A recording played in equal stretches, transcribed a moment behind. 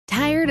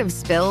of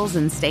spills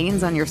and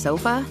stains on your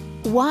sofa?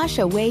 Wash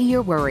away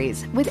your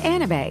worries with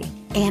Anabay.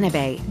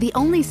 Anabay, the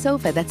only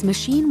sofa that's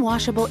machine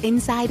washable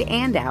inside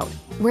and out,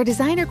 where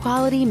designer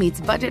quality meets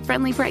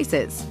budget-friendly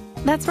prices.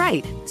 That's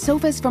right,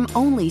 sofas from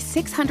only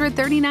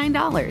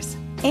 $639.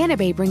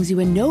 Anabay brings you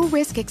a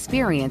no-risk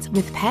experience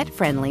with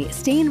pet-friendly,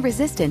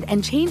 stain-resistant,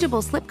 and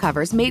changeable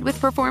slipcovers made with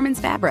performance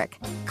fabric,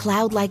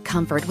 cloud-like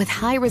comfort with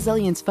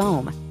high-resilience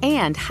foam,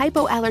 and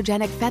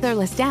hypoallergenic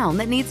featherless down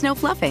that needs no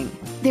fluffing.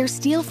 Their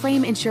steel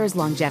frame ensures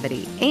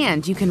longevity,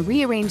 and you can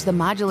rearrange the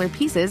modular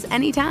pieces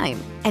anytime.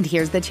 And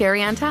here's the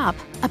cherry on top,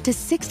 up to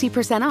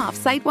 60% off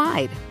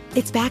site-wide.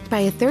 It's backed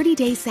by a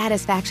 30-day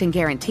satisfaction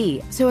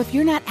guarantee, so if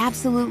you're not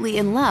absolutely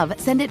in love,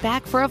 send it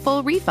back for a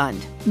full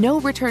refund. No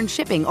return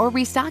shipping or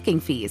restocking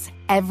fees.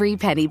 Every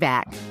penny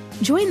back.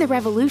 Join the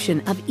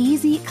revolution of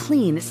easy,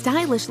 clean,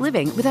 stylish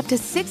living with up to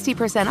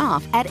 60%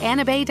 off at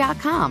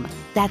anabay.com.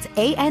 That's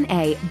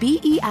ANABEI.com.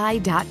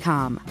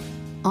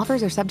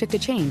 Offers are subject to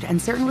change and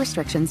certain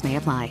restrictions may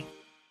apply.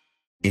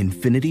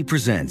 Infiniti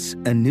presents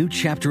a new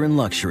chapter in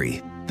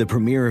luxury, the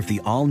premiere of the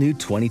all-new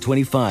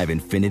 2025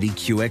 Infiniti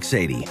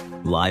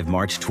QX80, live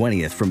March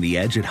 20th from the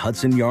Edge at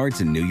Hudson Yards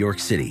in New York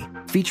City,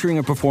 featuring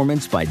a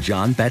performance by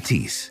Jon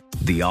Batiste.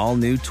 The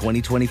all-new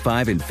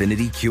 2025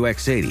 Infiniti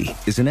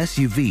QX80 is an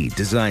SUV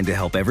designed to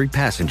help every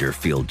passenger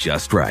feel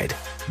just right.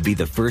 Be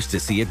the first to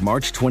see it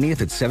March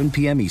 20th at 7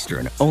 p.m.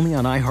 Eastern, only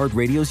on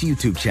iHeartRadio's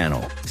YouTube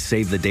channel.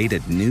 Save the date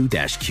at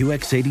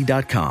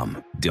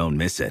new-QX80.com. Don't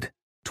miss it.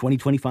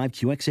 2025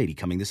 QX80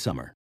 coming this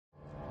summer.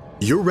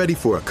 You're ready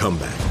for a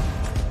comeback.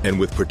 And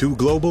with Purdue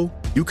Global,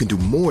 you can do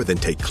more than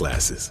take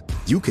classes.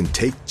 You can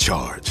take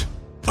charge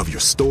of your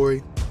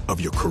story, of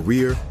your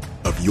career,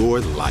 of your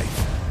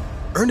life.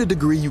 Earn a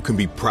degree you can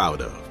be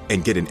proud of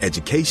and get an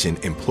education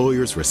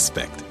employers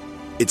respect.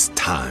 It's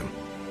time,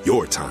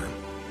 your time,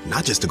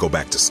 not just to go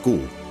back to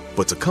school,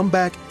 but to come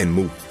back and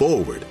move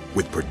forward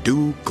with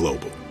Purdue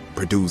Global,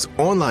 Purdue's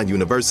online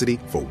university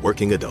for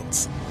working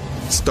adults.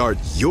 Start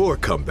your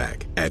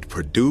comeback at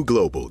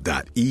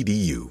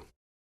purdueglobal.edu.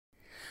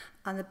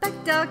 On the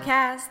Bechdel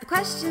cast, the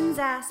questions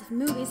asked if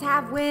movies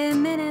have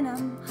women in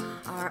them.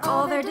 Are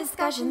all their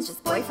discussions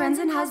just boyfriends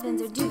and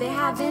husbands, or do they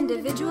have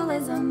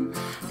individualism?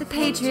 The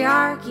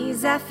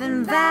patriarchy's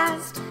effing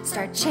vast.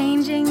 Start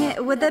changing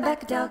it with the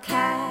Bechdel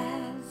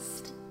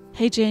cast.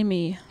 Hey,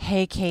 Jamie.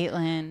 Hey,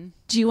 Caitlin.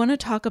 Do you want to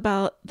talk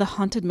about The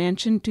Haunted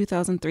Mansion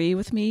 2003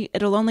 with me?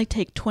 It'll only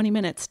take 20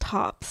 minutes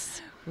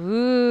tops.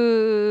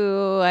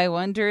 Ooh, I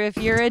wonder if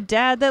you're a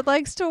dad that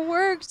likes to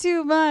work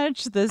too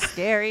much. The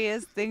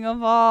scariest thing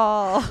of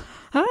all.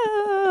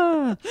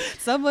 Ah,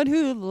 someone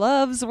who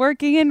loves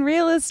working in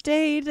real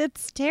estate.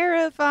 It's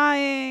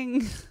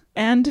terrifying.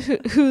 And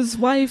whose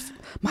wife?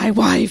 My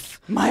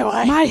wife.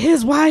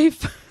 His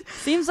wife.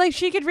 Seems like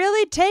she could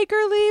really take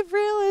or leave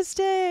real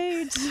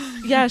estate.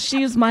 Yeah,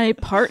 she's my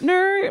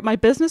partner, my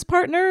business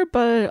partner,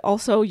 but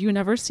also you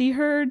never see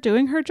her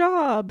doing her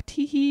job.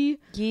 Teehee.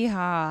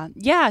 Yeehaw.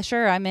 Yeah,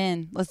 sure, I'm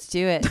in. Let's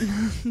do it.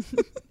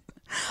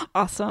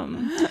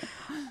 Awesome.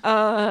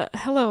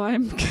 Hello,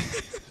 I'm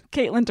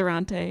Caitlin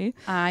Durante.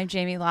 I'm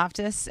Jamie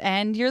Loftus,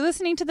 and you're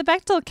listening to the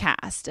Bechdel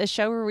Cast, a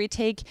show where we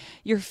take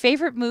your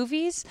favorite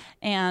movies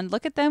and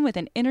look at them with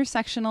an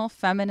intersectional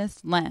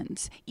feminist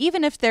lens.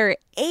 Even if they're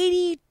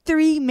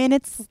 83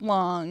 minutes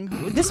long,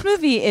 this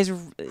movie is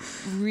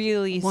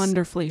really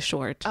wonderfully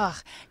short.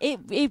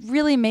 It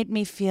really made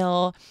me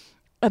feel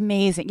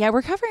amazing. Yeah,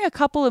 we're covering a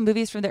couple of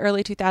movies from the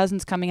early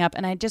 2000s coming up,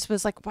 and I just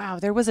was like, wow,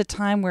 there was a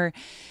time where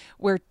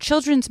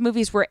children's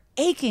movies were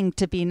aching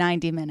to be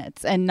 90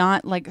 minutes and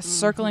not like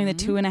circling the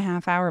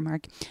 2.5 hour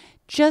mark.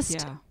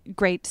 Just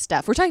great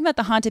stuff. We're talking about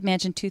The Haunted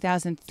Mansion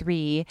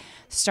 2003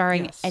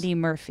 starring Eddie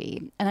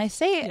Murphy. And I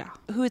say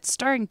who it's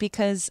starring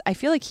because I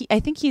feel like I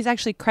think he's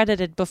actually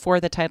credited before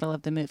the title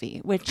of the movie,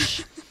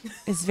 which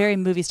is very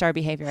movie star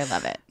behavior. I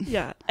love it.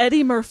 Yeah.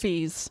 Eddie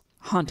Murphy's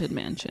Haunted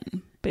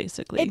Mansion,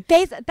 basically.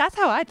 That's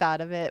how I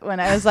thought of it when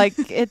I was like,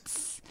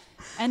 it's...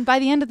 And by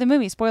the end of the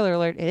movie, spoiler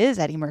alert, it is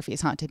Eddie Murphy's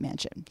Haunted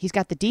Mansion. He's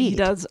got the deed. He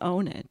does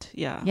own it.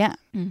 Yeah. Yeah.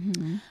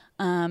 Mm-hmm.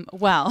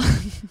 Well,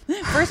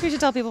 first we should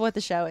tell people what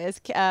the show is.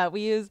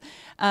 We use,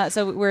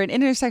 so we're an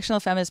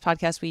intersectional feminist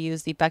podcast. We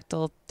use the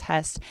Bechdel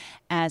test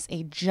as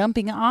a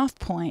jumping off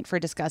point for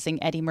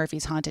discussing Eddie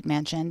Murphy's Haunted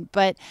Mansion.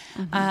 But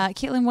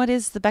Caitlin, what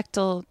is the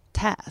Bechdel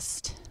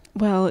test?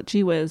 Well,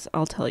 gee whiz,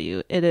 I'll tell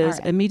you. It is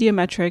a media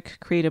metric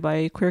created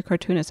by queer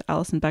cartoonist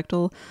Alison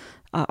Bechdel,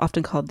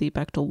 often called the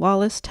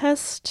Bechdel-Wallace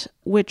test,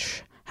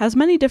 which has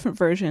many different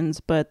versions,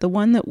 but the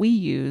one that we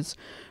use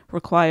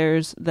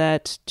requires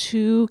that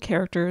two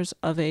characters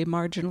of a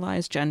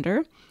marginalized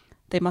gender,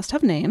 they must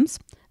have names,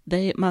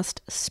 they must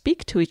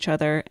speak to each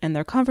other, and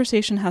their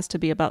conversation has to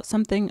be about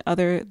something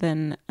other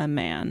than a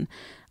man.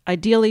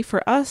 Ideally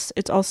for us,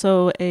 it's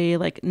also a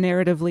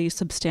narratively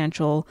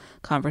substantial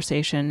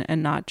conversation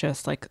and not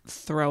just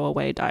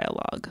throwaway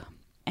dialogue.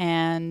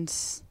 And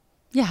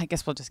Yeah, I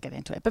guess we'll just get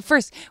into it. But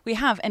first, we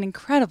have an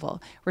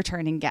incredible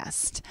returning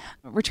guest.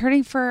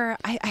 Returning for,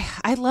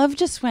 I love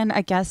just when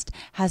a guest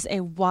has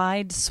a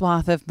wide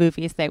swath of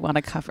movies they want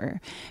to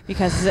cover,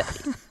 because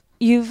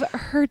you've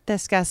heard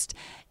this guest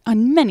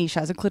on many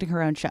shows, including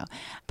her own show.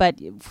 But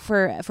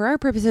for our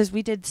purposes,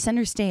 we did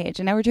Center Stage,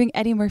 and now we're doing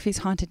Eddie Murphy's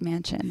Haunted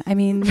Mansion. I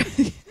mean,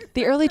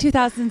 the early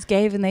 2000s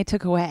gave and they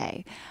took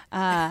away.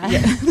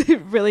 Yeah, they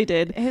really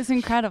did. It was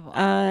incredible.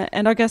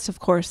 And our guest, of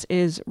course,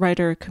 is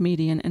writer,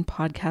 comedian, and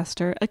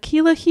podcaster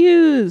Akilah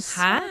Hughes.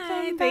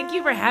 Hi, thank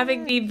you for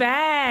having me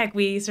back.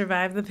 We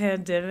survived the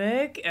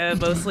pandemic,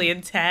 mostly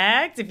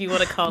intact, if you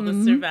want to call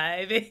this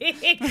surviving.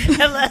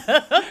 Hello.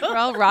 We're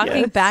all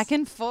rocking back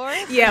and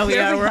forth. Yeah, we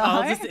are. We're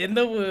all just in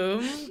the womb.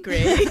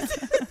 Great.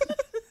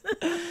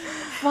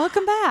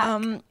 Welcome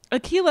back.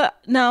 Akilah,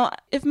 now,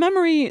 if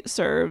memory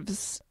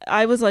serves,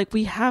 I was like,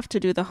 we have to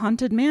do the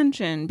Haunted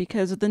Mansion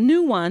because the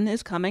new one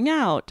is coming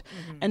out.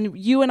 And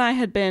you and I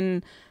had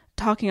been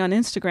talking on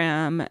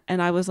Instagram,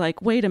 and I was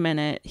like, wait a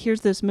minute,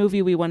 here's this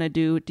movie we want to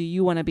do. Do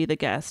you want to be the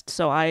guest?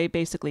 So I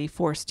basically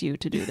forced you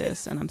to do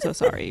this, and I'm so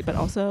sorry. But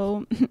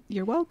also,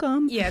 you're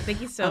welcome. Yeah, thank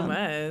you so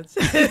much.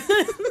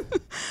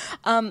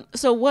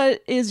 So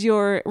what is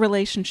your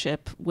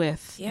relationship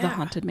with the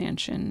Haunted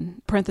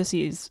Mansion,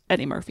 parentheses,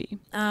 Eddie Murphy?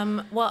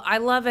 Well, I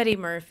love Eddie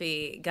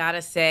Murphy,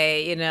 gotta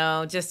say,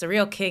 just a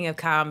real king of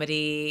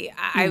comedy.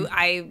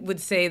 I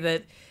would say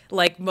that,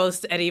 like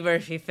most Eddie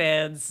Murphy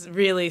fans,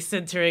 really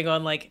centering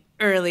on like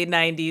early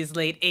 90s,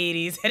 late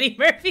 80s, Eddie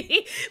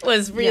Murphy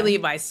was really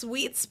my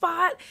sweet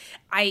spot.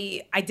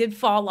 I did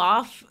fall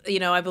off.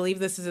 I believe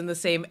this is in the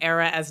same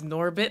era as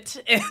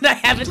Norbit, and I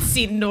haven't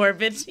seen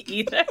Norbit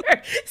either.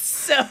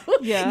 So,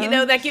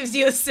 that gives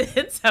you a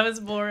sense. I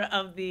was more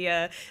of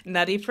the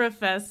Nutty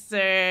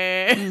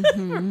Professor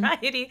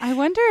variety. I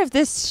wonder if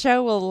this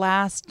show will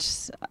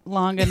last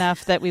long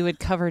enough that we would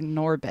cover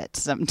Norbit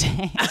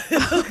someday.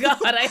 Oh,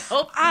 God, I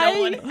hope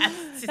no one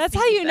has to That's see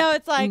how you that. know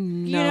it's like,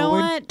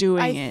 we're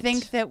doing I it.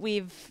 think that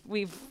we've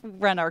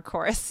run our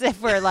course if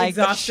we're like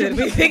exhausted.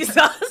 We've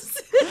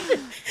exhausted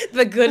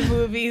the good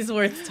movies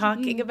worth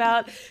talking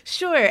about.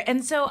 Sure.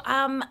 And so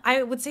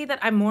I would say that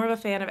I'm more of a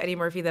fan of Eddie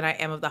Murphy than I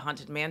am of the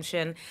Haunted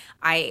Mansion.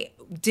 I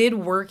did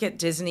work at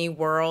Disney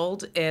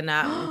World in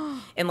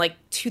like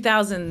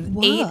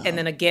 2008 and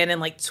then again in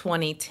like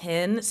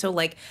 2010. So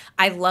like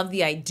I love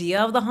the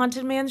idea of the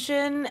Haunted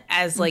Mansion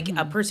as like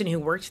a person who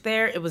worked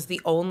there. It was the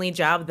only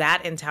job,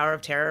 that and Tower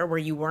of Terror, where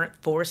you weren't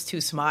forced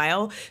to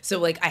smile. So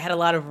like I had a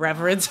lot of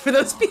reverence for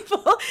those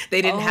people.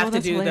 They didn't have to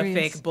do hilarious.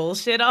 the fake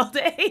bullshit all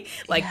day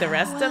like the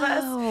rest of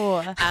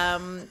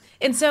us.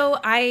 And so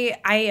I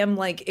am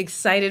like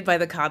excited by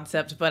the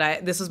concept,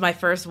 but this was my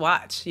first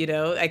watch,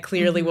 I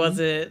clearly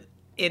wasn't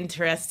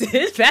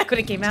interested back when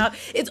it came out.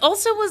 It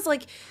also was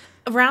like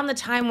around the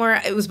time where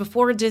it was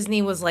before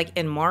Disney was like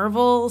in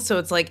Marvel. So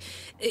it's like,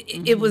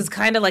 it was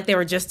kind of like they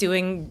were just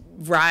doing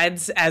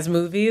rides as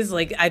movies.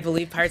 Like I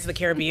believe Pirates of the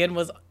Caribbean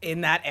was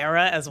in that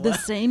era as well. The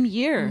same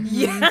year.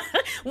 Yeah.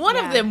 One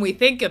of them we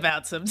think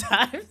about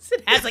sometimes.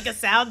 It has like a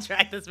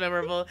soundtrack that's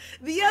memorable.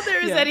 The other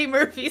is Eddie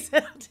Murphy's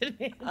Haunted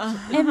Mansion.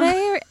 And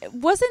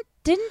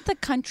didn't the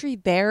Country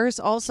Bears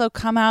also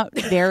come out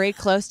very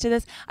close to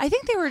this? I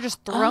think they were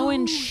just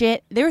throwing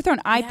shit. They were throwing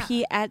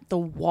IP at the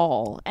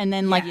wall. And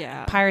then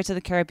Pirates of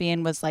the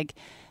Caribbean was like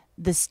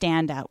the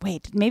standout.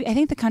 Wait, maybe I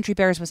think the Country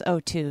Bears was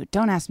 2002.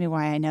 Don't ask me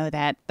why I know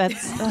that.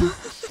 That's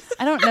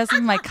I don't know some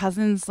of my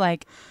cousins'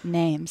 like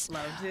names.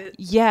 Loved it.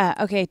 Yeah.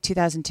 Okay.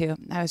 2002.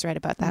 I was right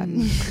about that.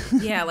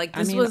 Yeah. Like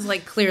this was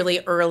like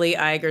clearly early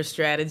Iger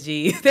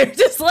strategy. They're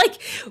just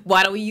like,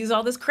 why don't we use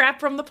all this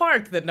crap from the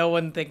park that no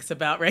one thinks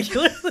about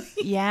regularly?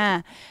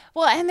 Yeah.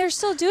 Well, and they're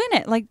still doing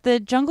it. Like the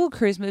Jungle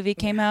Cruise movie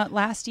came out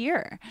last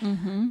year.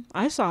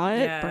 I saw it.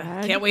 Yeah.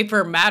 Brad. Can't wait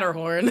for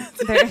Matterhorn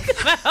to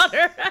come out.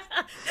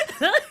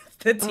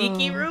 The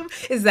Tiki Room.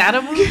 Is that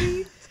a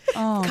movie?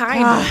 Oh,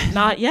 kind of.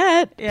 Not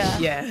yet.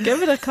 Yeah.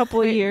 Give it a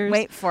couple of years.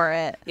 Wait for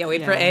it. Yeah,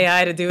 wait for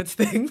AI to do its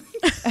thing.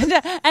 And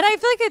I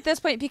feel like at this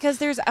point, because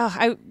there's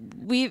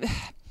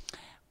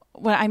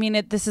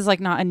this is like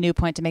not a new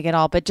point to make at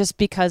all, but just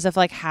because of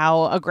like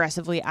how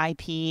aggressively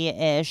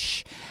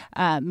IP-ish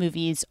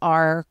movies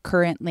are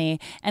currently,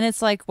 and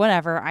it's like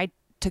whatever. I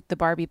took the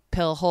Barbie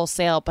pill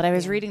wholesale, but I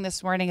was reading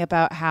this morning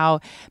about how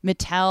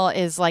Mattel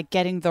is like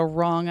getting the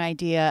wrong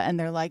idea, and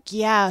they're like,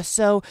 yeah,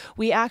 so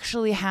we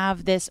actually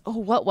have this. Oh,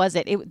 what was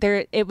it?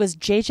 It was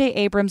J.J.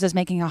 Abrams is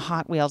making a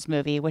Hot Wheels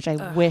movie, which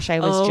I wish I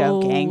was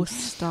joking.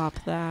 Stop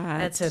that.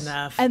 That's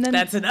enough. And then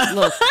that's enough.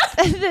 Look,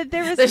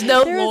 there's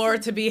no lore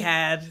to be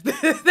had.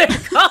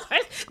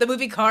 The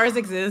movie Cars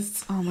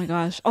exists. Oh my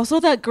gosh. Also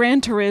that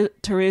Gran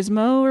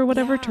Turismo or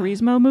whatever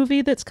Turismo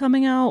movie that's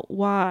coming out.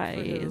 Why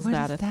is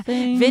that a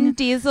thing? Vin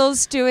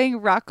Diesel's doing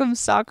Rock'em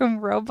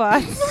Sock'em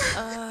Robots.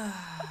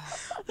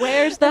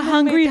 Where's the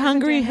Hungry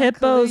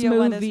Hippos Kaluuya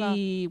one as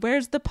movie?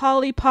 Where's the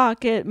Polly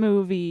Pocket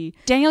movie?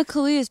 Daniel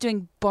Kaluuya is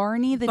doing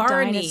Barney the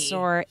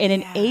dinosaur in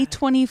an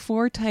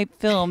A24 type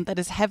film that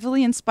is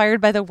heavily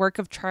inspired by the work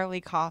of Charlie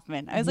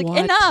Kaufman. I was like,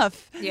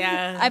 enough.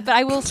 Yeah. But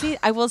I will see.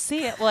 I will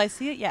see it. Will I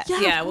see it? Yes.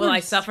 Yeah. Will I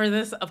suffer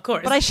this? Of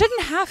course. But I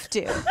shouldn't have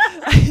to.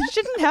 I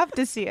shouldn't have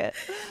to see it.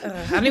 I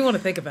don't even want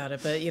to think about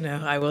it, but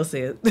I will see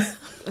it.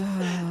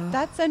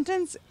 That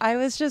sentence, I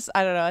was just,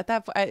 I don't know. At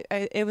that point,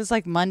 it was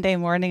like Monday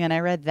morning, and I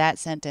read that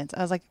sentence.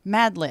 I was like,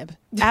 Mad Lib,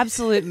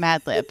 absolute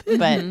Mad Lib.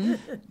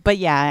 But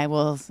yeah, I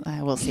will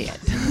see it.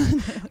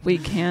 We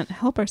can't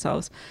help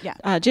ourselves.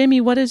 Yeah.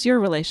 Jamie, what is your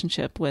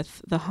relationship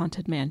with The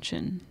Haunted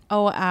Mansion?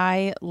 Oh,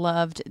 I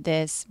loved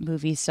this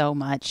movie so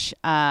much.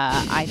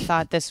 I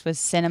thought this was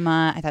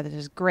cinema. I thought this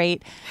was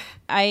great.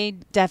 I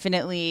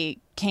definitely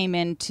came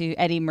into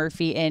Eddie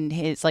Murphy in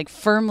his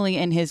firmly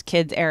in his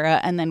kids era,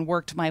 and then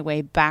worked my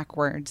way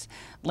backwards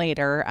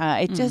later.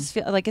 It just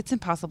feels like it's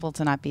impossible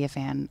to not be a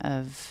fan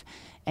of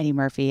Eddie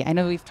Murphy. I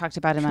know we've talked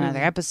about him on other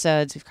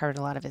episodes. We've covered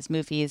a lot of his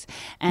movies.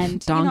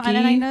 And Donkey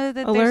and I know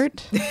that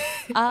alert.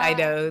 I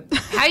know.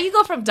 How you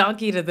go from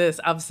Donkey to this?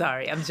 I'm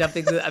sorry. I'm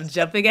jumping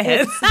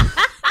ahead.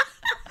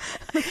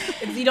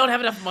 You don't have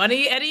enough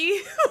money,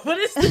 Eddie? What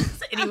is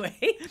this anyway?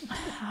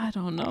 I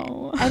don't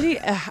know. Eddie,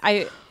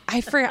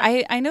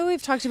 I know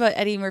we've talked about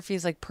Eddie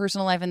Murphy's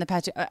personal life in the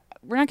past.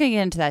 We're not going to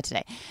get into that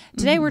today.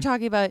 Today we're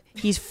talking about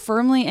he's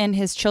firmly in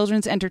his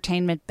children's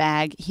entertainment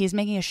bag. He's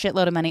making a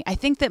shitload of money. I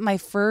think that my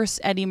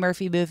first Eddie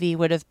Murphy movie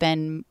would have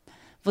been,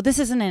 well, this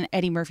isn't an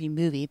Eddie Murphy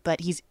movie,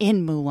 but he's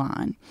in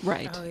Mulan.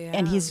 Right. Oh, yeah.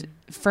 And he's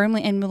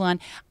firmly in Mulan.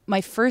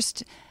 My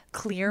first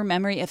clear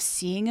memory of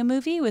seeing a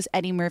movie was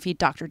Eddie Murphy,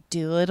 Dr.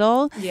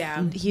 Dolittle.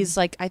 Yeah. He's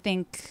I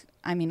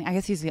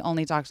guess he's the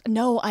only doctor.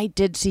 No, I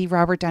did see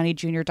Robert Downey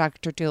Jr.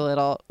 Dr.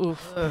 Dolittle.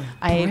 Oof.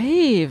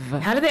 Brave.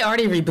 How did they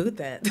already reboot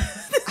that?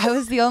 I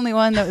was the only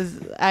one that was.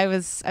 I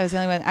was the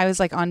only one. I was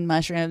on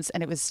mushrooms,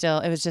 and it was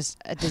just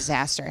a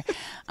disaster.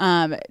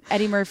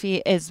 Eddie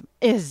Murphy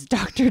is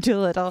Dr.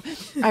 Dolittle.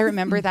 I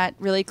remember that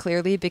really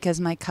clearly because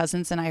my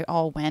cousins and I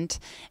all went,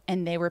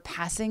 and they were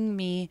passing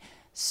me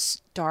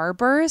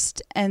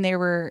Starburst, and they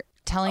were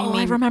telling me.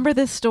 I remember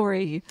this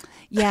story.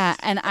 Yeah,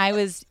 and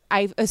I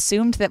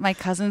assumed that my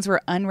cousins were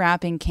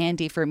unwrapping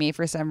candy for me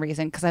for some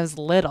reason because I was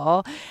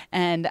little,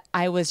 and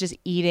I was just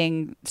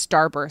eating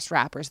Starburst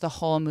wrappers the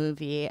whole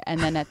movie. And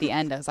then at the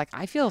end, I was like,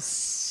 I feel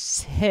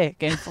sick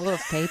and full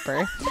of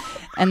paper.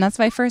 And that's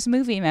my first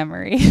movie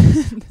memory.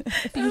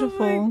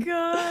 Beautiful. Oh my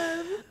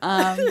God.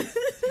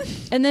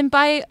 And then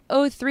by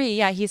 2003,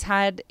 yeah, he's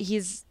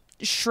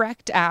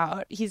Shrek'd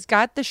out. He's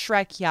got the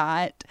Shrek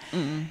yacht.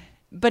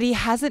 But he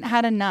hasn't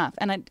had enough.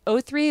 And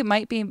 2003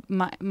 might be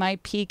my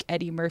peak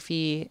Eddie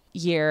Murphy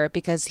year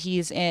because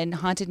he's in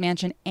Haunted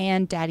Mansion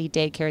and Daddy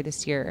Daycare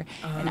this year.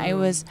 And I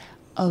was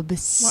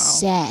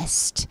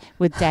obsessed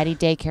with Daddy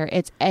Daycare.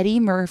 It's Eddie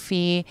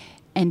Murphy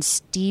and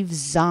Steve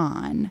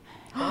Zahn,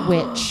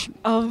 which...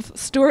 Of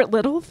Stuart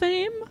Little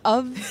fame?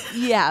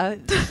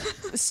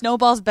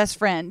 Snowball's best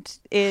friend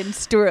in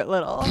Stuart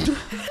Little.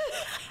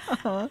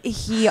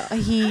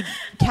 He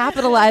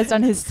capitalized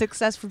on his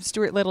success from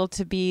Stuart Little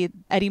to be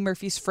Eddie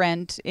Murphy's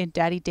friend in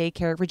Daddy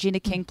Daycare.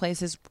 Regina King plays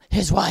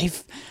his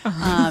wife.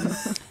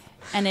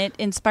 And it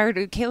inspired,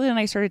 Kayla and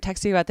I started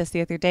texting about this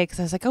the other day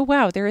because I was like, oh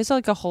wow, there is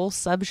a whole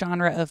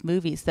subgenre of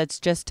movies that's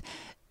just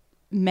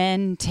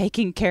men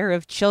taking care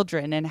of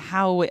children, and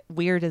how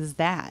weird is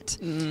that?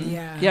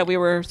 Yeah, we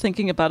were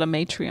thinking about a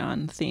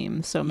Matreon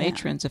theme, so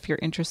matrons, if you're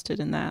interested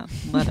in that,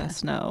 let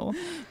us know.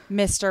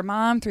 Mr.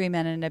 Mom, 3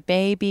 Men and a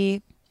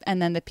Baby, and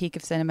then the peak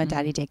of cinema,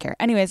 Daddy Daycare.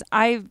 Anyways,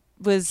 I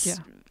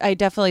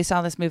definitely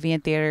saw this movie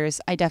in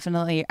theaters. I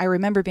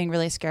remember being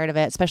really scared of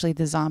it, especially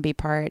the zombie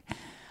part.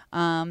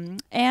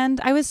 And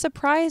I was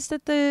surprised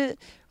that the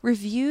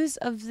reviews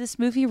of this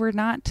movie were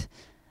not,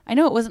 I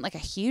know it wasn't a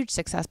huge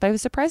success, but I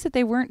was surprised that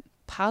they weren't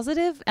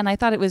positive. And I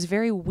thought it was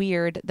very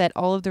weird that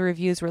all of the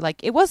reviews were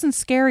it wasn't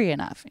scary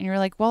enough. And you're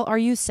like, well, are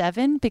you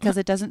 7? Because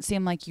it doesn't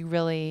seem like you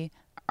really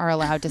are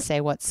allowed to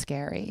say what's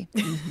scary.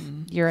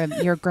 You're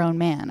a grown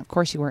man. Of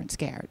course you weren't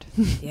scared.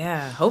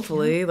 Yeah,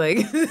 hopefully. Say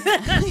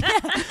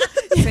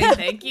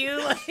thank you.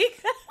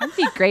 That'd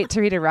be great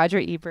to read a Roger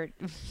Ebert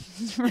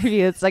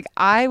review. It's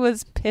I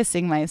was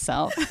pissing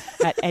myself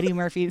at Eddie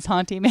Murphy's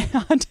Haunted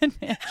Mansion.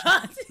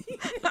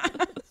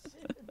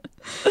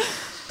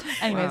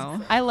 Anyways,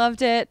 wow. I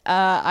loved it.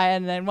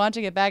 And then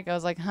watching it back, I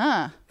was like,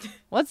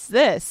 what's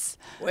this?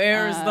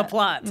 Where's the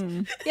plot?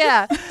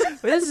 Yeah,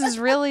 this is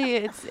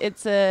really,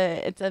 it's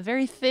a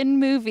very thin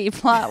movie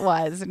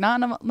plot-wise.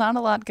 Not a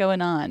lot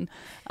going on.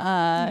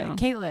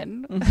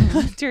 Caitlin,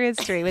 what's your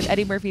history with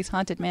Eddie Murphy's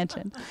Haunted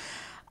Mansion?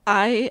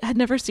 I had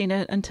never seen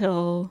it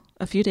until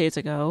a few days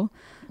ago.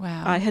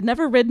 Wow. I had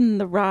never ridden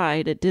the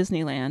ride at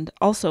Disneyland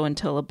also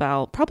until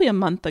about probably a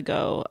month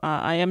ago.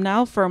 I am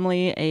now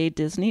firmly a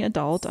Disney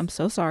adult. I'm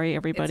so sorry,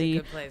 everybody. It's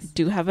a good place.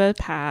 Do have a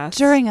pass.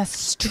 During a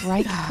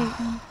strike,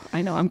 Peyton?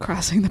 I know, I'm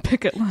crossing the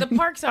picket line. The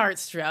parks aren't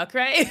struck,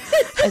 right?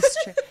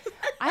 That's true.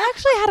 I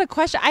actually had a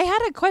question. I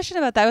had a question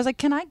about that. I was like,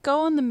 can I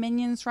go on the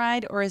Minions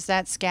ride or is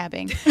that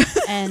scabbing?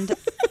 And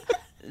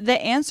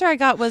the answer I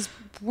got was,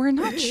 we're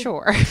not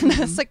sure. And I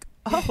was like,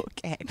 oh,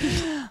 okay.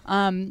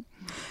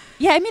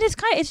 Yeah, I mean,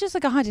 it's just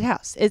like a haunted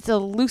house. It's a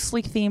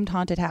loosely themed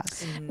haunted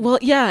house. Well,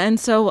 yeah, and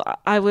so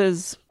I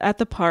was at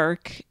the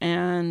park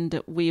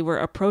and we were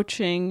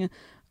approaching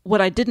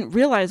what I didn't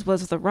realize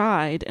was the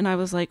ride, and I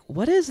was like,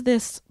 what is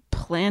this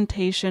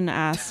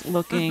plantation-ass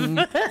looking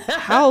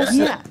house?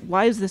 Yeah.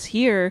 Why is this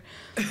here?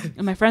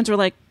 And my friends were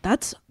like,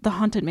 that's the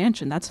Haunted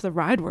Mansion. That's the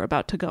ride we're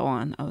about to go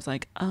on. I was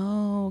like,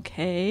 oh,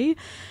 okay.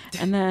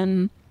 And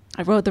then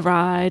I rode the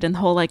ride and the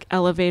whole like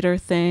elevator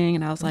thing,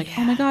 and I was like,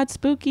 oh my God,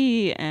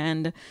 spooky.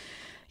 And,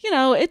 you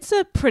know, it's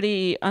a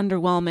pretty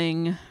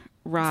underwhelming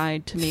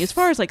ride to me as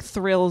far as like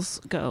thrills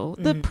go.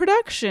 The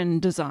production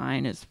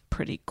design is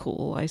pretty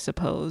cool, I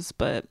suppose,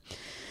 but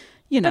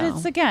you know.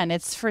 But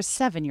it's for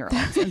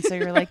 7-year-olds. And so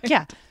you're like,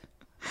 yeah,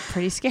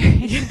 pretty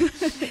scary.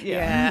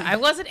 Yeah, I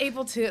wasn't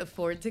able to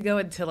afford to go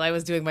until I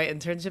was doing my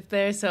internship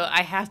there. So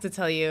I have to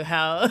tell you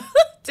how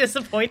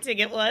disappointing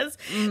it was.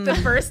 The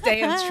first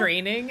day of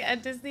training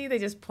at Disney, they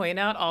just point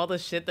out all the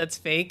shit that's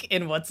fake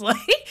and what's like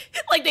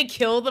they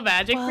kill the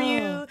magic for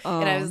you.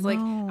 And I was like,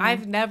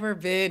 I've never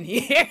been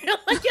here.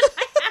 Like,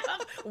 I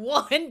have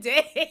one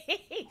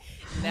day.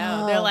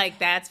 No, they're like,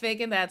 that's fake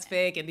and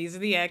these are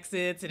the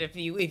exits, and if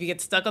you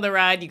get stuck on the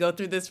ride, you go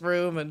through this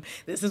room and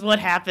this is what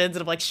happens.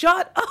 And I'm like,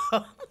 shut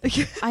up.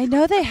 I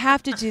know they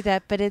have to do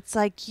that, but it's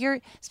like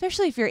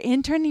especially if you're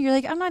interning, you're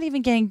like, I'm not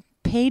even getting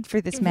paid for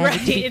this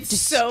magic to be it's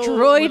destroyed so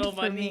little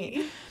for money.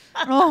 me.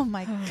 Oh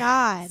my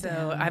God.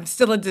 So I'm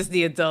still a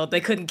Disney adult.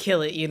 They couldn't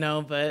kill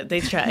it, but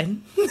they tried.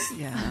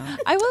 Yeah.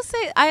 I will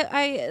say,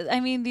 I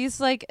mean, these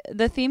like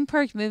the theme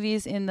park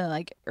movies in the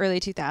like early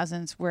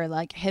 2000s were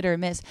like hit or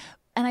miss.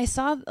 And I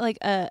saw like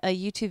a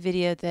YouTube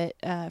video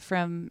that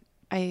from,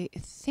 I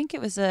think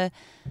it was a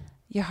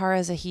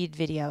Yahara Zahid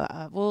video.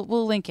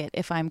 We'll link it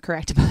if I'm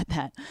correct about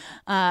that.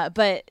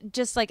 But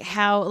just like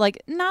how,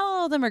 like, not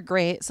all of them are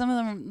great. Some of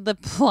them, the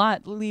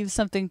plot leaves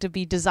something to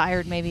be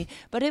desired maybe.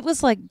 But it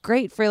was like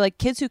great for like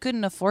kids who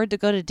couldn't afford to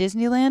go to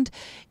Disneyland.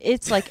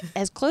 It's like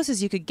as close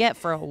as you could get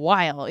for a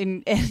while,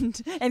 and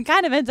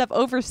kind of ends up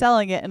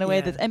overselling it in a way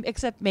that,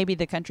 except maybe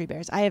the Country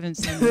Bears. I haven't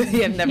seen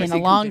it in a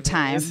long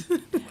time.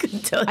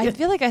 I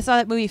feel like I saw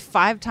that movie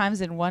 5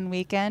 times in one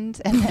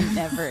weekend and then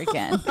never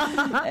again.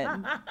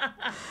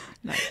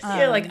 Nice.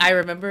 Like, I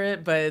remember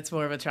it, but it's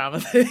more of a trauma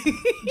thing.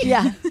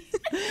 Yeah.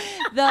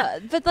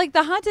 But like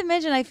the Haunted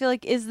Mansion, I feel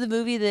like is the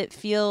movie that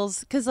feels,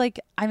 because like,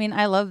 I mean,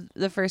 I love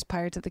the first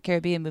Pirates of the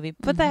Caribbean movie,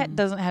 but that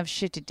doesn't have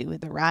shit to do with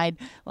the ride.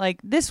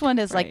 Like this one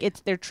is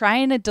like, they're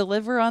trying to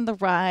deliver on the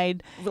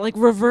ride, like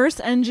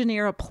reverse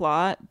engineer a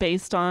plot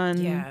based on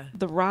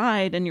the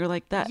ride, and you're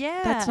like,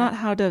 that's not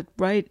how to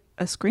write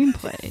a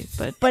screenplay,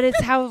 but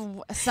it's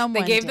how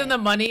someone they gave them the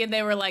money and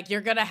they were like,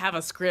 you're gonna have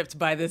a script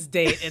by this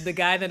date, and the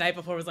guy the night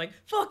before was like,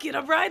 fuck it,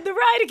 I'm riding the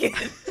ride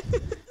again.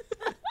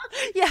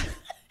 Yeah.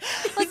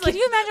 Like, can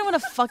you imagine what a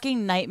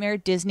fucking nightmare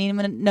Disney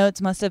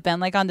notes must have been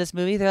like on this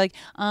movie? They're like,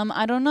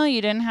 I don't know,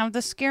 you didn't have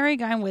the scary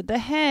guy with the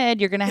head.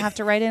 You're gonna have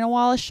to write in a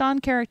Wallace Shawn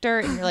character,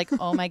 and you're like,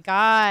 oh my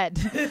God.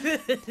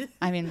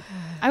 I mean,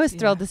 I was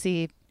thrilled to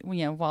see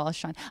Wallace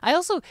Shawn. I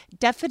also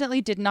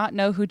definitely did not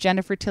know who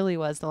Jennifer Tilly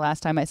was the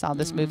last time I saw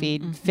this movie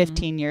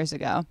 15 years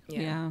ago.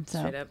 Yeah. So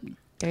straight up.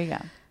 There you go.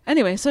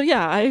 Anyway, so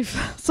yeah, I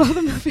saw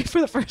the movie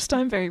for the first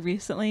time very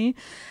recently,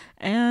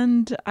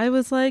 and I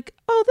was like,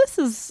 oh, this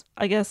is,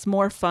 I guess,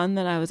 more fun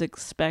than I was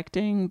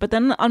expecting. But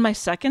then on my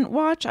second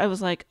watch, I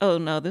was like, oh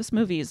no, this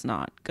movie is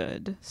not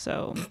good.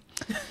 So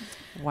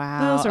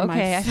wow. Those are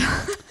okay.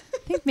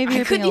 I think maybe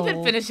I couldn't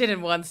even finish it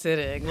in one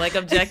sitting, like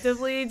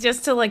objectively,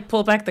 just to like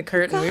pull back the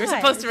curtain. We were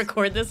supposed to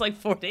record this like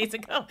 4 days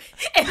ago,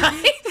 and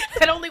I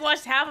had only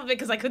watched half of it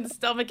because I couldn't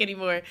stomach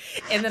anymore,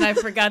 and then I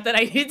forgot that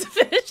I needed to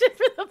finish it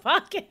for the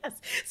podcast.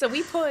 So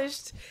we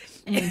pushed,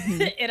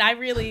 and I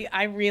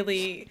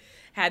really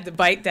had to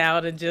bite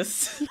down and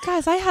just. You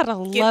guys, I had a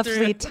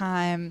lovely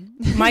time.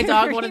 My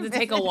dog wanted to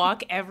take a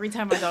walk. Every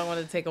time my dog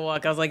wanted to take a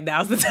walk, I was like,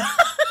 now's the time.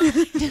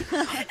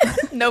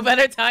 No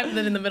better time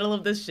than in the middle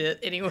of this shit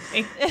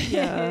anyway.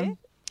 Yeah.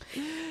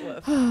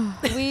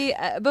 We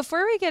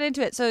before we get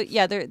into it, so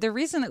yeah, the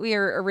reason that we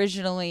are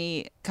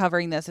originally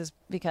covering this is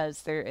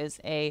because there is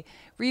a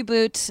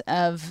reboot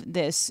of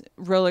this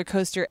roller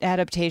coaster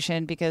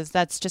adaptation, because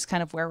that's just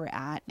kind of where we're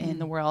at in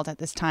the world at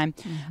this time.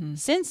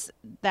 Since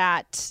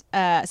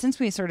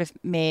we sort of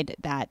made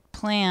that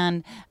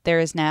plan, there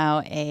is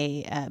now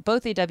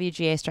both a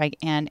WGA strike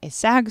and a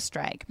SAG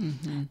strike.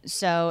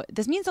 So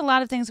this means a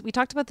lot of things. We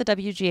talked about the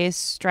WGA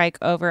strike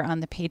over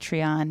on the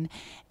Patreon,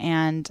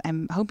 and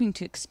I'm hoping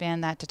to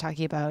expand that to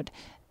talking about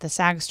the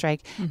SAG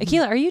strike.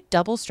 Akilah, are you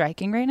double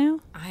striking right now?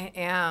 I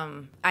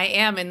am.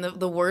 And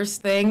the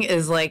worst thing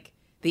is like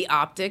the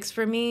optics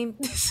for me.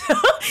 So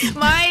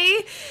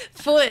my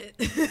foot,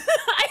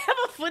 I have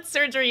a foot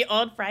surgery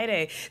on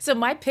Friday. So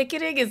my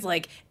picketing is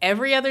like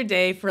every other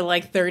day for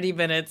like 30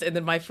 minutes. And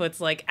then my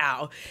foot's like,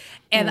 ow.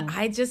 And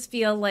I just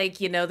feel like,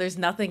 there's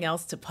nothing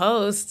else to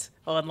post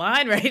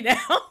online right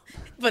now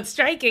but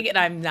striking, and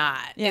I'm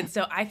not. Yeah. And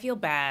so I feel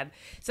bad.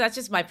 So that's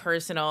just my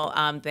personal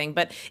thing.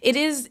 But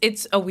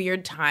it's a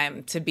weird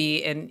time to be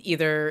in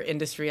either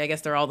industry. I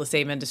guess they're all the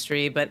same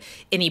industry, but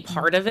any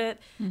part of it,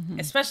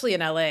 especially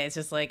in LA, it's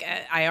just like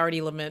I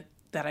already lament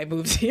that I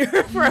moved here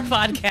for a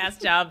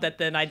podcast job that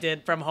then I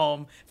did from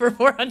home for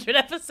 400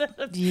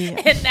 episodes. Yeah.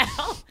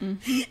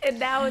 And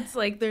now it's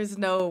like there's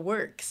no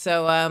work.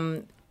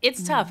 So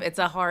it's tough. It's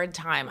a hard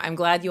time. I'm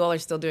glad you all are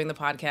still doing the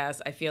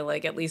podcast. I feel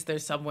like at least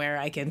there's somewhere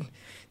I can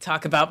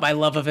talk about my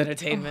love of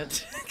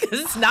entertainment because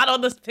it's not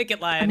on this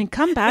picket line. I mean,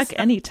 come back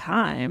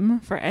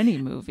anytime for any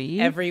movie.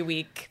 Every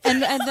week.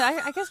 And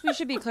I guess we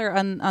should be clear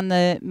on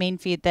the main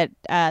feed that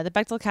the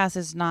Bechdel cast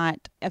is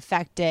not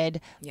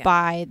affected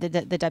by the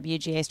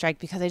WGA strike,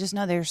 because I just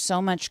know there's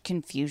so much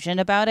confusion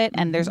about it.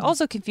 And there's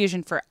also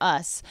confusion for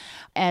us.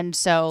 And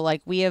so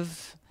like we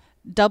have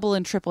double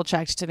and triple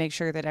checked to make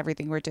sure that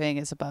everything we're doing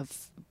is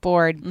above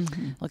board.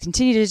 We'll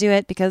continue to do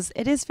it because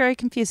it is very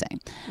confusing,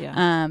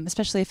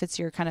 especially if it's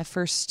your kind of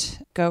first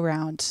go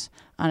round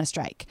on a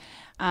strike.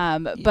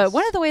 But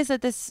one of the ways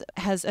that this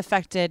has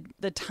affected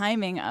the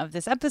timing of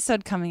this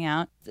episode coming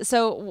out,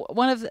 so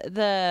one of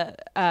the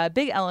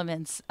big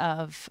elements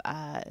of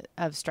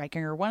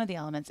striking, or one of the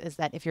elements, is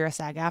that if you're a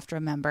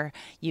SAG-AFTRA member,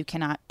 you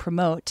cannot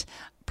promote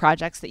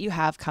projects that you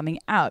have coming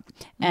out.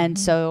 And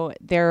so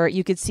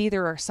you could see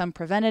there are some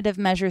preventative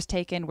measures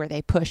taken where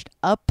they pushed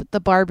up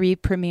the Barbie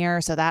premiere.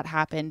 So that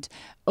happened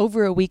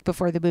over a week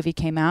before the movie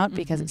came out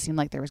because it seemed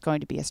like there was going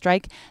to be a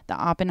strike. The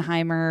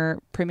Oppenheimer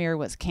premiere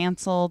was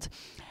canceled.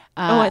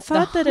 I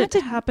thought that it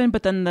happened,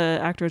 but then the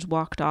actors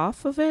walked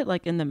off of it,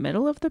 like in the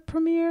middle of the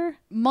premiere.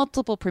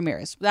 Multiple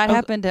premieres. That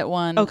happened at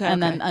one,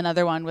 then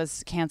another one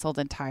was canceled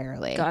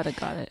entirely. Got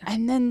it.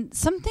 And then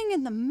something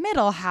in the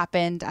middle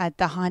happened at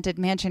the Haunted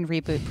Mansion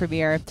reboot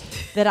premiere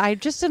that I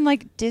just am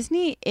like,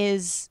 Disney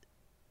is...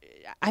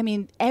 I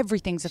mean,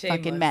 everything's a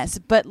fucking mess.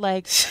 But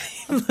like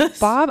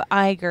Bob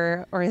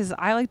Iger, or as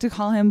I like to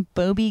call him,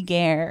 Bobby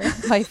Gare,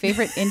 my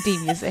favorite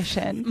indie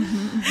musician.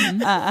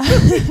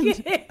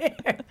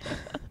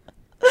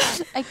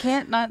 I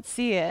can't not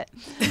see it.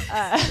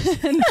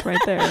 It's right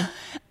there.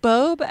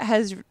 Bob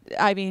has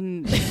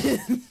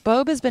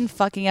been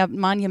fucking up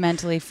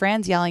monumentally.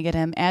 Fran's yelling at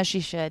him, as she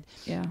should.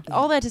 Yeah.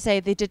 All that to say,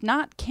 they did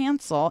not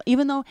cancel,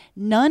 even though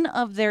none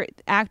of their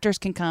actors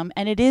can come,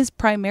 and it is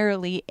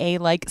primarily a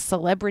like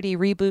celebrity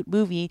reboot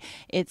movie.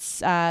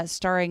 It's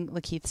starring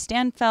Lakeith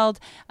Stanfield,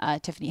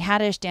 Tiffany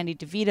Haddish, Danny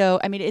DeVito.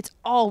 I mean, it's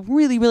all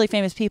really, really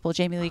famous people.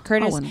 Jamie Lee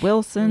Curtis. Owen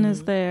Wilson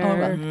is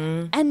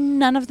there. And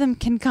none of them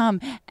can come.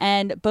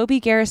 And Bobby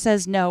Gare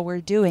says, no,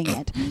 we're doing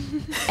it.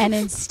 And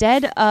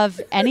instead of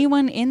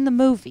anyone in the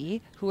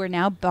movie who are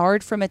now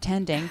barred from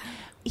attending,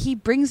 he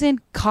brings in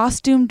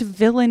costumed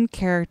villain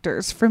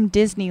characters from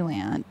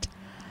Disneyland.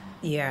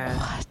 Yeah.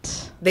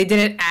 What? They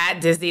did it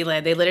at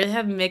Disneyland. They literally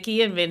have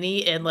Mickey and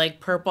Minnie in like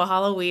purple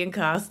Halloween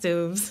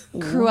costumes.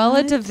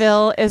 Cruella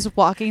DeVille is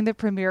walking the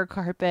premiere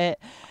carpet.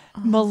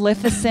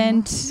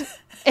 Maleficent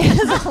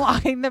is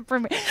walking the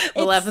premiere.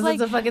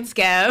 Maleficent's a fucking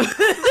scab.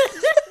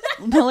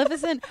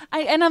 Maleficent.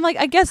 I'm like,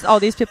 I guess all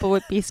these people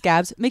would be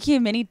scabs. Mickey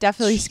and Minnie,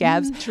 definitely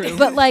scabs. True.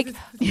 But like,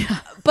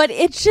 but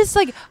it's just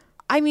like,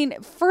 I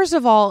mean, first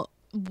of all,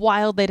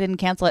 wild they didn't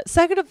cancel it.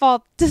 Second of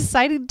all,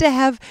 deciding to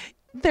have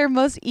their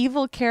most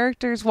evil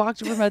characters walk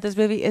to promote this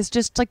movie is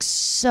just like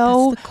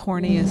so That's the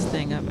corniest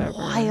thing I've ever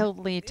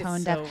wildly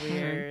toned so up.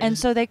 Weird. And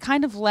so they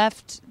kind of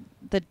left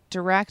the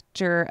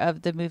director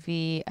of the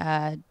movie,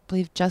 I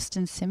believe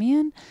Justin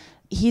Simeon.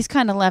 He's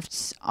kind of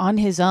left on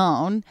his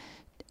own.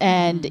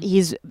 And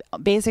he's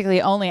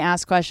basically only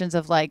asked questions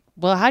of like,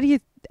 well, how do you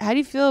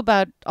feel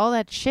about all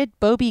that shit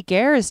Bobby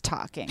Gare is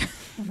talking?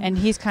 And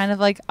he's kind of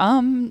like,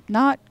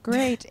 not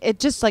great. It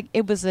just like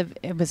it was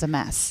a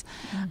mess.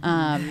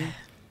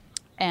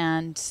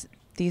 And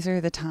these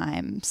are the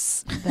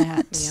times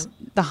that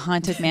the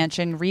Haunted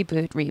Mansion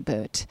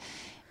reboot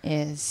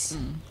is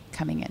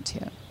coming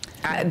into.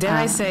 Dare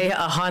I say a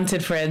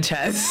haunted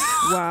franchise?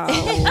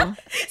 Wow.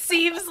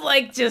 Seems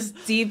like just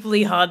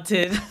deeply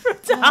haunted from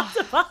top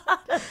to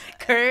bottom.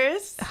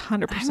 Cursed.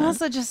 100%. I'm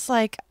also just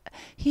like,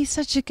 he's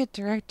such a good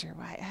director.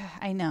 Why?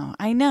 I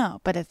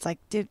know. But it's like,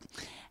 dude.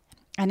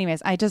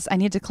 Anyways, I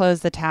need to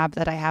close the tab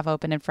that I have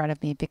open in front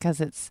of me because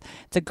it's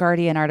a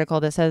Guardian article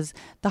that says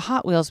the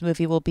Hot Wheels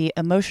movie will be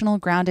emotional,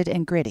 grounded,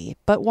 and gritty.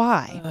 But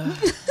why?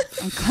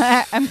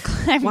 I'm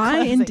glad.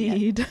 Why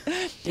indeed?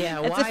 Yeah,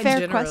 it's why a fair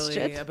generally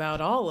question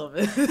about all of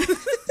it?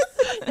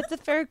 It's a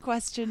fair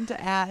question to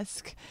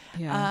ask.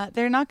 Yeah.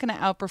 They're not going to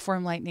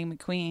outperform Lightning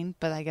McQueen,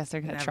 but I guess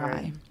they're going to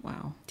try.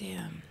 Wow.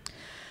 Damn.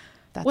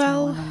 That's my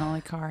one and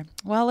only car.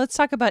 Well, let's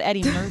talk about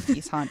Eddie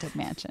Murphy's Haunted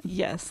Mansion.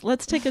 Yes,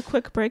 let's take a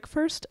quick break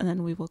first, and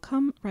then we will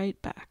come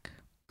right back.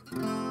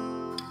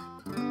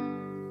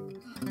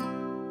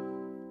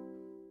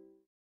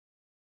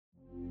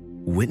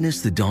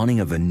 Witness the dawning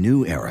of a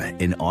new era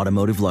in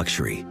automotive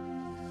luxury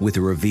with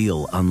a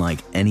reveal unlike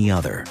any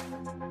other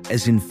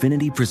as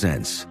Infiniti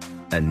presents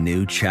a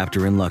new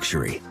chapter in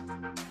luxury,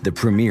 the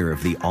premiere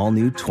of the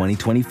all-new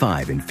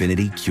 2025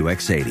 Infiniti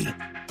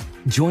QX80.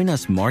 Join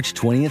us March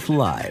 20th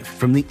live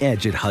from the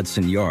Edge at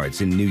Hudson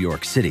Yards in New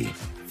York City,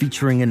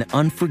 featuring an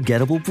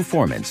unforgettable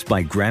performance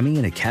by Grammy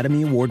and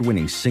Academy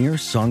Award-winning singer,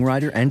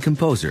 songwriter, and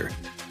composer,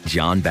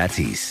 Jon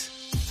Batiste.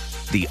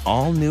 The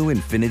all-new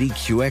Infiniti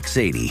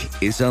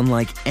QX80 is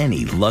unlike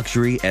any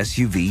luxury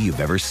SUV you've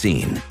ever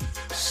seen.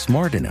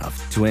 Smart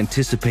enough to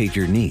anticipate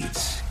your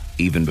needs,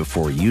 even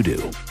before you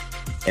do.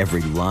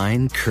 Every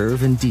line,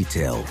 curve, and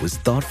detail was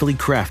thoughtfully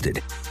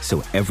crafted,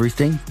 so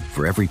everything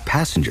for every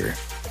passenger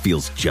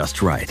feels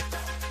just right.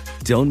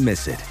 Don't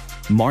miss it.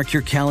 Mark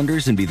your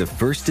calendars and be the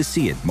first to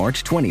see it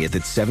March 20th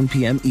at 7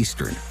 p.m.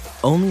 Eastern,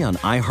 only on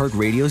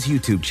iHeartRadio's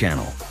YouTube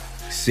channel.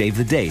 Save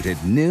the date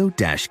at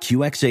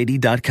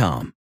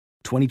new-QX80.com.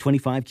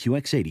 2025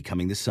 QX80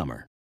 coming this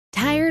summer.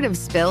 Tired of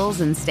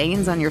spills and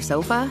stains on your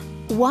sofa?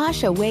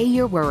 Wash away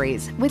your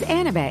worries with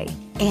Anabay.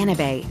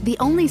 Anabay, the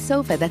only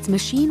sofa that's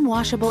machine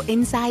washable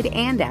inside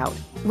and out,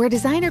 where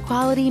designer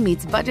quality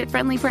meets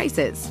budget-friendly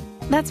prices.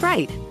 That's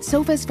right,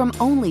 sofas from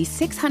only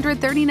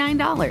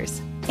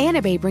 $639.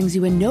 Anabay brings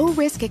you a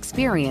no-risk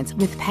experience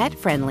with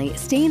pet-friendly,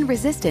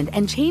 stain-resistant,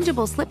 and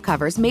changeable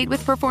slipcovers made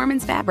with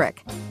performance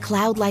fabric,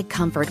 cloud-like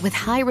comfort with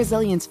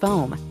high-resilience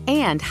foam,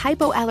 and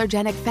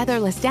hypoallergenic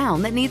featherless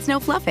down that needs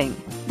no fluffing.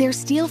 Their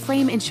steel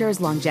frame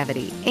ensures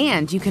longevity,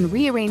 and you can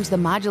rearrange the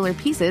modular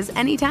pieces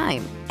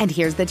anytime. And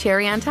here's the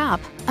cherry on top,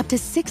 up to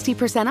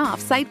 60% off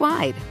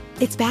site-wide.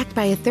 It's backed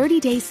by a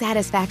 30-day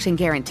satisfaction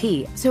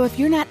guarantee, so if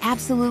you're not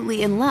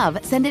absolutely in love,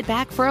 send it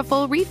back for a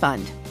full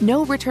refund.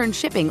 No return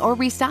shipping or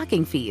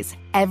restocking fees.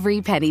 Every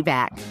penny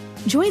back.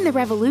 Join the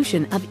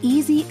revolution of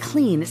easy,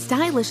 clean,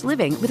 stylish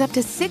living with up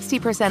to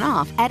 60%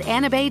 off at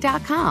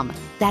anabay.com.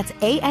 That's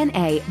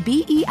ANABEI.com.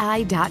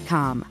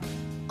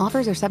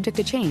 Offers are subject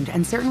to change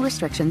and certain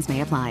restrictions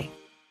may apply.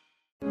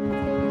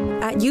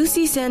 At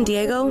UC San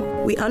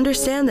Diego, we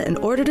understand that in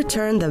order to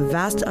turn the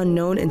vast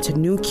unknown into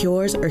new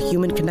cures or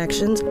human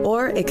connections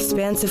or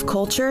expansive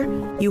culture,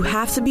 you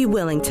have to be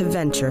willing to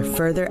venture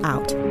further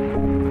out.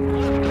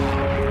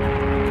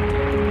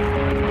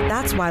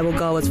 That's why we'll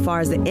go as far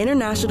as the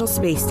International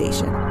Space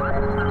Station,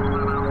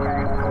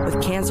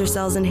 with cancer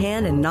cells in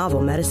hand and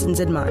novel medicines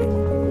in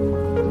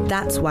mind.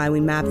 That's why we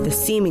map the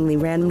seemingly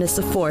randomness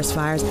of forest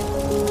fires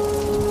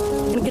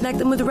and connect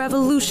them with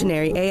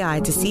revolutionary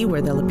AI to see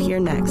where they'll appear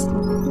next.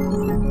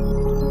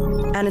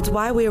 And it's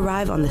why we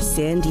arrive on the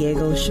San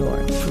Diego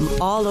shore from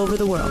all over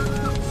the world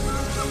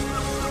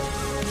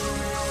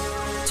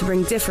to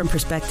bring different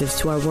perspectives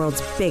to our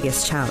world's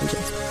biggest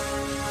challenges.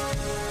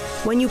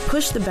 When you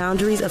push the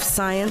boundaries of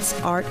science,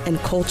 art, and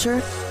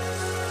culture,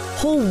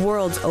 whole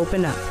worlds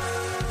open up.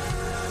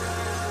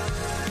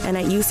 And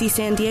at UC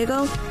San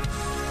Diego,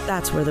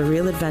 that's where the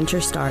real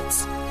adventure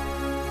starts.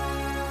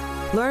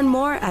 Learn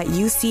more at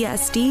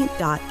ucsd.edu.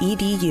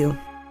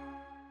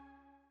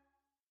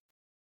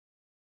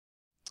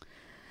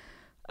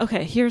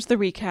 Okay, here's the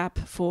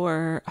recap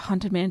for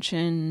Haunted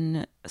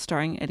Mansion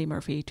starring Eddie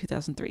Murphy,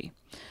 2003.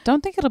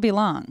 Don't think it'll be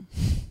long.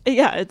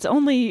 Yeah, it's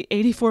only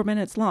 84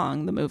 minutes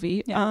long, the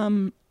movie. Yeah.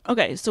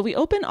 Okay, so we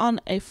open on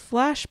a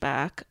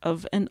flashback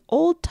of an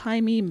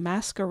old-timey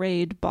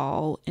masquerade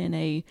ball in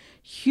a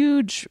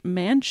huge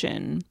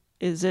mansion.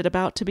 Is it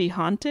about to be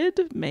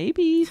haunted?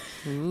 Maybe.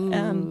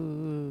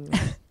 During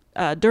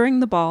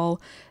the ball,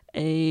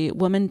 a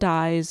woman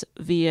dies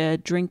via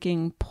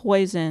drinking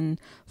poison,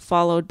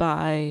 followed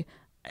by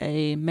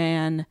a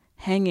man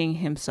hanging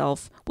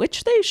himself,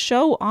 which they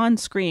show on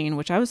screen,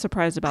 which I was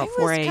surprised about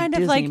for a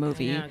Disney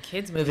movie. Yeah,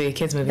 kids movie.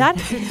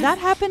 That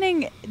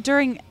happening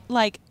during,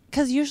 like,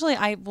 because usually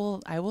I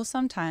will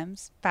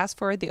sometimes fast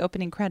forward the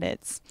opening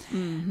credits,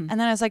 and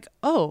then I was like,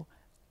 oh,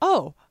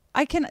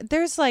 I can.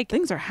 There's like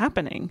things are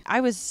happening.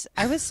 I was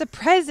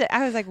surprised.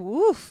 I was like,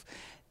 woof.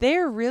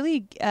 They're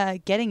really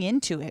getting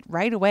into it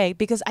right away,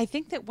 because I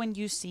think that when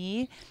you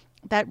see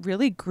that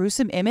really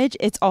gruesome image,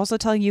 it's also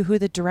telling you who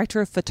the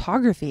director of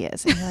photography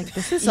is. And you're like,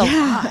 this is a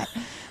lot.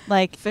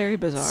 Like, very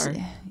bizarre.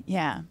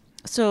 Yeah.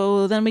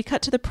 So then we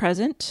cut to the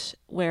present,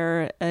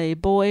 where a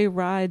boy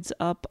rides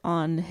up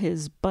on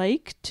his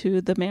bike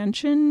to the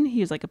mansion.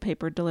 He's like a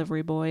paper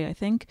delivery boy, I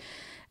think.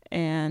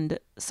 And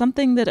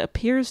something that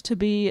appears to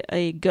be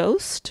a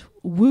ghost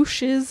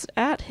whooshes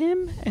at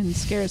him and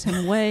scares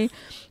him away.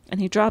 And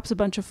he drops a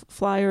bunch of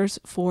flyers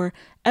for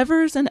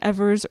Evers and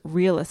Evers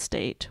Real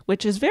Estate,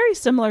 which is very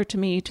similar to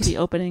me to the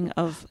opening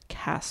of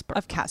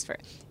Casper.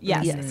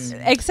 Yes.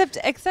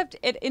 Except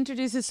it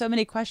introduces so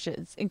many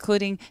questions,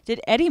 including, did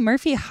Eddie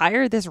Murphy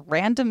hire this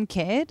random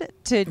kid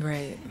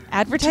to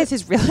advertise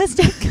his real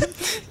estate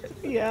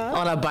company?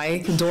 On a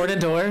bike, door to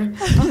door.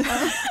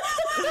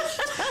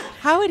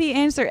 How would he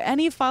answer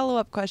any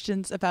follow-up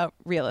questions about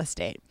real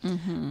estate?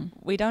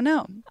 We don't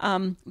know.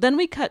 Then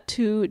we cut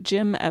to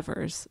Jim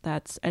Evers.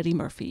 That's Eddie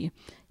Murphy.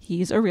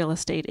 He's a real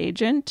estate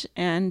agent,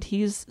 and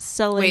he's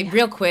selling... Wait,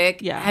 real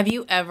quick. Yeah. Have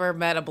you ever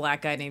met a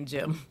black guy named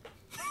Jim?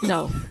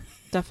 No,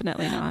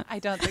 definitely not. I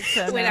don't think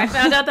so. When no. I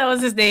found out that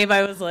was his name,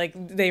 I was like,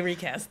 they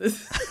recast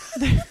this.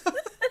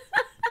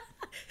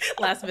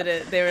 Last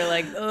minute, they were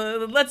like,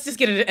 let's just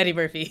get into Eddie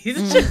Murphy.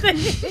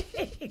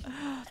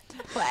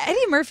 Well,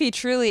 Eddie Murphy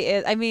truly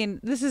is. I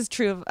mean, this is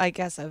true, I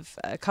guess, of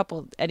a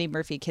couple Eddie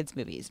Murphy kids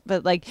movies.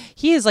 But like,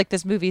 he is like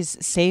this movie's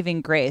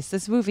saving grace.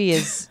 This movie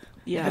is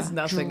has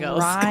nothing else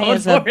dry going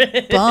as a for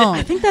it. bone.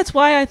 I think that's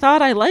why I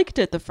thought I liked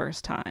it the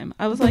first time.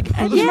 I was like,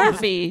 Eddie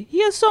Murphy,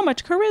 he has so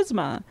much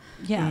charisma.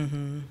 Yeah.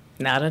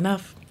 Not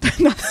enough.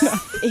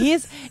 He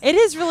is. It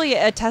is really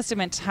a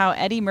testament to how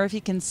Eddie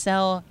Murphy can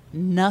sell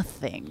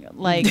nothing.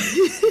 Like,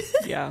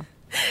 Yeah.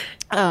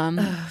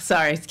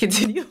 Sorry,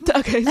 continue.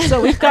 Okay,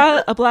 so we've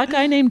got a black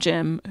guy named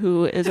Jim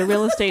who is a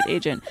real estate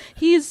agent.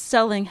 He's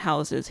selling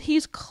houses.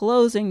 He's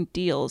closing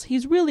deals.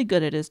 He's really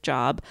good at his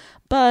job,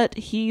 but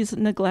he's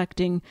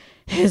neglecting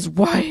his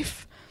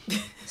wife,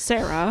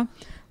 Sarah,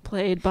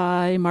 played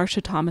by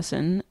Marsha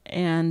Thomason,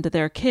 and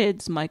their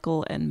kids,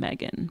 Michael and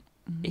Megan.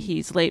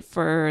 He's late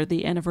for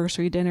the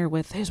anniversary dinner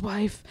with his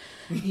wife.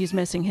 He's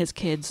missing his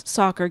kids'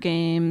 soccer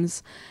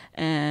games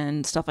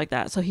and stuff like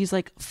that. So he's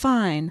like,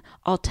 fine,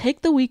 I'll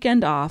take the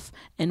weekend off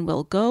and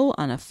we'll go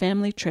on a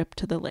family trip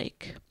to the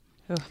lake.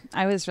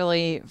 I was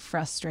really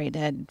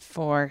frustrated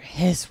for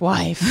his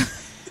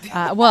wife.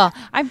 Well,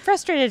 I'm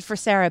frustrated for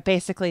Sarah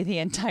basically the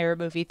entire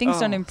movie. Things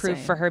don't improve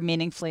for her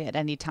meaningfully at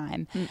any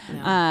time.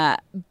 No.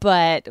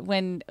 But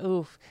when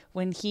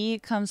he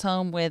comes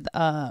home with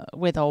a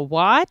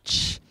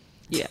watch,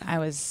 yeah, I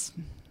was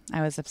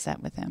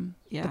upset with him.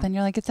 Yeah. But then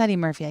you're like, it's Eddie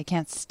Murphy. I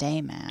can't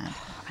stay mad.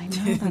 I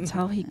know, that's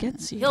how he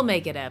gets you. He'll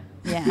make it up.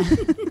 Yeah.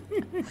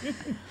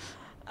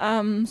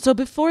 So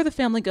before the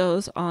family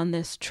goes on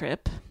this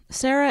trip,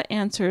 Sarah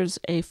answers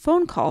a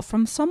phone call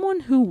from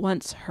someone who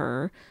wants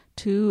her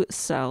to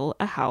sell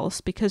a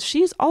house because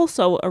she's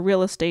also a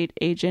real estate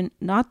agent.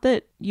 Not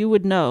that you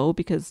would know,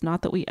 because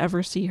not that we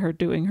ever see her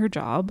doing her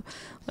job,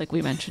 like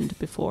we mentioned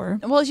before.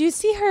 Well, you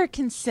see her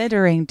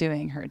considering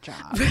doing her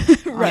job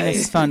on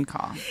this phone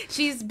call.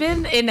 She's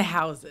been in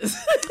houses.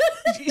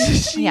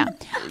 Yeah.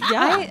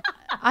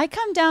 I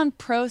come down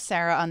pro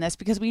Sarah on this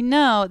because we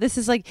know this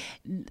is like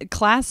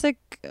classic,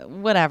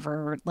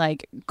 whatever,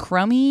 like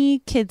crummy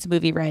kids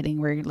movie writing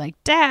where you're like,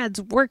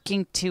 dad's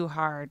working too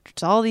hard.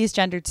 It's all these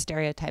gendered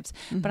stereotypes.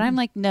 But I'm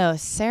like, no,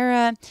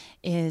 Sarah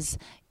is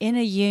in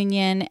a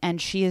union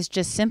and she is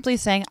just simply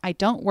saying, I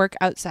don't work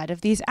outside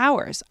of these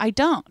hours. I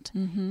don't.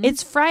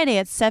 It's Friday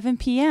at 7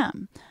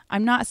 p.m.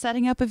 I'm not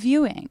setting up a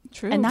viewing.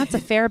 True. And that's a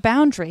fair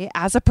boundary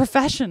as a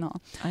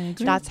professional. I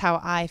agree. That's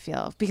how I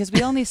feel because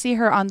we only see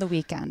her on the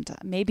weekend.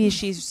 Maybe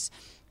she's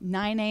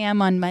 9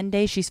 a.m. on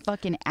Monday. She's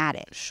fucking at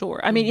it.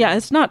 Sure. I mean, yeah,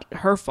 it's not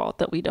her fault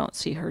that we don't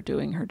see her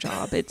doing her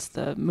job. It's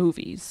the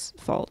movie's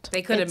fault.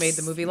 They could have made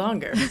the movie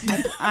longer.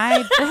 They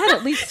had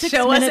at least 6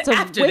 minutes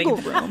of wiggle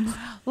room.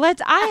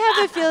 I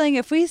have a feeling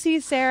if we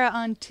see Sarah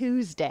on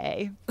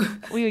Tuesday,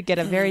 we would get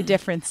a very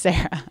different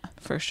Sarah.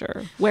 For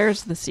sure.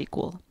 Where's the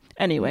sequel?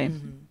 Anyway.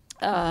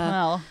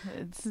 Well,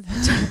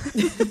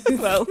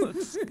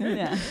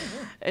 Yeah.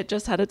 It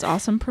just had its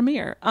awesome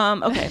premiere.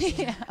 Okay.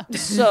 Yeah.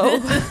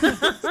 So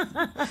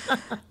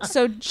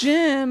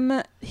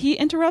Jim, he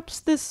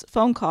interrupts this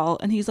phone call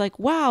and he's like,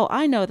 wow,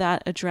 I know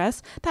that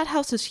address. That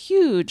house is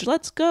huge.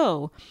 Let's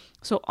go.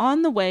 So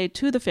on the way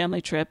to the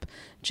family trip,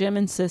 Jim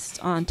insists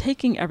on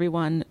taking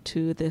everyone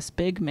to this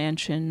big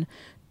mansion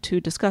to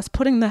discuss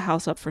putting the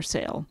house up for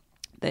sale.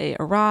 They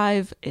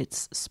arrive,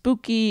 it's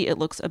spooky, it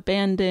looks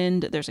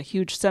abandoned, there's a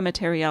huge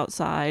cemetery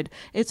outside.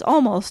 It's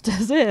almost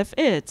as if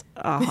it's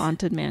a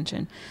haunted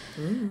mansion.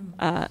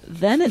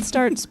 Then it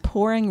starts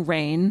pouring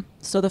rain,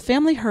 so the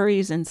family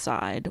hurries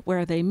inside,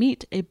 where they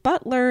meet a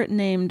butler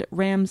named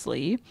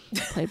Ramsley,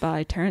 played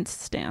by Terrence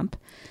Stamp.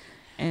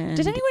 And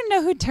did anyone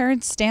know who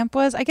Terrence Stamp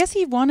was? I guess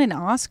he won an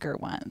Oscar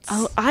once.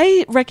 Oh,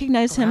 I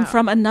recognize him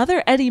from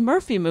another Eddie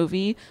Murphy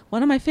movie,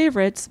 one of my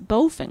favorites,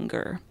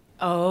 Bowfinger.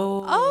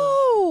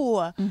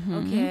 Oh.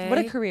 Okay. What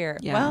a career.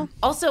 Yeah. Well,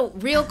 Also,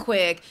 real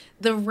quick,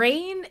 the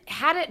rain,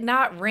 had it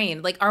not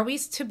rained, like, are we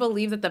to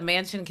believe that the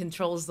mansion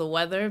controls the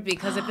weather?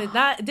 Because if it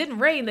didn't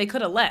rain, they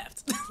could have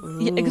left.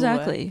 Yeah,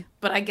 exactly.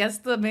 But I guess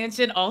the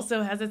mansion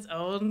also has its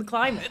own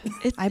climate.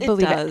 I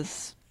believe it.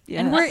 does.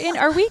 Yes. and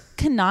are we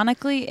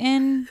canonically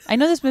in, I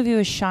know this movie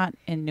was shot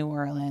in New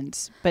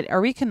Orleans, but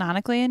are we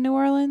canonically in New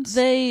Orleans?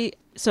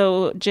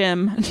 So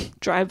Jim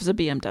drives a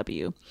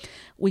BMW.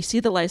 We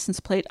see the license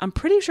plate. I'm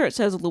pretty sure it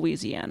says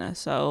Louisiana,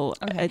 so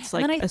it's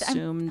like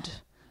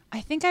assumed. I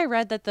think I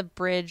read that the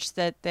bridge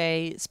that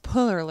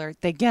spoiler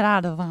alert, they get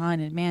out of the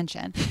haunted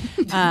mansion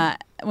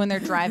when they're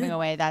driving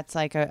away. That's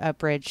like a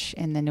bridge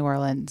in the New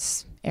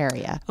Orleans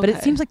area. But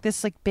it seems like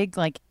this like big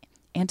like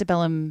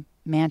antebellum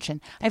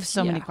mansion. I have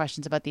so many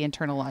questions about the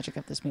internal logic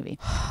of this movie,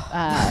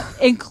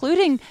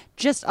 including I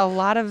just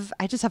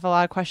have a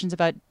lot of questions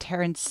about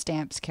Terrence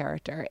Stamp's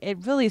character.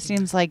 It really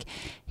seems like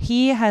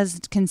he has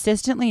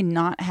consistently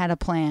not had a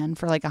plan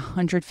for like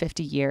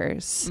 150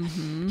 years.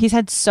 Mm-hmm. He's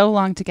had so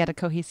long to get a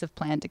cohesive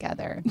plan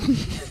together.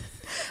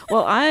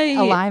 Well,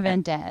 alive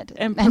and dead,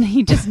 and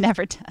he just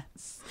never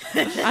does.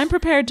 I'm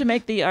prepared to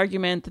make the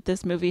argument that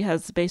this movie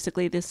has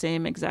basically the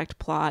same exact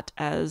plot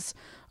as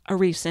a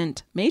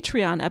recent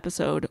Matreon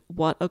episode,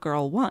 What a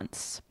Girl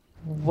Wants.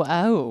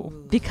 Whoa.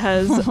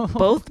 Because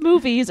both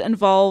movies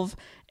involve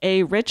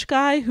a rich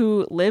guy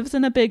who lives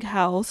in a big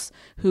house,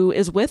 who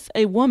is with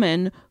a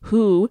woman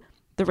who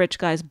the rich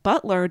guy's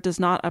butler does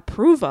not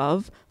approve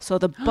of. So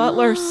the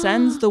butler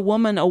sends the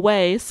woman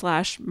away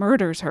 /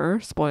 murders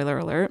her. Spoiler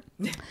alert.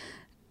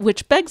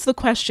 Which begs the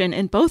question,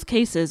 in both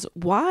cases,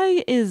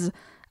 why is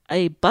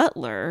a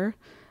butler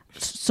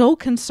so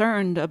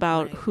concerned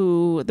about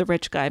who the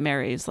rich guy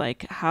marries?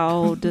 Like,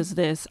 how does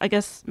this, I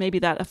guess maybe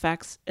that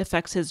affects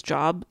his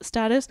job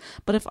status.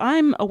 But if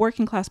I'm a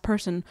working class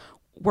person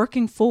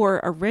working for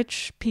a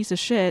rich piece of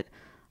shit,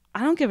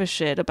 I don't give a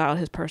shit about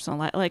his personal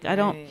life. Like, I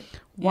don't,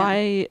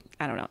 why,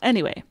 I don't know.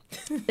 Anyway,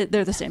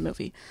 they're the same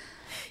movie.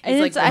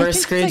 He's like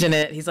reverse Scrooging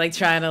it. He's like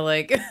trying to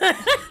like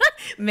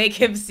make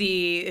him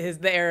see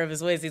the error of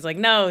his ways. He's like,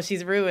 no,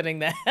 she's ruining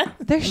that.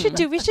 We should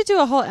do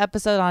a whole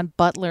episode on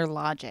butler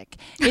logic.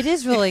 It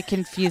is really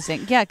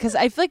confusing. Yeah, because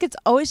I feel like it's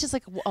always just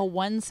like a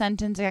one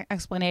sentence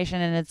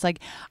explanation, and it's like,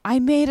 I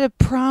made a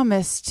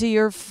promise to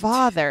your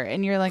father,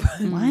 and you're like,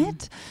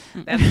 what?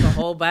 That's the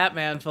whole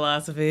Batman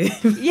philosophy.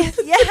 Yeah.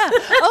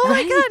 Oh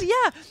my God,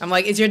 yeah. I'm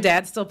like, is your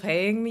dad still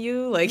paying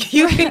you? Like,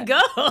 you can go.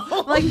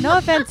 Like, no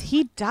offense,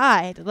 he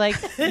died. Like,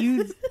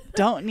 you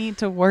don't need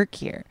to work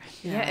here.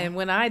 Yeah, and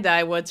when I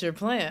die, what's your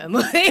plan?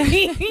 Like,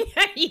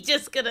 are you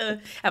just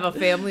gonna have a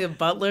family of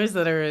butlers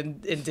that are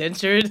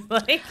indentured?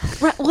 Like,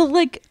 right, well,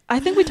 like, I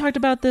think we talked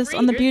about this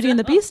on the Beauty and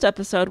the Beast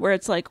episode, where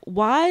it's like,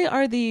 why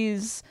are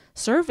these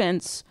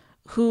servants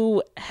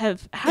who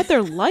have had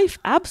their life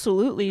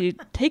absolutely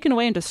taken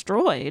away and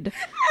destroyed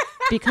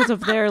because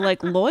of their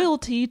like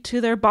loyalty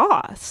to their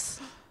boss?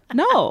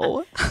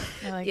 No.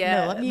 Like,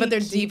 yeah, no, but they're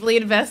deeply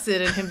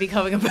invested in him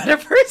becoming a better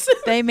person.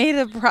 They made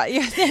a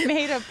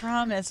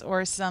promise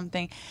or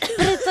something.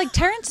 But it's like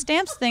Terrence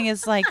Stamp's thing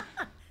is like,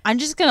 I'm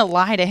just going to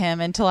lie to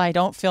him until I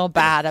don't feel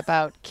bad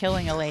about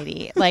killing a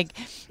lady. Like,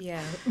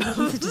 yeah,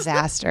 it's a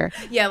disaster.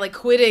 Yeah, like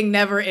quitting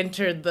never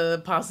entered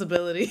the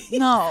possibility.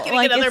 No. Getting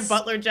like another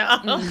butler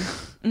job.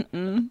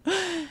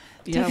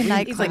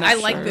 Yeah, he's like, I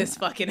like this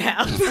fucking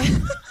house.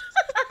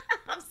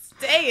 I'm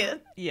staying.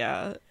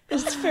 Yeah,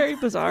 it's very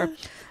bizarre.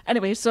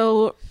 Anyway,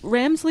 so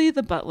Ramsley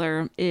the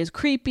butler is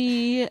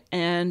creepy,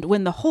 and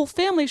when the whole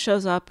family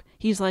shows up,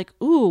 he's like,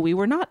 ooh, we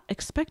were not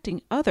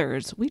expecting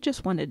others. We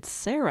just wanted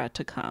Sarah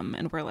to come.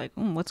 And we're like,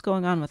 what's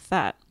going on with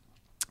that?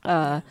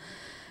 And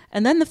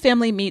then the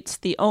family meets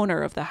the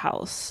owner of the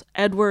house,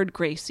 Edward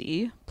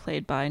Gracie,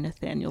 played by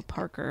Nathaniel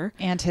Parker.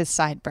 And his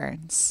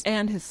sideburns.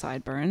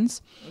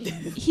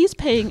 He's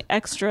paying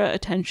extra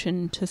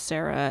attention to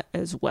Sarah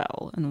as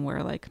well. And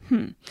we're like,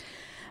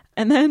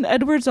 And then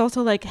Edward's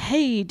also like,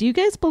 hey, do you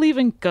guys believe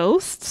in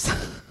ghosts?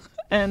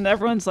 And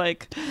everyone's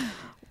like,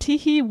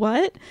 teehee,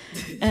 what?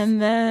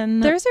 And then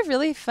there's a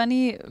really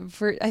funny,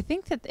 I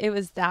think that it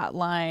was that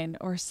line,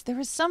 or there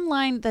was some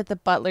line that the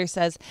butler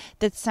says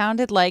that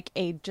sounded like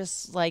a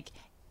just like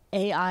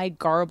AI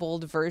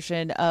garbled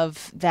version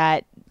of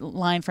that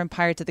line from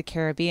Pirates of the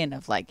Caribbean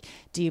of like,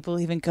 do you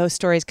believe in ghost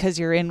stories because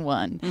you're in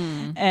one?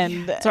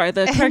 And sorry,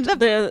 sorry,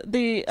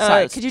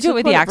 could you do it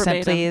with the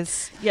accent,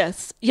 please?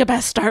 Yes, you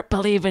best start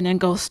believing in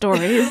ghost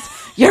stories.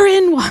 You're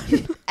in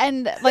one.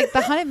 And like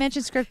the Haunted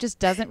Mansion script just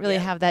doesn't really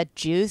have that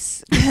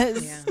juice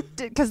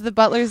because the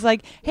butler's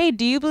like, hey,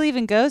 do you believe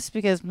in ghosts?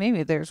 Because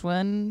maybe there's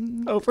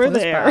one over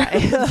there.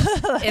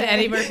 And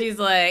Eddie Murphy's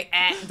like,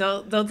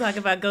 don't talk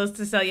about ghosts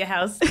to sell your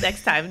house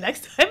next time.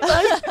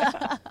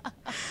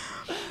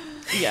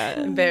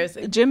 Yeah,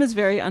 embarrassing. Jim is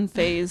very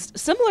unfazed.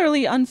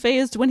 Similarly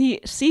unfazed when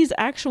he sees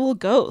actual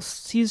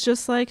ghosts. He's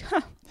just like,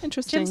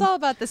 interesting. Jim's all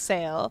about the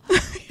sale.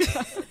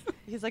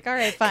 He's like, all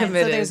right, fine.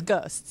 Committed. So there's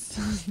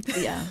ghosts.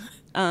 Yeah.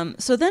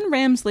 So then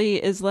Ramsley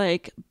is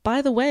like,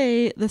 by the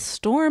way, the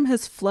storm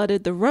has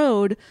flooded the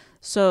road,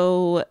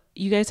 so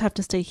you guys have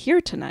to stay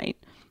here tonight.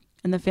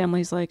 And the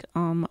family's like,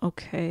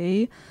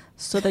 okay.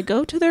 So they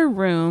go to their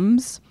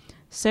rooms.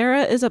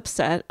 Sarah is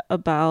upset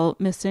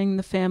about missing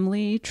the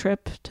family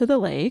trip to the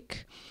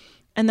lake.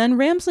 And then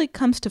Ramsley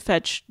comes to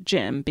fetch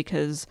Jim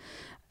because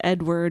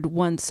Edward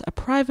wants a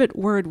private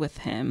word with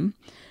him.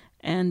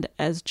 And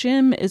as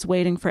Jim is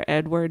waiting for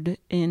Edward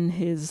in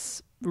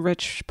his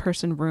rich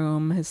person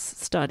room, his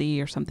study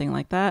or something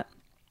like that,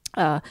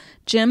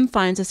 Jim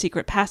finds a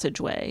secret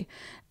passageway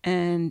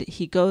and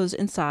he goes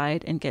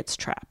inside and gets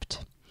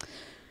trapped.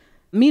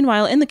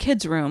 Meanwhile, in the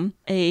kids' room,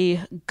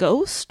 a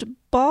ghost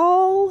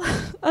ball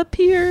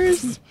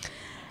appears,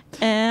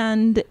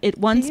 and it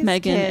wants these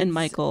Megan kids, and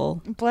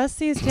Michael. Bless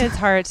these kids'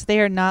 hearts.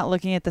 They are not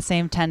looking at the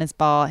same tennis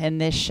ball in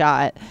this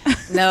shot.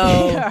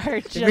 No, They are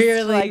just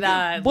really like,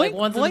 not. boink, Like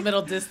one's in boink. the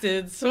middle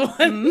distance,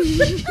 one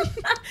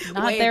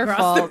Not way their across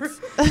fault. the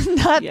room.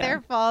 Not Yeah.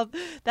 their fault.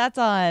 That's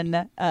on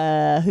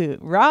who?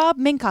 Rob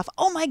Minkoff.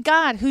 Oh my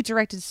God, who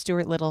directed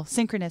Stuart Little?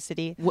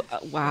 Synchronicity.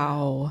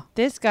 Wow.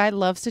 This guy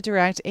loves to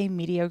direct a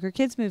mediocre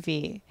kids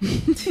movie.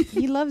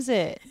 He loves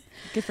it.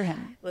 Good for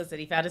him. Listen,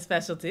 he found his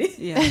specialty.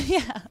 Yeah.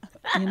 Yeah.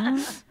 You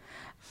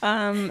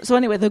know? So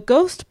anyway, the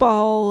ghost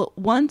ball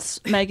wants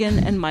Megan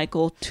and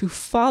Michael to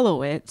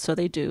follow it, so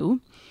they do.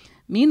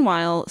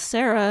 Meanwhile,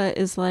 Sarah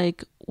is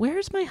like,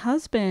 "Where's my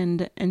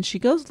husband?" And she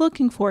goes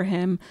looking for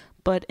him,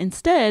 but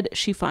instead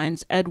she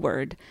finds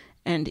Edward,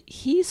 and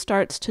he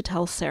starts to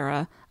tell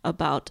Sarah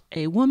about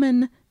a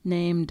woman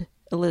named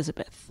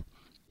Elizabeth.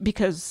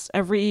 Because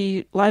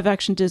every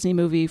live-action Disney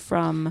movie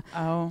from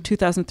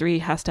 2003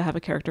 has to have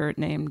a character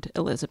named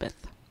Elizabeth.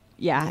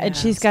 Yeah, and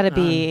she's got to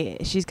be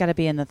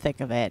in the thick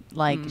of it.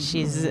 Like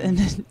she's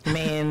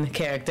Main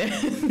character.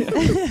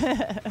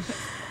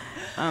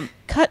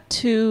 Cut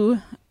to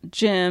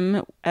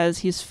Jim as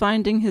he's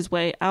finding his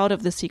way out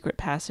of the secret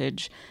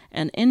passage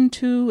and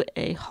into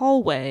a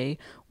hallway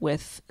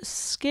with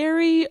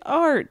scary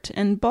art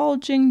and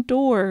bulging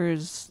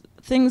doors.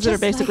 Things that are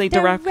basically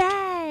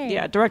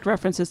direct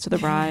references to the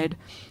ride.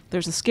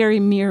 There's a scary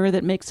mirror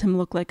that makes him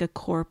look like a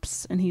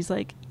corpse, and he's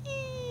like,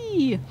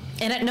 "Eee."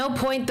 And at no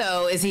point,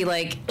 though, is he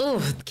like, "Ooh,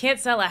 can't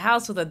sell a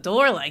house with a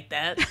door like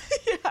that."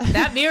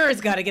 That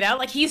mirror's got to get out.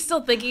 Like, he's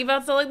still thinking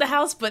about selling the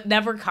house, but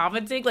never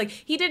commenting. Like,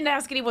 he didn't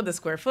ask anyone the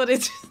square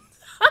footage.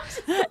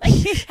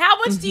 Like, how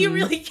much do you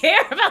really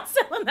care about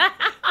selling the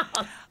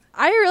house?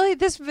 I really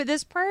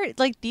this part,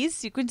 like, these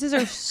sequences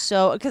are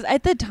so, because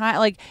at the time,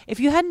 like, if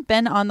you hadn't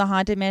been on the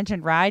Haunted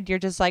Mansion ride, you're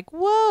just like,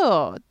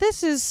 whoa,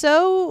 this is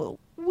so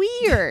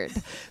weird.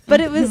 But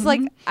it was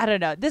like, I don't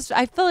know, this,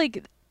 I feel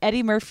like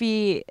Eddie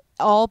Murphy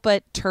all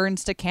but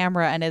turns to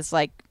camera and is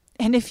like,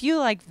 and if you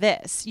like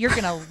this, you're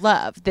going to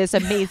love this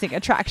amazing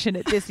attraction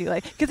at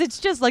Disneyland. Because it's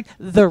just like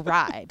the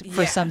ride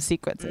for some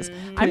sequences.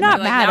 I'm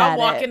not Like, mad now at I'm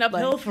walking it.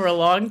 uphill for a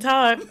long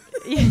time.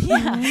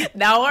 Yeah.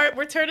 Now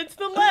we're turning to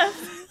the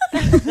left.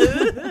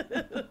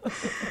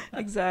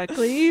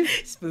 Exactly.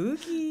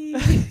 Spooky.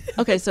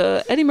 Okay,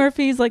 so Eddie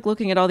Murphy's like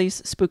looking at all these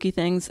spooky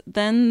things.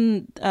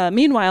 Then,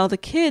 meanwhile, the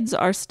kids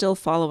are still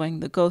following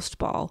the ghost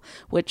ball,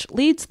 which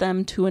leads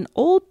them to an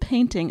old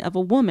painting of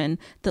a woman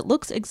that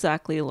looks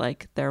exactly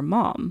like their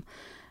mom.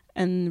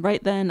 And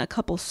right then, a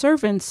couple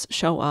servants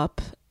show up,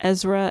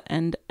 Ezra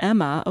and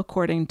Emma,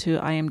 according to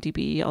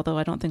IMDb, although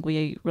I don't think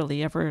we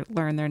really ever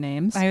learn their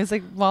names. I was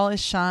like,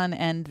 Wallace Shawn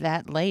and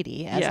that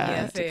lady. As I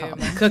Yeah. like to call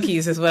them.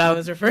 Cookies is what I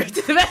was referring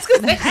to. That's 'cause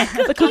they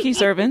had The cookie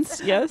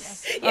servants,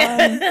 yes.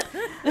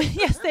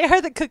 Yes, they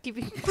are the cookie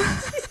people.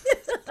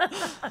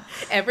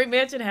 every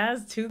mansion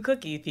has 2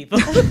 cookie people.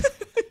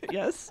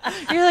 Yes.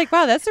 You're like,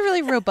 wow, that's a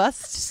really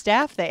robust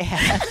staff they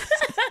have.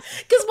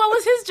 Because what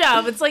was his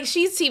job? It's like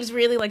she seems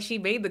really like she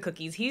made the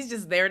cookies. He's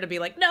just there to be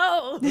like,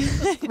 no.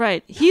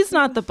 Right. He's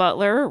not the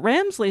butler.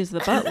 Ramsley's the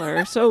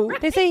butler. So,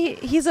 They say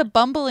he's a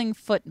bumbling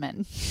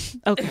footman.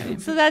 okay.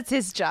 So that's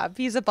his job.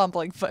 He's a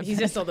bumbling footman. He's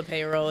just on the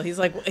payroll. He's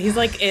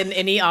like in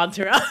any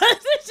entourage.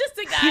 It's just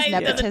a guy who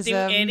doesn't do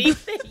nepotism.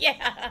 anything.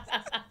 Yeah.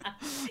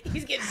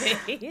 He's getting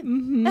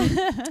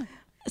paid.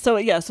 So,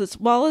 yes, it's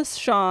Wallace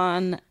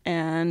Shawn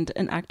and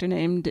an actor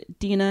named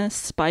Dina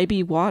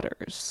Spivey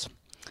Waters.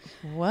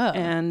 Whoa.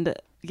 And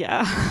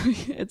yeah,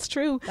 it's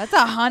true. That's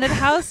a haunted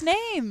house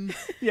name.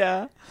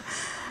 Yeah.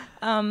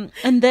 And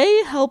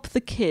they help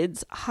the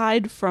kids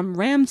hide from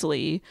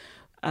Ramsley.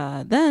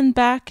 Then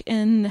back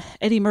in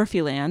Eddie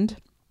Murphy land,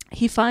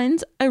 he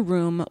finds a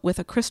room with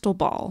a crystal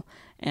ball.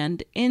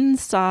 And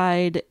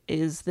inside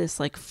is this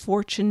like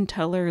fortune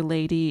teller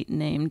lady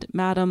named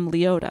Madame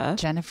Leota.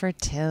 Jennifer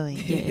Tilly.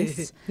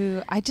 Yes.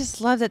 Who I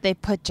just love that they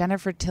put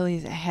Jennifer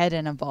Tilly's head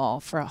in a ball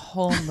for a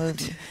whole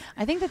movie.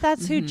 I think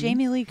that's who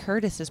Jamie Lee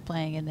Curtis is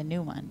playing in the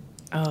new one.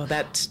 Oh,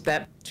 that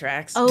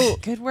tracks. Oh,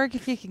 Good work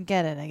if you can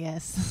get it, I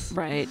guess.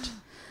 right.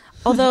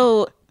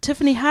 Although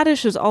Tiffany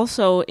Haddish is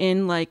also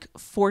in like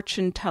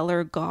fortune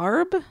teller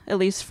garb, at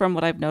least from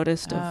what I've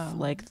noticed of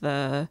like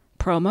the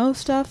promo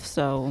stuff.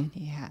 So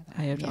Yeah.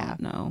 I don't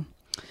know.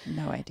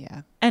 No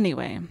idea.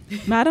 Anyway,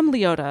 Madame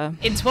Leota.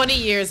 In 20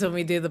 years when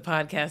we do the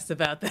podcast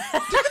about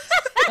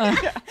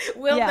that,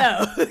 we'll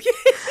know.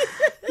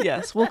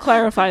 Yes, we'll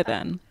clarify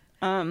then.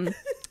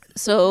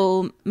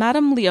 So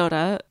Madame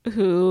Leota,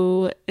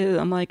 who is,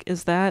 I'm like,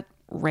 is that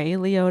Ray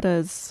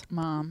Liotta's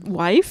Mom.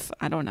 wife?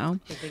 I don't know.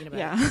 Thinking about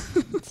Yeah.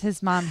 It's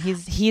his mom.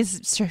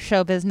 He's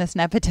show business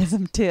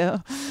nepotism too.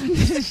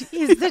 He's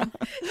the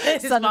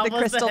His son of mom the was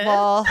crystal the-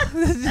 ball.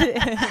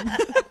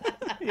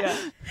 Yeah.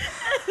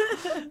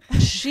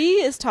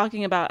 She is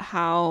talking about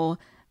how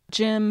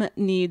Jim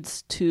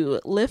needs to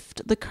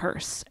lift the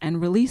curse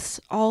and release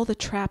all the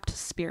trapped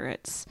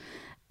spirits.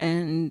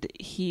 And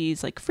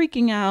he's like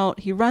freaking out.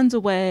 He runs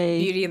away.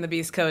 Beauty and the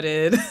Beast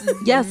coded.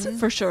 Yes,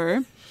 for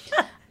sure.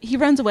 He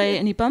runs away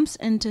and he bumps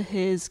into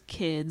his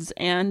kids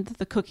and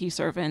the cookie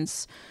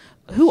servants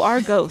who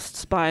are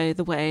ghosts, by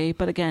the way.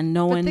 But again,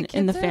 no one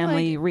in the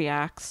family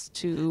reacts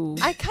to.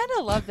 I kind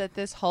of love that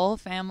this whole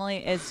family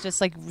is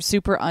just like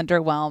super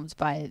underwhelmed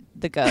by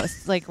the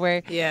ghosts. Like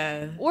where,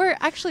 or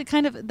actually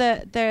kind of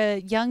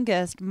the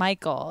youngest,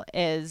 Michael,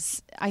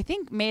 is, I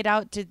think, made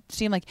out to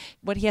seem like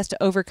what he has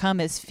to overcome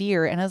is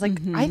fear. And I was like,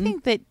 I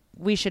think that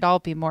we should all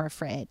be more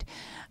afraid.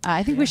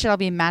 I think we should all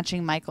be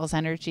matching Michael's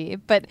energy.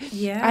 But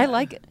I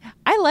like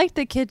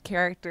the kid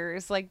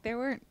characters. Like they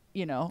weren't,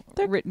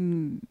 they're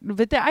written,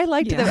 but I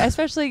liked them,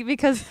 especially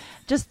because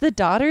just the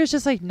daughter is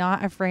just like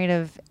not afraid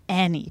of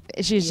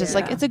anything. She's just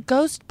like, it's a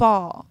ghost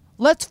ball.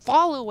 Let's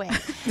follow it.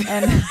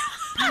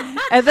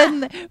 And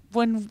then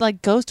when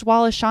like Ghost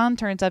Wallace Shawn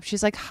turns up,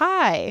 she's like,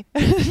 hi.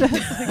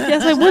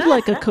 Yes, I would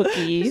like a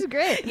cookie. She's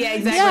great. Yeah,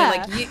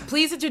 exactly. Like,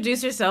 please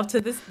introduce yourself to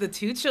the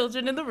two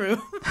children in the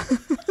room.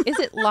 Is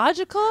it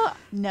logical?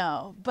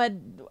 No, but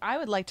I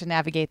would like to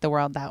navigate the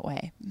world that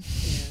way.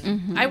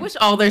 I wish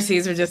all their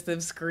scenes were just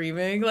them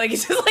screaming. Like,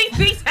 it's just like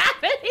things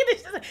happening. They're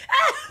just like,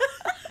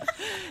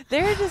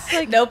 They're just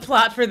like, no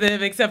plot for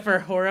them except for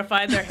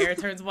horrified. Their hair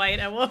turns white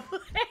at one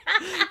point.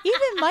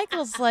 Even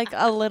Michael's like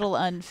a little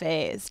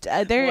unfazed.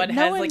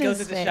 One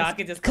goes into shock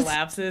and just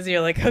collapses.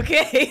 You're like,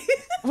 okay.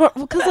 Well,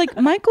 because like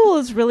Michael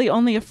is really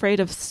only afraid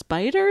of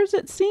spiders,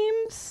 it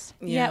seems.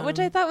 Yeah, which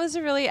I thought was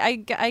a really, I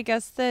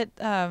guess that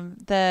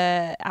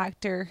the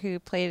actor who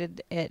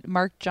played it,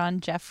 Mark John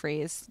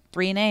Jeffries,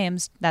 3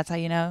 names. That's how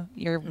you know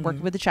you're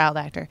working with a child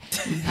actor.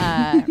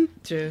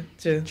 True.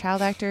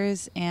 Child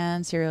actors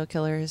and serial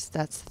killers.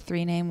 That's the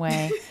 3-name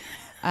way.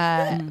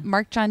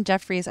 Mark John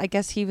Jeffries, I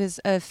guess he was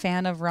a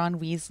fan of Ron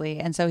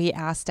Weasley, and so he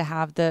asked to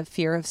have the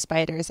fear of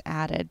spiders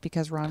added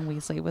because Ron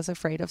Weasley was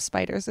afraid of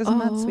spiders. Isn't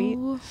that sweet?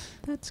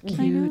 That's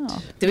cute.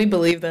 Do we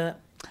believe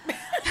that?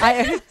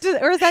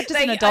 Or is that just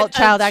like an adult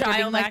child actor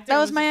being like, actor that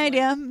was my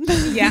idea?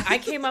 Yeah, I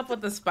came up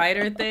with the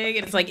spider thing,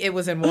 and it's like it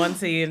was in one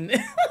scene.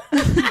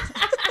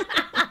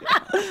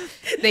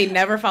 They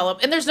never follow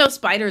up. And there's no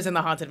spiders in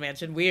the Haunted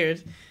Mansion.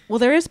 Weird. Well,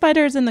 there is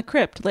spiders in the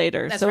crypt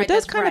later, so it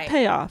does kind of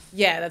pay off.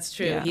 Yeah, that's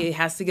true. Yeah. He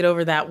has to get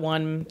over that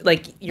one.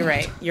 Like, you're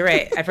right.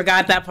 I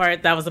forgot that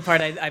part. That was the part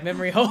I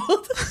memory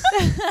hold.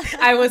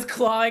 I was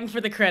clawing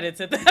for the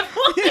credits at that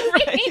point.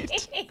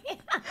 Right.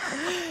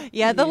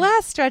 Yeah, the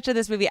last stretch of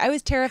this movie, I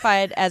was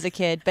terrified as a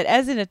kid, but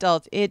as an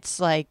adult, it's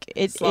like,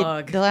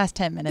 the last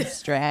 10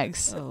 minutes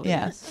drags. Oh,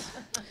 yes.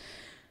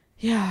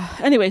 Yeah.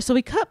 Anyway, so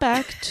we cut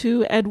back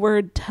to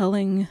Edward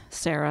telling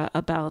Sarah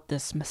about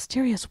this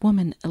mysterious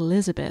woman,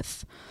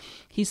 Elizabeth.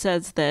 He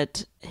says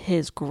that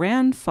his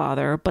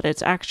grandfather, but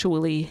it's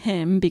actually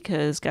him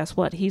because guess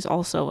what? He's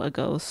also a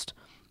ghost,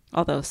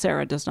 although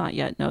Sarah does not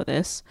yet know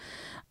this,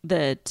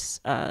 that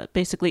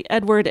basically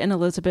Edward and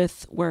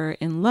Elizabeth were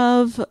in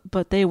love,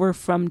 but they were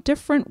from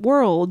different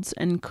worlds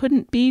and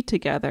couldn't be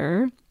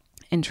together.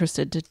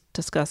 Interested to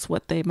discuss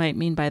what they might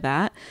mean by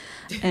that.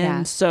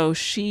 And so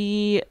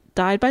she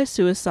died by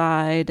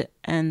suicide,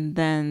 and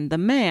then the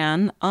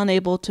man,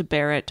 unable to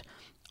bear it,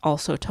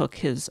 also took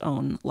his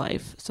own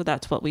life. So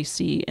that's what we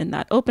see in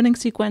that opening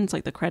sequence,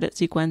 like the credit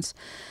sequence.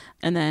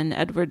 And then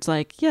Edward's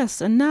like, yes,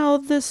 and now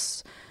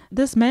this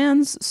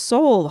man's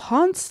soul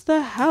haunts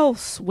the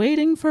house,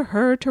 waiting for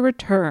her to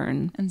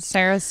return. And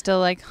Sarah's still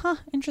like,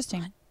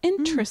 interesting.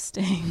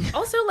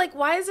 Also, like,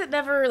 why is it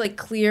never like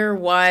clear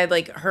why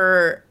like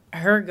her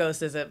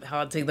ghost isn't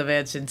haunting the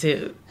mansion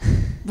too?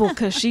 Well,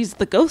 because she's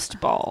the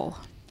ghost ball.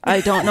 I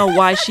don't know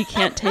why she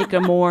can't take a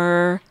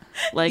more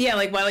why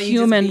don't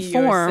human you just be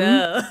form.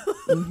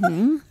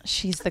 Mm-hmm.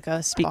 She's the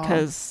ghost ball.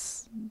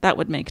 Because that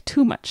would make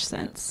too much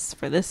sense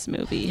for this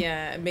movie.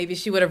 Yeah, maybe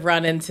she would have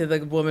run into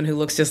the woman who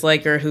looks just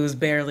like her, who's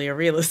barely a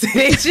real estate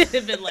agent,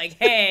 and been like,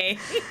 "Hey,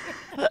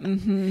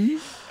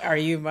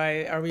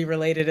 are we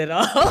related at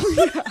all?"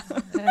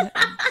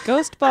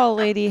 Ghost Ball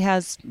Lady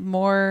has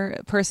more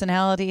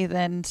personality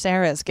than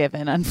Sarah's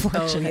given,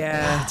 unfortunately. Oh,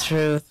 yeah,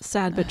 true.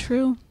 Sad but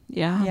true.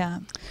 Yeah.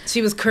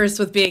 She was cursed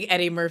with being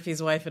Eddie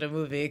Murphy's wife in a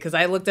movie, because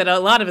I looked at a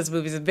lot of his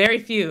movies and very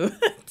few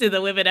do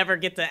the women ever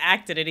get to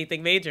act in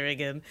anything major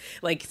again.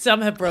 Like,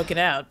 some have broken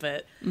out,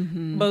 but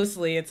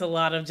mostly it's a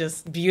lot of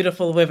just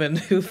beautiful women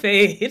who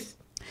fade.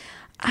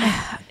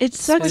 It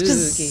sucks.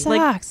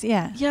 Sucks.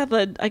 Yeah.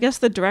 I guess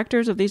the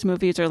directors of these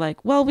movies are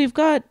like, well, we've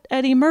got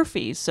Eddie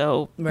Murphy,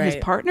 so his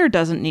partner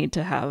doesn't need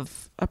to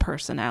have a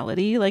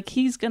personality. Like,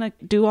 he's gonna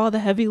do all the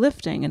heavy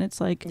lifting, and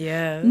it's like,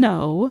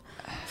 no.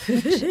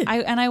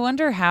 I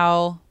wonder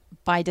how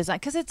by design,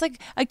 because it's like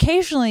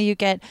occasionally you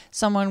get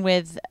someone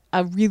with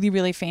a really,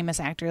 really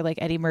famous actor like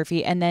Eddie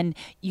Murphy, and then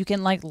you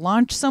can like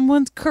launch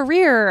someone's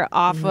career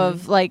off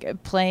of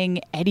like playing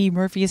Eddie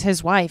Murphy as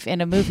his wife in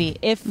a movie.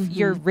 If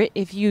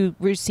if you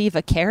receive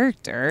a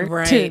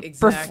character to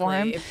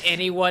perform, if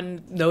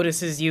anyone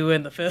notices you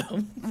in the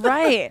film,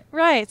 right.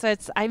 So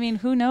it's, I mean,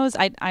 who knows?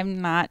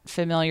 I'm not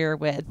familiar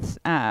with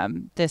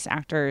this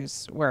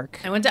actor's work.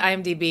 I went to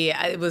IMDb.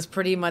 It was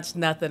pretty much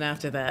nothing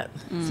after that.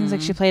 Seems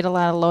like she played a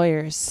lot of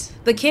lawyers.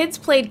 The kids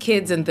played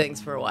kids and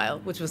things for a while,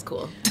 which was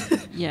cool.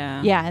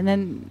 Yeah. Yeah, and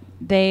then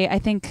I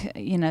think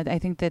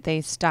that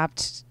they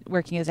stopped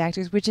working as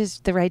actors, which is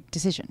the right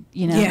decision.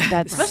 Yeah,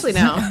 that's especially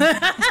now.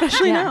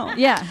 Especially now.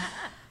 Yeah.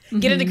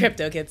 Get into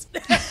crypto, kids.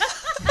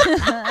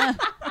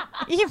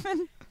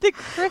 Even the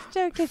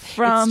crypto kids.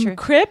 From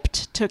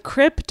crypt to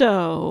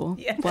crypto.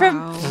 Yeah.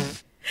 Wow.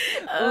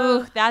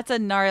 Ooh, that's a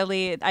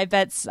gnarly. I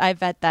bet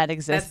that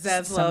exists.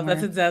 That's Zaslav. somewhere.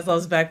 That's in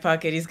Zaslav's back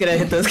pocket. He's gonna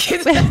hit those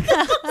kids.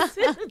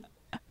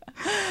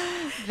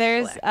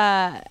 There's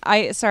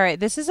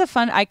this is a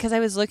fun because I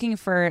was looking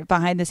for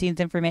behind the scenes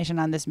information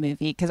on this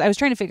movie because I was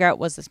trying to figure out,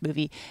 was this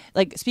movie,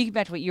 like, speaking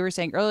back to what you were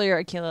saying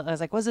earlier, Akilah, I was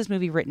like, was this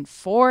movie written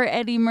for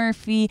Eddie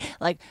Murphy?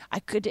 Like,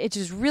 it's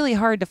just really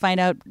hard to find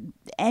out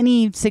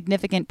any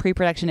significant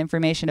pre-production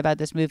information about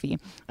this movie,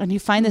 and you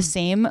find the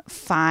same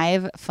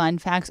 5 fun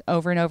facts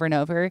over and over and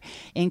over,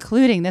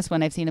 including this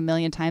one I've seen a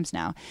million times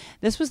now.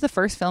 This was the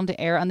first film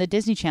to air on the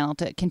Disney Channel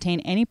to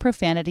contain any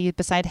profanity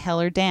beside hell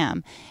or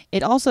damn.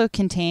 It also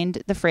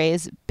contained the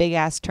phrase big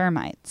ass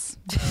termites.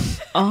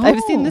 Oh. I've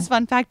seen this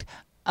fun fact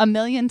a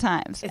million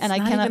times, It's and I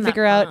not cannot even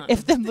figure that out fun.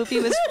 if the movie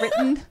was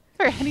written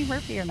for Eddie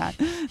Murphy or not.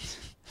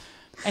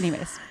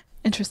 Anyways,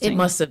 Interesting. It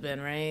must have been,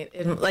 right?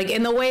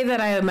 In the way that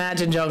I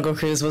imagine Jungle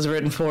Cruise was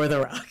written for The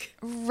Rock.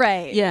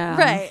 right, Yeah.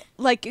 right.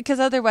 Like, because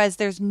otherwise,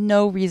 there's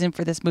no reason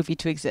for this movie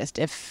to exist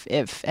if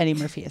Eddie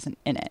Murphy isn't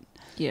in it.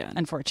 Yeah.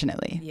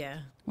 Unfortunately, Yeah.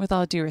 with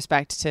all due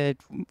respect to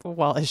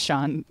Wallace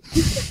Shawn.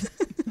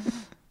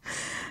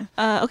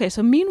 Okay,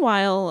 so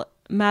meanwhile,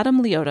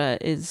 Madame Leota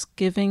is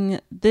giving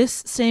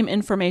this same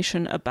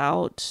information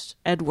about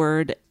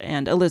Edward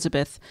and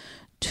Elizabeth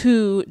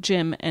to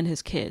Jim and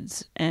his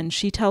kids. And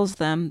she tells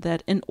them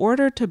that in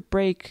order to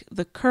break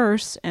the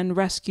curse and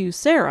rescue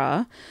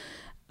Sarah,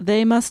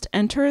 they must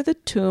enter the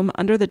tomb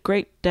under the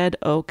great dead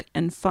oak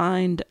and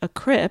find a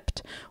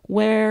crypt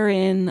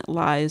wherein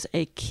lies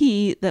a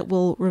key that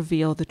will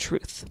reveal the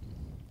truth.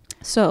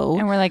 So,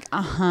 And we're like,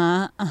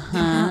 okay,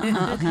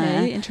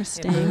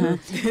 interesting.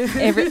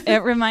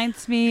 It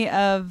reminds me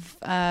of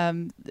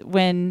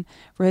when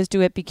Rose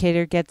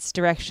DeWitt-Bukater gets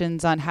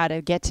directions on how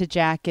to get to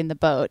Jack in the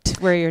boat,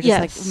 where you're just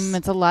Yes. like,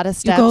 it's a lot of You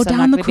steps. go I'm down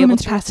not the gonna be able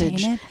crewman's to retain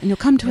passage it. and you'll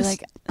come to You're a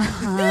like,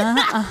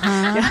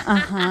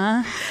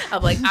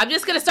 I'm like, I'm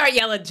just gonna start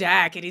yelling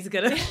Jack, and he's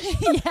gonna.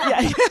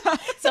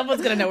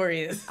 Someone's gonna know where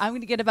he is. I'm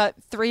going to get about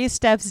 3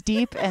 steps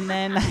deep, and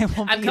then I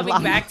will I'm be coming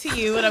lost. back to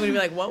you, and I'm gonna be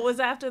like, "What was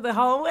after the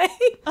hallway?"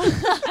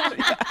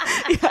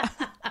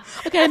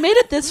 Okay, I made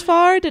it this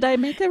far. Did I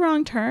make the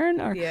wrong turn?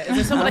 Or Yeah, is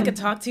there someone I could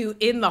talk to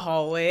in the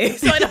hallway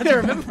so I don't have to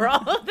remember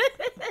all of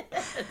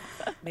it?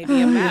 Maybe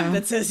a map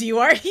that says you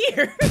are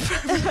here.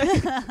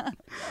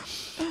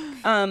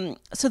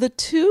 So the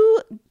 2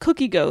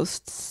 cookie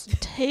ghosts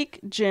take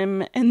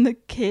Jim and the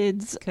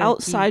kids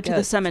outside to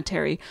the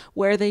cemetery,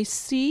 where they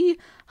see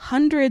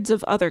hundreds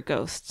of other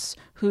ghosts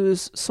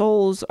whose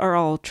souls are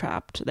all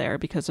trapped there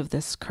because of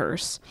this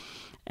curse.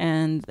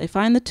 And they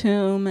find the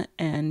tomb,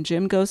 and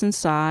Jim goes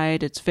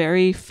inside. It's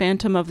very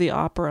Phantom of the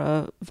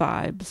Opera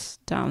vibes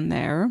down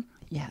there.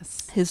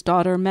 Yes. His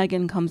daughter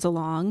Megan comes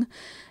along,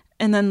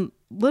 and then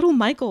little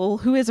Michael,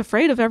 who is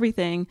afraid of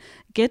everything,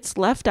 gets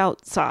left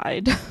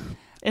outside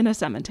in a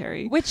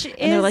cemetery.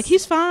 And they're like,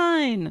 he's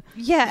fine.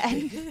 Yeah.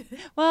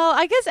 Well,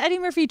 I guess Eddie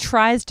Murphy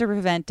tries to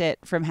prevent it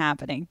from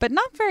happening, but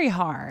not very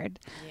hard.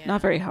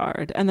 Not very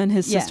hard. And then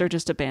his Yeah. sister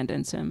just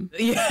abandons him.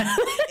 Yeah.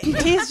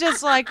 He's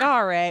just like,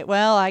 all right,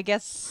 well, I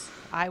guess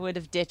I would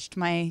have ditched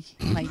my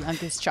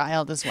youngest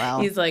child as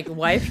well. He's like,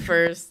 wife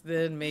first,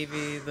 then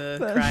maybe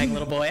the crying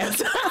little boy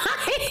outside.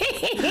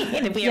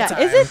 If we have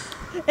time.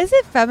 Is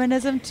it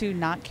feminism to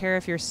not care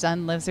if your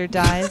son lives or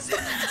dies?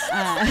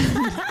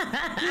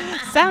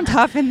 Sound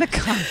off in the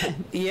comments.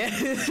 Yeah.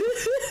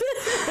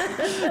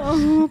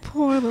 Oh,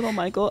 poor little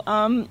Michael.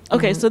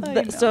 Okay,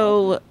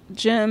 so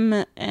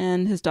Jim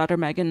and his daughter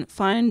Megan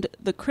find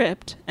the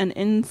crypt, and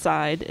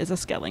inside is a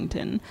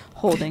skeleton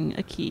holding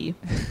a key.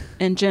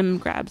 And Jim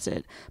grabs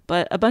it,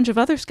 but a bunch of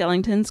other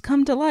skeletons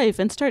come to life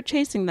and start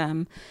chasing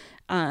them.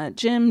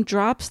 Jim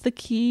drops the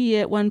key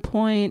at one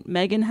point.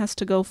 Megan has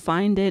to go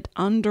find it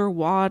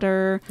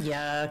underwater.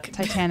 Yuck.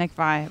 Titanic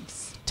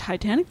vibes.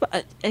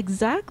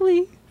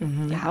 Exactly.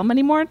 Mm-hmm. How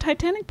many more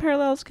Titanic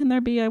parallels can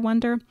there be, I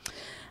wonder?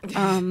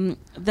 Then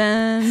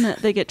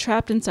they get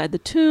trapped inside the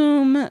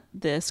tomb.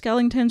 The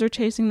skeletons are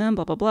chasing them,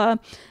 blah, blah, blah.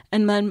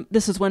 And then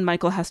this is when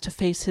Michael has to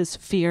face his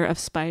fear of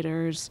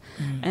spiders,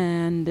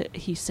 and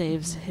he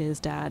saves his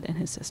dad and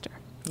his sister.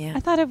 Yeah.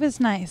 I thought it was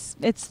nice.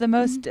 It's the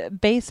most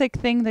basic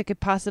thing that could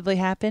possibly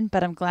happen,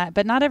 but I'm glad.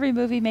 But not every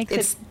movie makes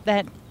It's it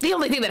that. the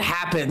only thing that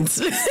happens.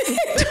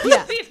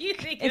 Yeah. If you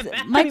think about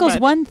it. Michael's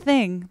one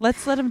thing.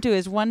 Let's let him do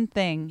his one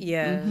thing.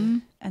 Yeah.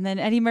 And then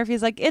Eddie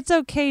Murphy's like, it's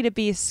okay to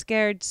be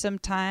scared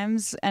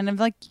sometimes. And I'm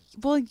like,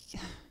 well,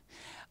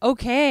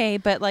 okay,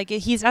 but like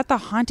he's at the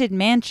haunted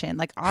mansion.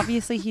 Like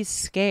obviously he's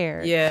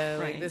scared. Yeah,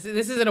 Right. like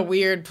this isn't a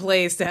weird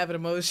place to have an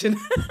emotion.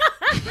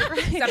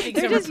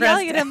 They're just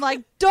yelling at him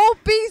like,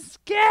 "Don't be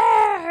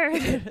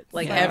scared!"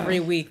 Like every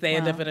week they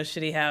end up in a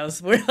shitty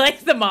house where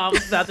like the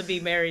mom's about to be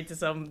married to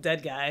some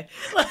dead guy.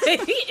 Like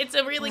it's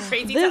a really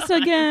crazy This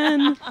time.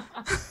 again.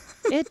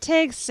 It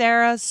takes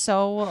Sarah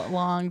so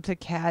long to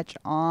catch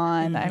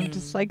on. I'm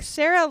just like,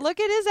 Sarah, look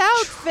at his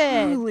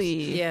outfit.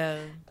 Truly. Yeah.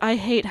 I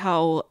hate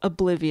how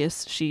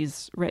oblivious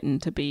she's written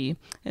to be.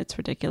 It's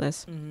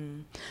ridiculous.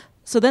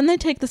 So then they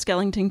take the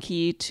skeleton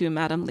key to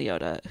Madame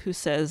Leota, who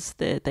says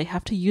that they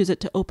have to use it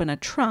to open a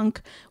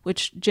trunk,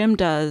 which Jim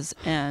does,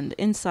 and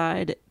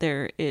inside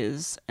there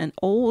is an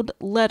old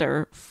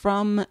letter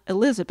from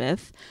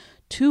Elizabeth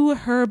to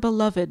her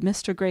beloved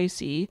Mr.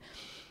 Gracie,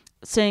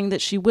 saying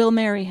that she will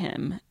marry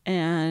him.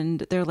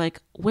 And they're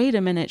like, wait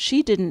a minute,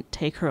 she didn't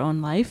take her own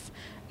life.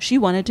 She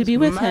wanted to be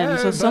with him,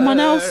 so someone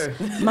else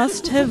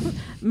must have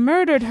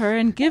murdered her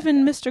and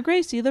given Mr.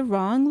 Gracie the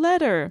wrong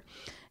letter.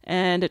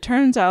 And it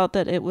turns out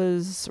that it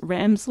was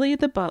Ramsley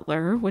the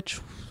butler, which,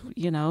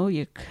 you know,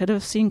 you could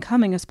have seen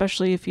coming,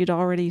 especially if you'd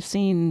already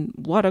seen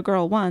What a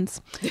Girl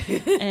Wants.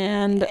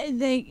 And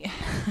they,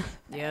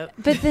 Yep.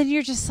 but then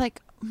you're just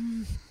like,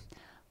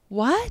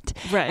 what?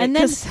 Right. And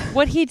then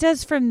what he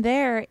does from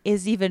there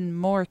is even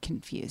more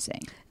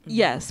confusing.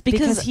 Yes,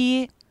 because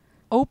he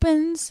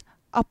opens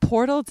a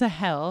portal to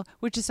hell,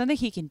 which is something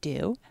he can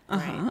do.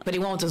 Right. But he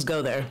won't just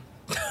go there.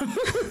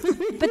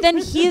 But then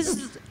he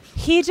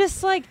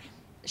just like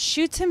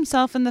shoots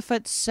himself in the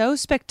foot so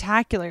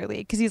spectacularly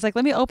because he's like,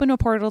 let me open a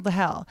portal to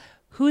hell.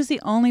 Who's the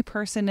only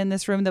person in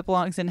this room that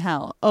belongs in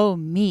hell? Oh,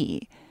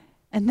 me.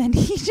 And then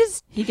he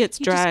gets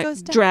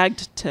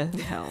dragged to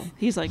hell.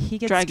 He's like, he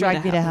gets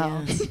dragged me to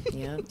hell.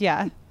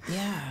 Yeah.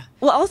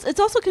 Well, it's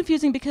also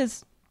confusing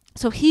because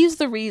so he's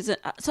the reason.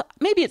 So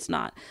maybe it's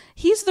not.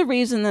 He's the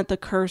reason that the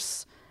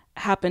curse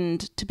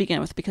happened to begin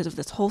with, because of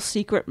this whole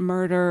secret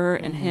murder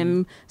and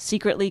him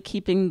secretly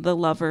keeping the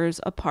lovers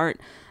apart.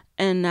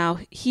 And now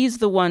he's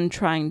the one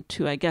trying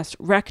to, I guess,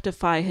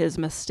 rectify his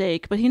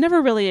mistake, but he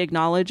never really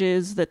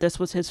acknowledges that this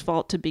was his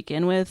fault to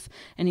begin with.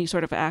 And he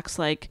sort of acts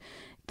like,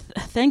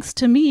 thanks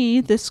to me,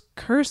 this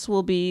curse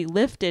will be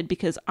lifted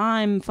because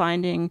I'm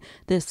finding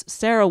this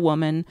Sarah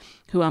woman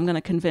who I'm going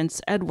to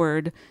convince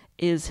Edward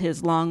is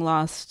his long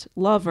lost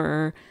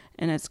lover,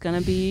 and it's going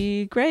to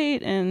be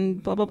great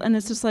and blah, blah, blah. And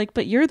it's just like,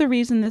 but you're the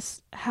reason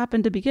this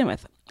happened to begin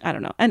with. I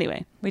don't know.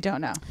 Anyway. We don't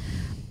know.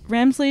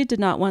 Ramsley did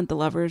not want the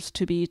lovers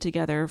to be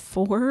together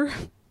for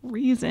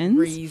reasons.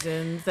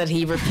 Reasons that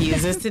he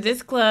refuses to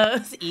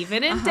disclose,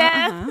 even in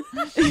death.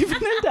 Even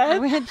in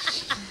death.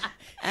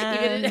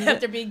 Even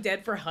after being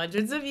dead for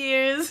hundreds of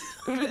years.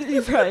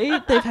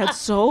 Right. They've had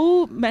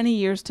so many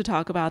years to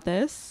talk about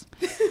this.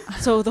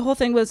 So the whole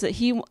thing was that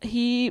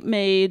he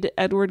made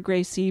Edward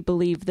Gracie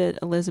believe that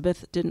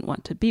Elizabeth didn't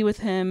want to be with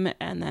him,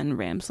 and then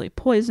Ramsley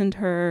poisoned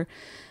her,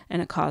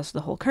 and it caused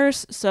the whole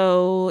curse.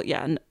 So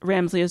yeah,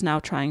 Ramsley is now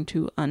trying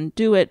to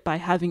undo it by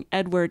having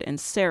Edward and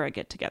Sarah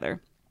get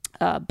together.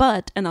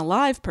 But an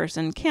alive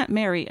person can't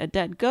marry a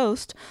dead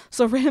ghost.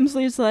 So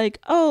Ramsley's like,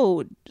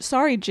 oh,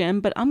 sorry,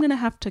 Jim, but I'm going to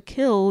have to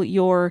kill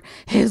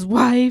his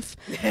wife.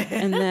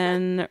 And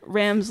then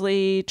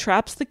Ramsley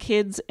traps the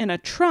kids in a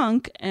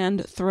trunk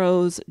and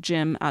throws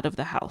Jim out of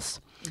the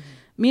house.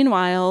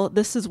 Meanwhile,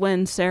 this is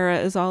when Sarah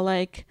is all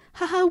like,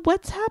 haha,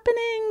 what's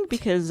happening?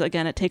 Because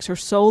again, it takes her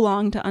so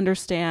long to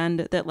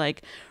understand that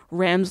like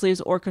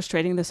Ramsley's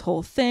orchestrating this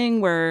whole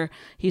thing where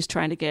he's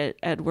trying to get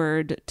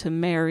Edward to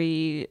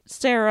marry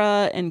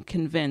Sarah and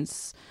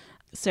convince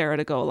Sarah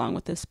to go along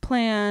with this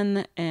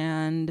plan.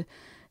 And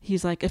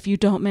he's like, if you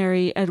don't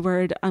marry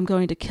Edward, I'm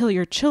going to kill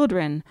your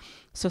children.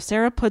 So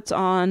Sarah puts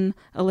on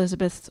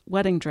Elizabeth's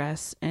wedding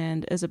dress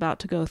and is about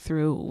to go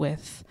through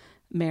with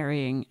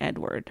marrying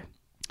Edward.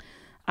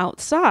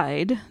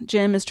 Outside,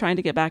 Jim is trying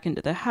to get back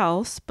into the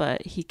house,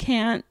 but he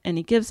can't, and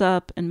he gives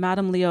up, and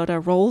Madame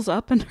Leota rolls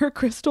up in her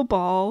crystal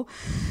ball,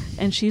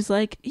 and she's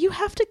like, you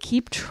have to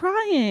keep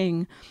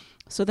trying.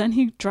 So then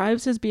he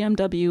drives his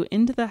BMW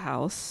into the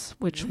house,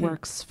 which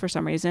works for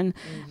some reason.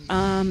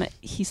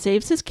 He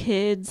saves his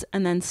kids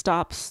and then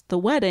stops the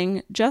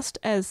wedding just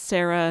as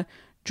Sarah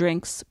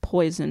drinks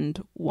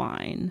poisoned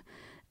wine.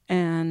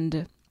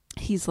 And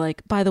he's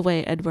like, by the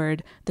way,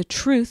 Edward, the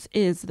truth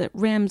is that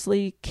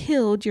Ramsley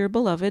killed your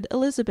beloved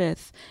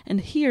Elizabeth, and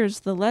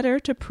here's the letter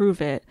to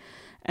prove it.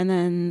 And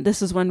then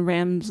this is when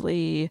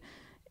Ramsley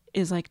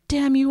is like,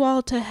 damn you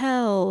all to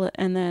hell.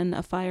 And then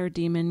a fire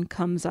demon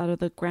comes out of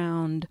the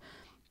ground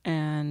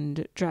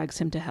and drags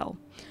him to hell.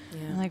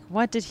 Yeah. Like,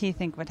 what did he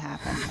think would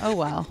happen? Oh,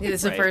 well. This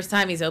is the first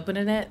time he's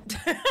opening it.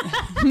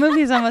 The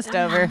movie's almost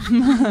over.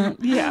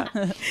 Yeah.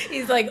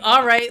 He's like,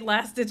 all right,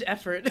 last ditch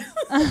effort.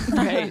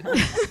 Right.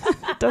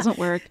 Doesn't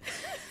work.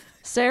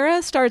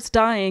 Sarah starts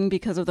dying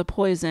because of the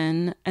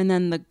poison, and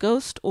then the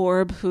ghost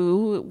orb,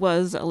 who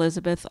was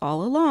Elizabeth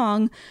all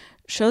along,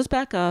 shows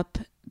back up,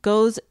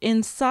 goes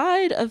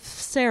inside of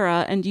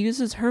Sarah and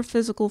uses her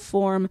physical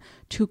form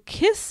to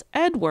kiss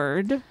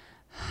Edward.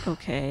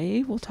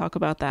 Okay, we'll talk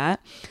about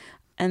that.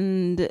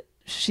 And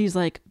she's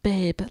like,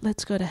 babe,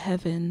 let's go to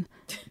heaven.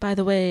 By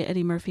the way,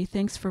 Eddie Murphy,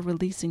 thanks for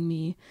releasing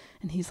me.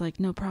 And he's like,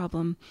 no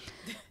problem.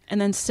 And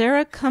then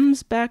Sarah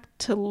comes back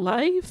to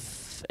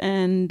life,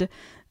 and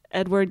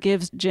Edward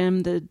gives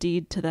Jim the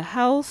deed to the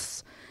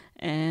house,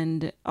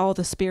 and all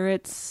the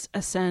spirits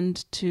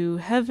ascend to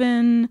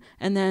heaven.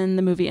 And then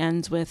the movie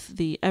ends with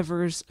the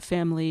Evers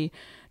family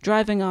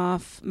driving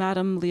off.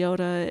 Madame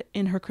Leota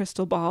in her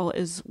crystal ball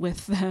is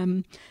with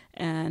them,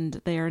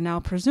 and they are now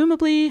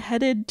presumably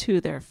headed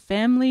to their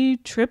family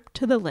trip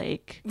to the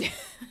lake.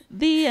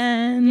 The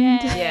end.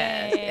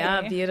 Yes.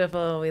 Yeah,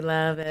 beautiful. We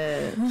love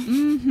it.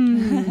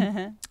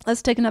 Mm-hmm.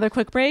 Let's take another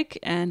quick break,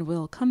 and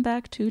we'll come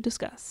back to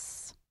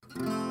discuss.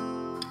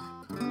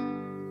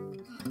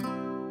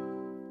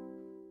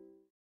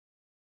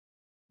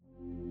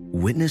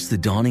 Witness the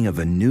dawning of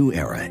a new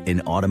era in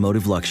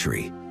automotive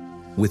luxury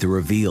with a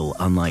reveal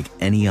unlike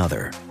any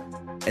other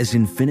as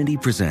Infiniti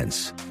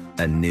presents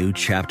a new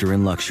chapter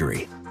in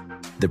luxury,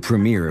 the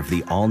premiere of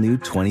the all-new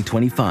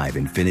 2025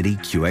 Infiniti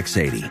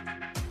QX80.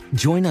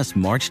 Join us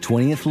March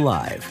 20th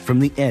live from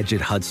the Edge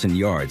at Hudson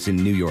Yards in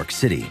New York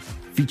City,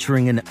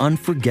 featuring an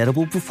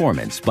unforgettable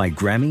performance by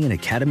Grammy and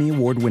Academy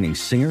Award-winning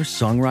singer,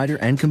 songwriter,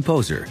 and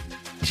composer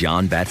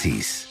Jon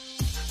Batiste.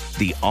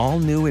 The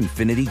all-new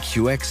Infiniti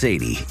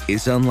QX80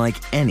 is unlike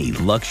any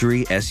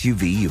luxury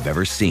SUV you've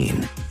ever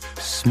seen.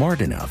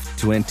 Smart enough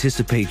to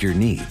anticipate your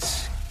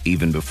needs,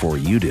 even before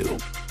you do.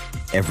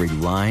 Every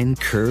line,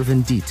 curve,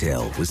 and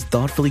detail was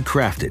thoughtfully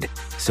crafted,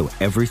 so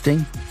everything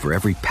for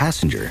every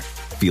passenger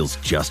feels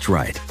just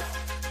right.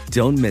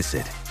 Don't miss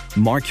it.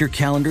 Mark your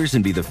calendars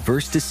and be the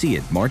first to see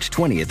it March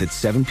 20th at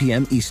 7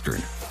 p.m.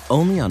 Eastern,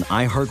 only on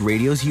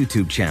iHeartRadio's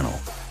YouTube channel.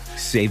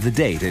 Save the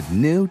date at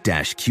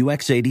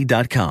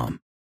new-QX80.com.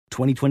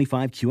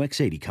 2025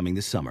 QX80 coming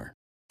this summer.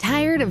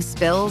 Tired of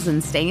spills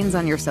and stains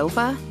on your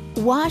sofa?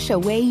 Wash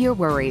away your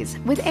worries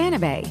with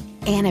Anabay.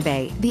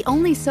 Anabay, the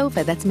only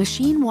sofa that's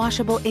machine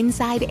washable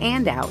inside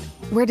and out,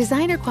 where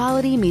designer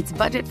quality meets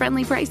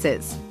budget-friendly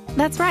prices.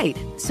 That's right,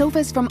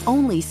 sofas from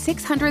only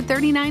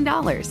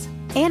 $639.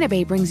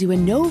 Anabay brings you a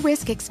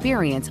no-risk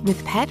experience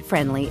with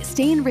pet-friendly,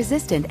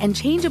 stain-resistant, and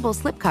changeable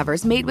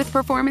slipcovers made with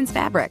performance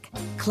fabric,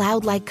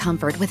 cloud-like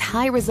comfort with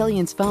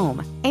high-resilience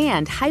foam,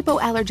 and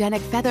hypoallergenic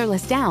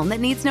featherless down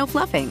that needs no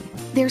fluffing.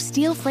 Their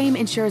steel frame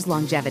ensures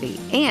longevity,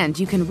 and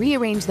you can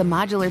rearrange the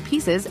modular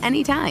pieces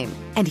anytime.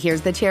 And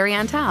here's the cherry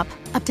on top,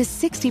 up to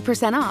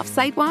 60% off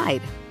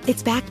site-wide.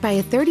 It's backed by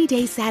a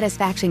 30-day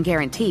satisfaction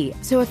guarantee,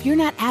 so if you're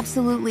not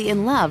absolutely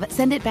in love,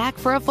 send it back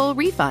for a full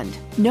refund.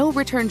 No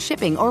return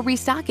shipping or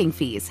restocking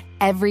fees.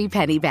 Every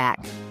penny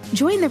back.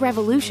 Join the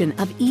revolution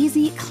of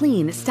easy,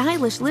 clean,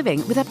 stylish living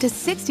with up to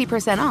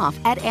 60% off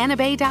at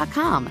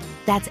anabay.com.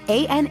 That's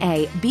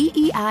ANABEI.com.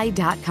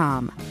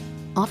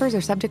 Offers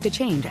are subject to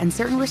change and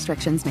certain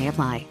restrictions may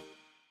apply.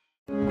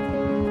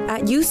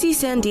 At UC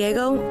San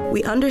Diego,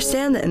 we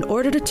understand that in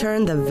order to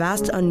turn the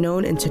vast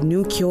unknown into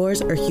new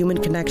cures or human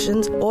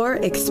connections or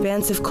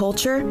expansive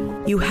culture,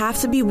 you have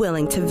to be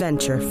willing to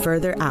venture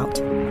further out.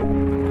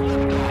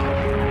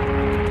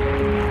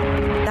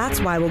 That's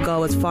why we'll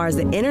go as far as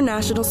the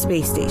International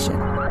Space Station,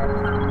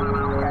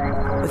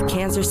 with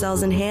cancer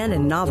cells in hand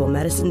and novel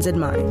medicines in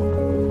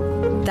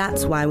mind.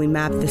 That's why we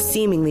map the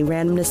seemingly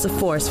randomness of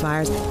forest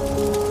fires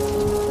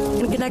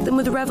and connect them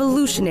with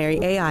revolutionary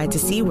AI to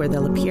see where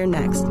they'll appear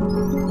next.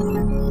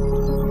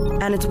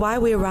 And it's why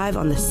we arrive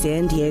on the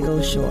San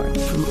Diego shore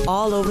from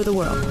all over the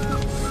world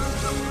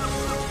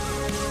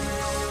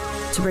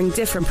to bring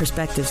different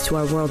perspectives to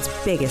our world's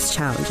biggest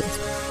challenges.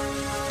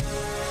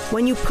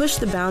 When you push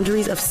the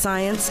boundaries of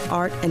science,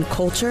 art, and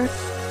culture,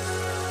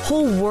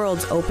 whole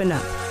worlds open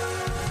up.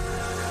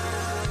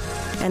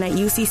 And at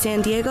UC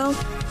San Diego,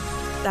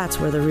 that's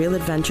where the real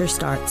adventure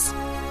starts.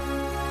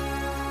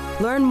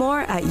 Learn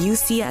more at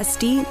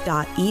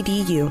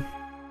ucsd.edu.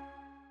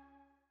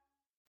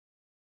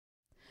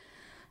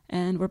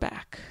 And we're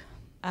back.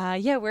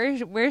 Yeah,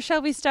 where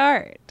shall we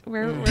start?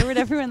 Where would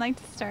everyone like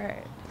to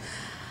start?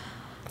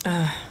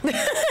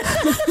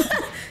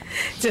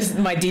 Just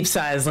my deep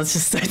sighs. Let's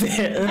just start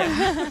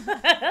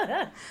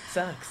there.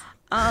 Sucks.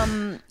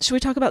 Should we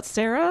talk about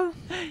Sarah?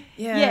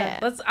 Yeah.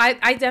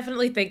 I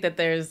definitely think that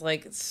there's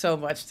like so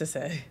much to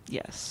say.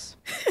 Yes.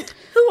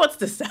 Who wants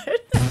to start?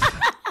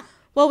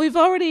 Well, we've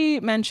already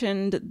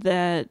mentioned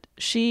that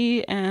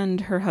she and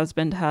her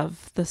husband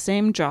have the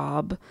same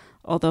job,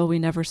 although we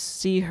never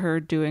see her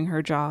doing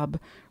her job,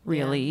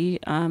 really.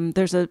 Yeah.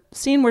 There's a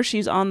scene where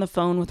she's on the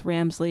phone with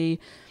Ramsley,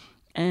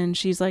 and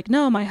she's like,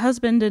 no, my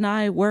husband and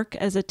I work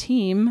as a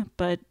team.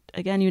 But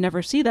again, you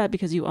never see that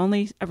because you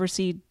only ever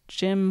see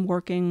Jim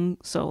working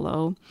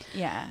solo.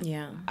 Yeah.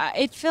 Yeah.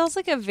 It feels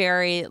like a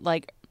very,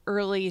 like,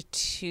 early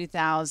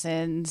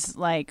 2000s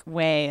like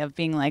way of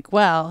being like,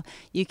 well,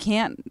 you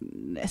can't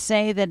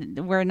say that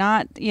we're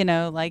not,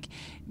 like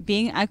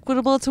being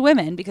equitable to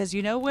women because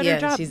what her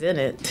job. She's in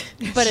it.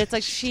 But it's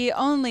like she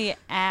only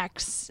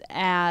acts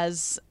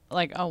as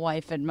like a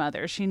wife and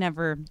mother. She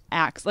never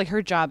acts like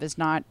her job is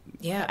not.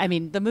 Yeah. I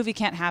mean, the movie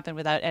can't happen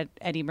without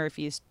Eddie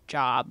Murphy's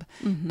job,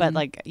 but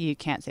like you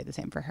can't say the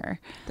same for her.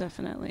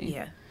 Definitely.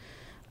 Yeah.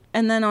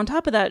 And then on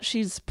top of that,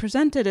 she's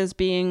presented as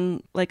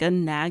being like a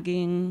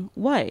nagging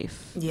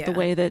wife. Yeah. The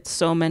way that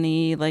so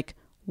many like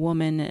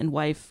woman and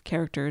wife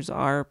characters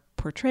are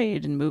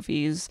portrayed in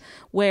movies,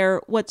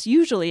 where what's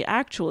usually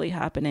actually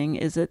happening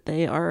is that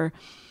they are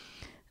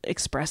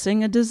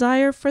expressing a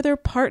desire for their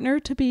partner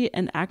to be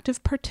an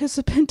active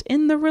participant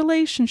in the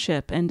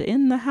relationship and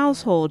in the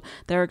household.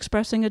 They're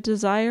expressing a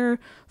desire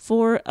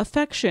for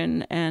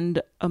affection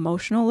and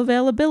emotional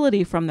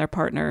availability from their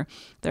partner.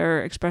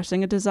 They're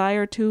expressing a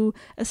desire to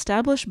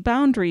establish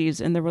boundaries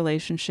in the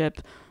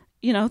relationship,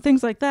 you know,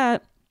 things like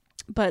that.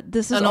 But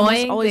this is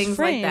always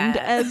framed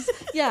as,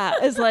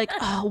 as like,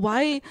 oh,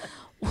 why...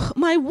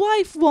 My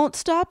wife won't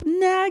stop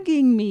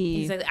nagging me.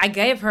 He's like, I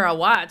gave her a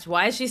watch.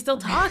 Why is she still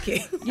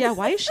talking? Yeah,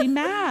 why is she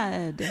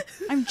mad?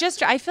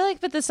 I feel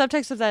like, but the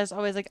subtext of that is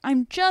always like,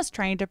 I'm just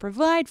trying to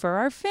provide for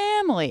our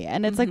family.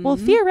 And it's like, well,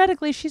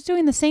 theoretically, she's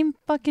doing the same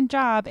fucking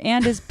job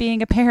and is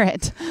being a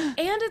parent. And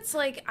it's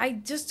like, I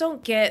just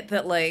don't get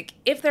that, like,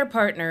 if they're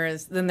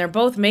partners, then they're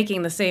both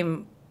making the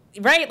same...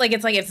 Right? Like,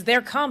 it's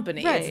their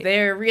company. Right. It's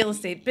their real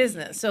estate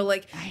business. So,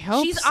 like,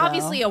 she's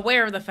obviously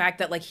aware of the fact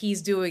that, like,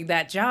 he's doing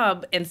that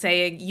job and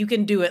saying, you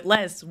can do it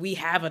less. We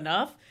have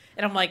enough.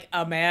 And I'm like,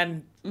 a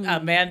man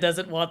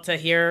doesn't want to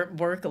hear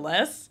work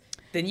less?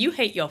 Then you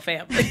hate your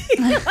family.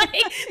 Like,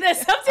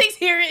 the subtext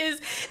here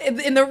is,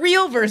 in the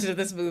real version of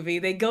this movie,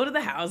 they go to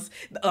the house,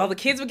 all the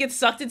kids would get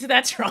sucked into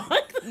that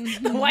trunk,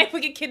 the wife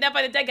would get kidnapped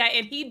by the dead guy,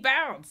 and he'd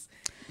bounce.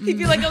 He'd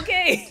be like,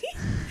 okay.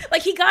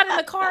 Like, he got in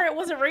the car, it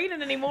wasn't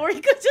raining anymore. He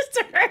could just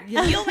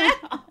heal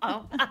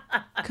out.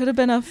 Could have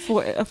been a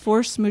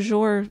force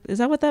majeure. Is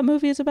that what that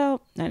movie is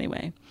about?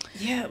 Anyway.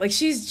 Yeah, like,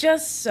 she's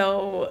just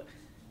so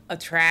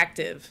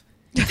attractive.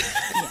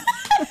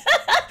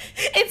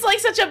 It's like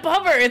such a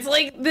bummer. It's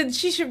like that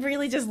she should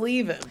really just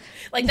leave him.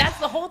 Like, that's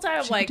the whole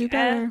time I'm like, you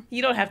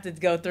don't have to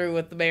go through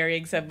with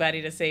marrying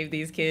somebody to save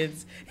these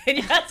kids and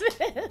your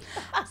husband.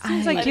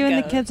 Seems like you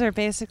and the kids are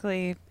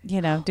basically,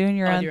 doing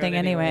your own thing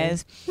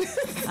anyways.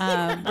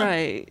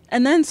 Right.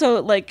 And then so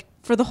like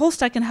for the whole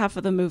second half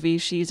of the movie,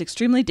 she's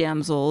extremely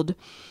damseled.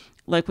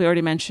 Like we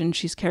already mentioned,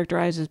 she's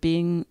characterized as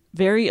being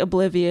very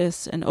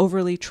oblivious and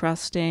overly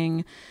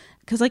trusting.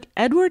 Because, like,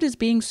 Edward is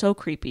being so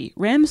creepy.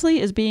 Ramsley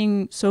is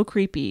being so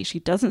creepy. She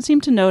doesn't seem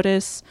to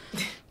notice.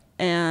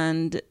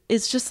 And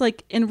it's just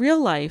like, in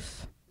real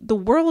life, the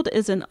world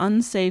is an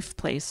unsafe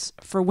place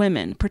for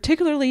women,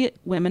 particularly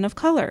women of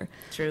color.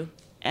 True.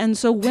 And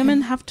so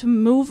women have to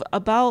move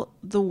about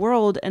the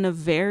world in a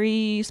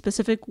very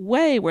specific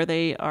way where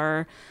they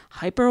are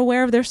hyper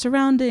aware of their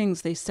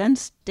surroundings. They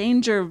sense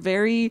danger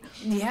very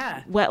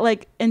wet,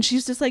 like, and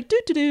she's just like,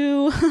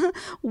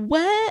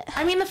 what?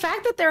 I mean, the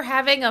fact that they're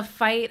having a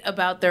fight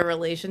about their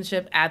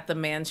relationship at the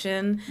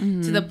mansion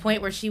to the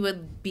point where she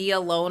would be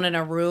alone in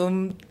a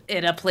room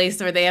in a place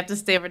where they have to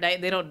stay overnight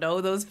and they don't know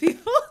those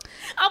people.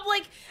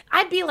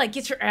 I'd be like,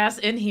 get your ass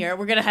in here.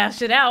 We're going to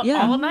hash it out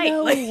all night.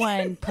 No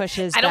one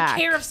pushes I back. don't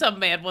care if some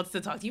man wants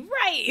to talk to you.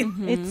 Right.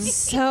 It's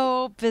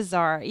so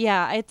bizarre.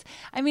 Yeah.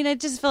 I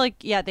just feel like,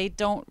 they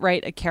don't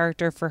write a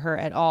character for her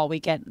at all. We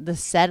get the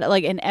set,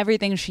 like, and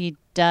everything she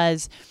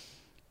does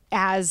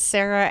as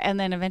Sarah and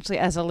then eventually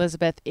as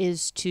Elizabeth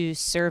is to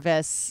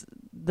service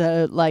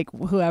the, like,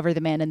 whoever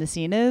the man in the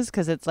scene is,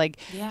 because it's like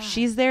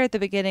she's there at the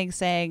beginning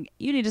saying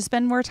you need to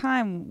spend more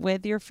time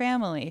with your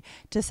family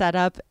to set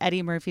up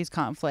Eddie Murphy's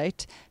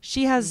conflict.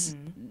 She has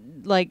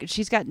like,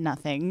 she's got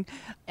nothing,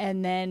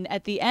 and then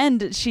at the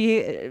end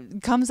she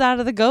comes out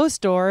of the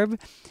ghost orb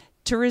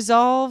to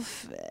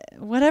resolve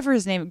whatever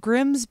his name,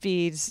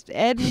 Grimsby's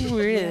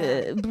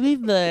Bleep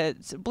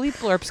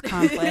Blorp's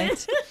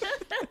conflict.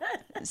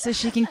 So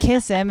she can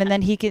kiss him, and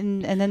then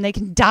they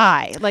can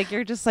die. Like,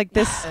 you're just like,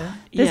 this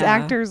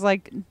actor's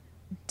like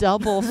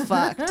double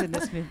fucked in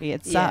this movie.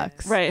 It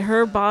sucks. Right.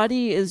 Her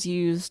body is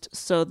used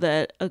so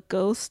that a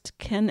ghost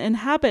can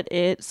inhabit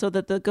it, so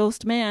that the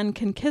ghost man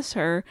can kiss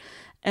her.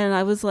 And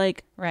I was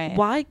like,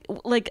 why?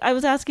 Like, I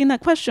was asking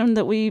that question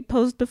that we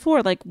posed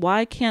before. Like,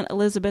 why can't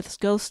Elizabeth's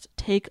ghost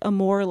take a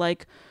more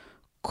like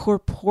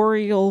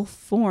corporeal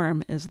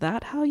form? Is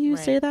that how you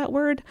say that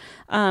word?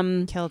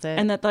 Killed it.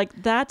 And that,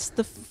 like, that's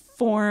the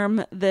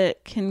form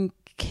that can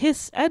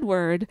kiss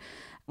Edward.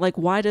 Like,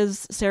 why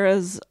does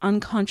Sarah's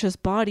unconscious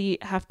body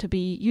have to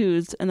be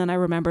used? And then I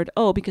remembered,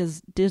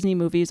 because Disney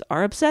movies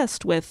are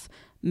obsessed with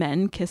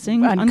men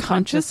kissing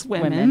unconscious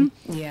women.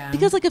 Yeah.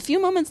 Because, like, a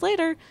few moments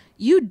later,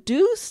 you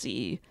do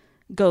see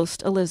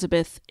ghost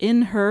Elizabeth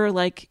in her,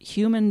 like,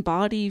 human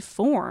body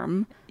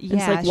form. Yeah,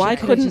 it's like, why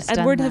couldn't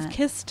Edward have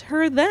kissed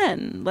her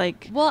then?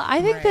 Like, well,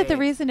 I think that the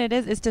reason it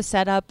is to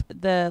set up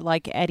the,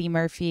 like, Eddie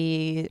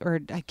Murphy,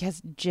 or I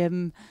guess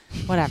Jim,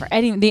 whatever,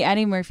 the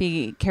Eddie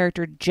Murphy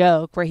character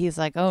joke where he's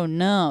like, oh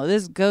no,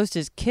 this ghost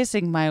is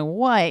kissing my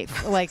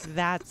wife. Like,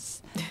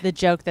 that's the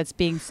joke that's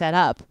being set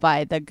up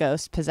by the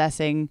ghost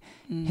possessing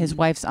his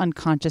wife's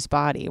unconscious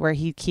body, where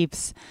he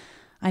keeps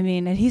I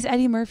mean, and he's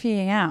Eddie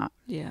Murphying out.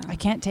 Yeah. I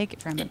can't take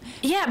it from him.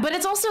 Yeah, but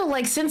it's also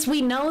like, since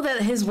we know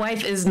that his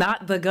wife is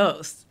not the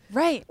ghost.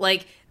 Right.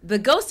 Like, the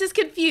ghost is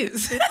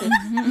confused.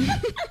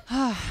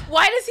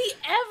 Why does he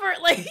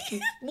ever, like,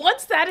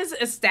 once that is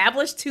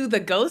established to the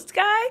ghost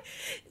guy,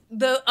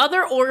 the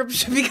other orb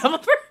should become a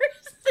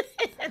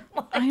person.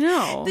 Like, I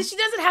know. She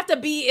doesn't have to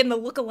be in the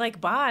lookalike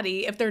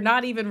body if they're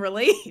not even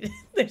related.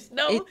 There's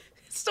no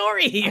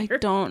story here. I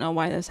don't know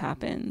why this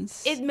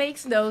happens. It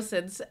makes no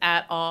sense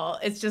at all.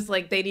 It's just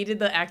like they needed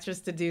the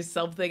actress to do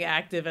something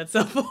active at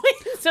some point.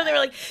 So they were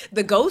like,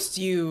 the ghost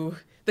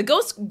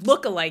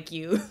lookalike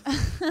you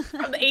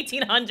from the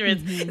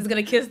 1800s is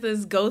going to kiss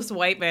this ghost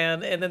white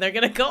man, and then they're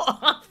going to go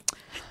off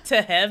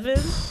to heaven.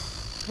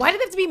 Why do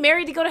they have to be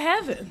married to go to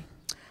heaven?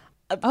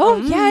 Yeah,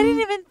 I didn't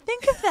even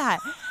think of that.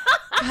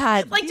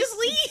 God, Like, just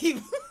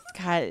leave.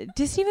 God,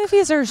 Disney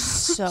movies are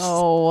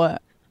so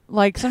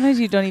like, sometimes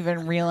you don't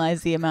even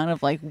realize the amount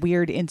of like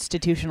weird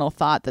institutional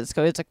thought that's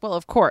going. It's like, well,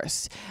 of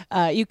course,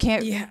 you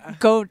can't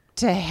go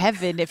to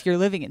heaven if you're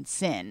living in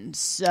sin,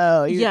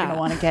 so you're gonna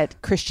want to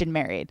get Christian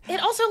married.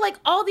 And also, like,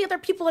 all the other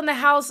people in the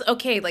house,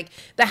 okay, like,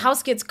 the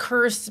house gets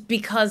cursed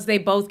because they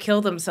both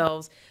kill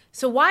themselves.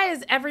 So why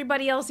is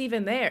everybody else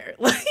even there?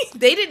 Like,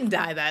 they didn't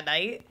die that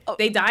night.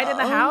 They died in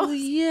the house. Oh,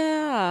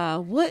 yeah.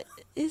 What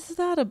is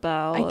that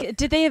about?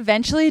 Did they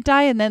eventually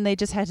die and then they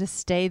just had to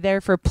stay there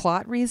for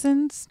plot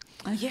reasons?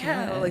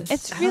 Yeah. Like,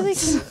 It's really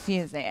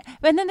confusing.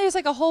 And then there's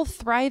like a whole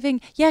thriving,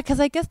 because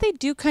I guess they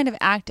do kind of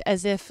act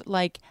as if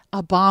like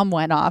a bomb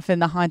went off in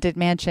the haunted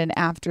mansion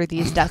after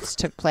these deaths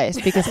took place,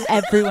 because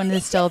everyone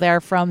is still there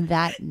from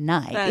that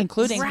night,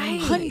 including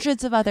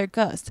hundreds of other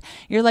ghosts.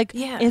 You're like,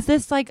 is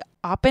this like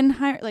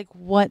Oppenheimer? Like,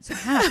 what's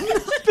happening?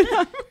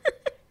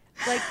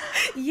 Like,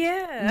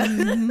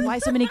 why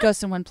so many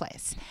ghosts in one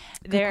place?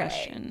 Good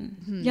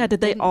question. Yeah,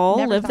 did they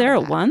all live there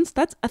at once?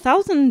 That's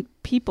 1,000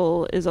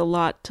 people is a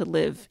lot to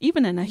live,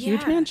 even in a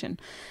huge mansion.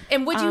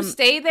 And would you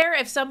stay there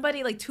if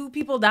somebody, like, 2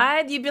 people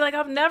died? You'd be like,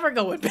 I'm never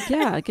going back.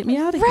 Yeah, get me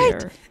out of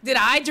here. Did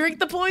I drink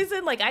the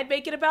poison? Like, I'd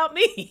make it about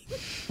me.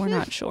 We're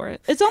not sure.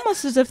 It's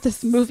almost as if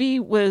this movie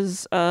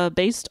was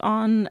based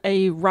on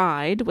a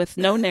ride with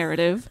no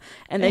narrative,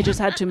 and they just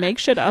had to make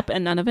shit up,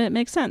 and none of it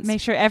makes sense. Make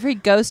sure every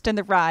ghost in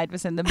the ride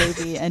was in the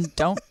movie and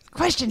don't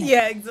question it.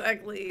 Yeah,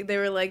 exactly. They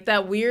were like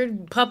that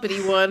weird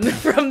puppety one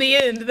from the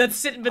end that's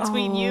sitting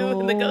between you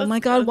and the ghost. Oh my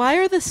God, why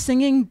are the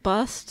singing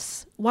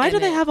busts? Why do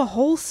they have a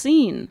whole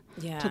scene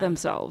to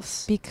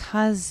themselves?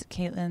 Because,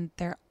 Caitlin,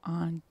 they're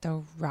on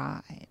the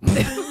ride.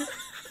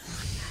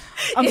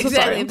 I'm so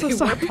sorry.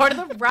 We're part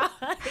of the ride.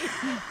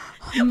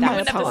 My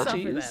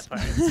apologies.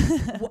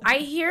 I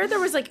hear there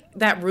was like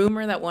that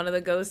rumor that one of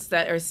the ghosts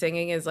that are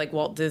singing is like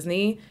Walt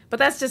Disney, but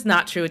that's just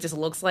not true. It just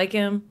looks like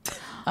him.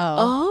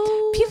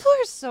 Oh. People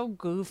are so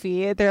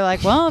goofy. They're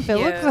like, well, if it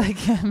looks like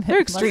him,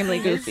 they're extremely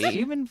goofy.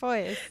 Human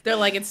voice. They're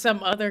like, it's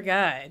some other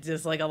guy.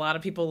 Just like a lot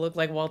of people look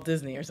like Walt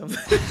Disney or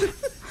something.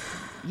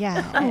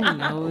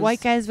 Yeah.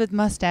 White guys with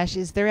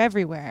mustaches, they're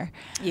everywhere.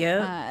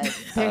 Yeah.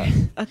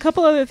 A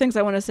couple other things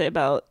I want to say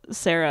about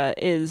Sarah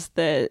is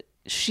that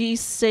she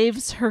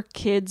saves her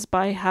kids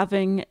by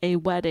having a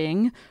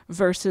wedding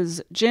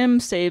versus Jim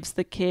saves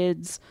the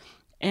kids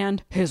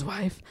and his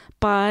wife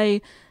by,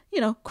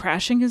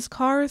 crashing his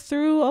car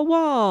through a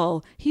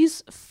wall.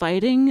 He's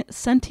fighting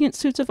sentient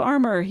suits of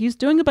armor. He's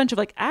doing a bunch of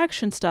like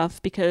action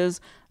stuff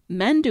because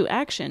men do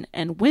action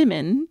and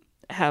women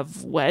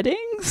have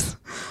weddings.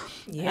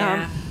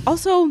 Yeah.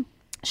 Also,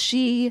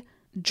 she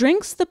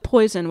drinks the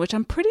poison, which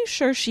I'm pretty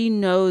sure she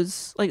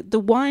knows, like the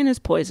wine is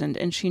poisoned,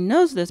 and she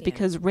knows this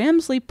because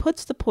Ramsley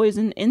puts the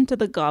poison into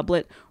the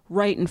goblet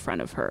right in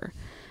front of her.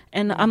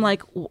 And I'm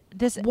like,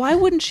 why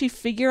wouldn't she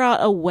figure out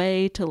a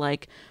way to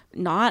like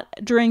not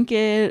drink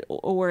it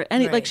or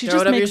any like she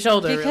throw just it makes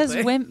over your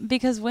shoulder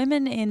because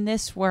women in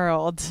this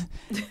world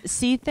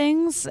see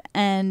things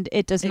and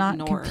it does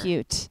not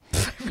compute.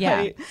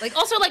 Yeah. Like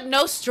also like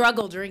no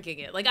struggle drinking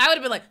it. Like I would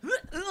have been like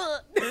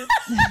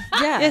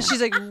yeah,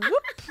 she's like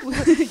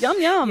whoop yum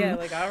yum. Yeah,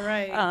 like all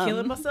right,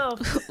 killing myself.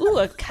 Ooh,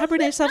 a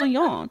Cabernet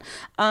Sauvignon.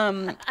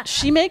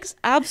 She makes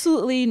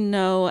absolutely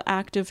no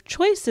active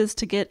choices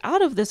to get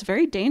out of this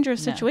very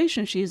dangerous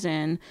situation she's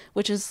in,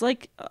 which is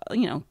like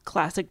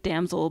classic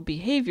damsel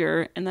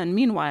behavior. And then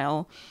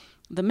meanwhile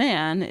the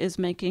man is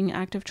making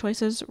active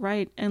choices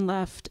right and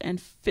left and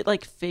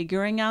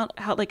figuring out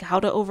how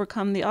to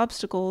overcome the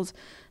obstacles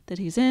that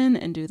he's in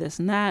and do this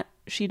and that.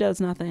 She does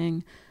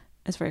nothing.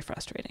 It's very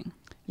frustrating.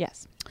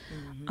 Yes.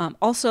 Mm-hmm.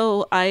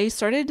 Also, I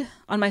started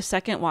on my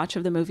second watch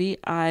of the movie.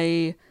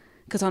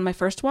 Because on my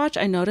first watch,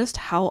 I noticed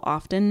how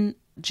often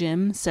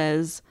Jim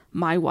says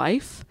 "my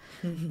wife,"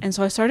 and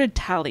so I started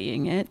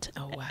tallying it.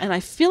 Oh, wow. And I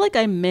feel like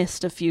I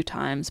missed a few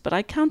times, but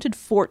I counted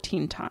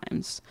 14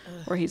 times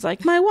where he's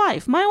like, "My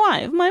wife, my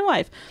wife, my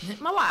wife,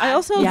 my wife." I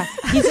also, I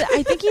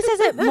think he says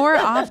it more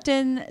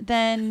often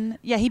than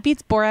he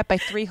beats Borat by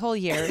 3 whole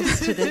years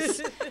to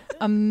this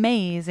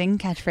amazing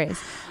catchphrase.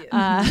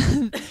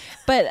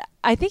 But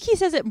I think he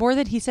says it more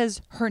than he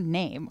says her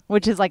name,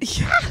 which is like.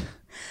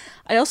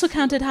 I also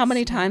counted how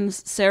many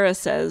times Sarah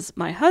says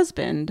my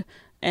husband,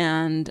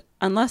 and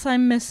unless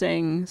I'm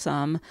missing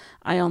some,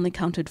 I only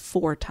counted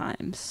 4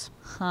 times.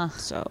 Huh.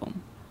 So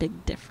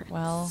big difference.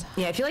 Well,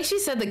 Yeah, I feel like she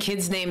said the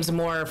kids' names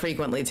more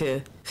frequently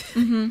too.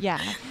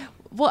 yeah.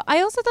 Well,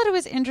 I also thought it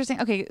was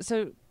interesting. Okay,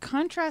 so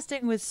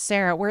contrasting with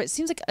Sarah, where it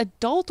seems like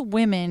adult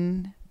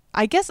women,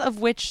 I guess of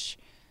which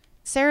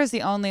Sarah's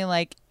the only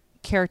like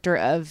character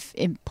of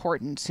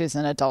importance who's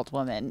an adult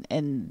woman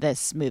in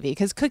this movie.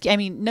 Because Cookie, I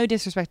mean, no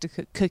disrespect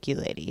to Cookie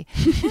Lady,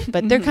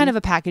 but they're kind of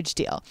a package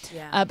deal.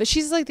 Yeah. But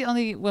she's like the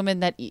only woman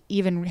that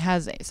even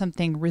has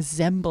something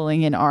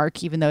resembling an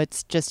arc, even though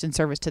it's just in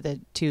service to the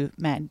 2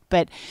 men.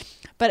 But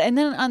and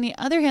then on the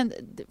other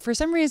hand, for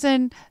some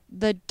reason,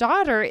 the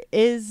daughter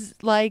is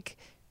like,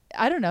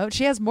 I don't know,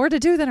 she has more to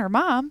do than her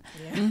mom,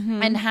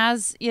 and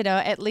has, you know,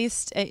 at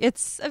least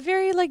it's a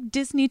very like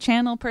Disney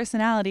Channel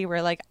personality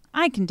where like,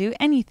 I can do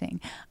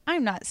anything.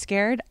 I'm not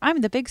scared.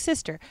 I'm the big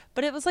sister.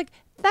 But it was like,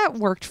 that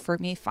worked for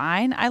me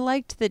fine. I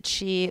liked that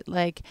she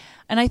like,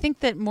 and I think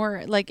that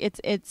more like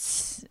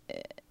it's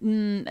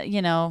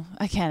you know,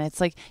 again,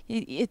 it's like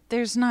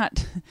there's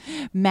not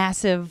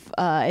massive,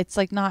 it's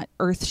like not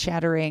earth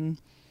shattering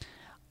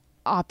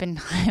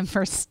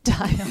Oppenheimer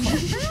style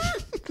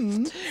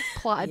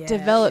plot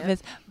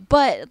developments,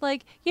 but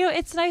like, you know,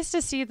 it's nice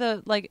to see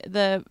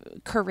the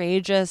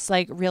courageous,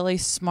 like really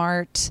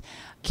smart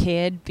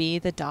kid be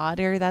the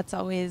daughter. That's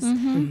always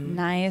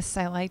nice.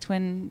 I liked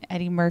when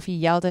Eddie Murphy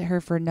yelled at her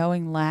for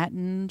knowing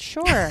Latin.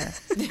 Sure.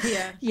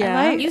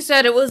 Yeah. You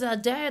said it was a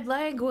dead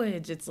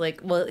language. It's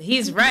like, well,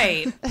 he's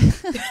right.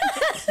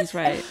 He's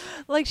right.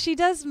 Like she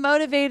does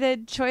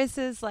motivated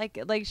choices. Like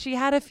she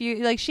had a few,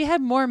 like she had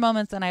more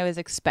moments than I was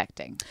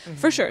expecting.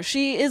 For sure.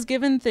 She is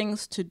given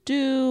things to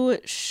do.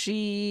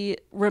 She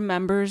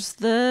remembers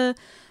the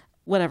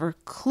whatever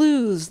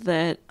clues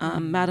that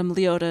Madame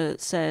Leota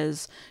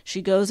says.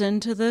 She goes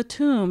into the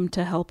tomb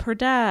to help her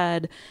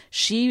dad.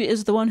 She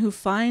is the one who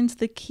finds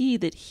the key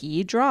that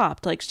he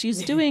dropped. Like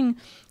she's doing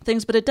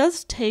things, but it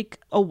does take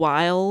a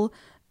while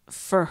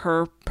for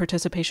her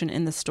participation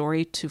in the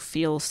story to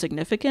feel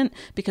significant,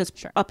 because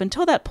up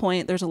until that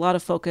point there's a lot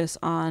of focus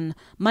on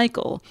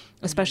Michael,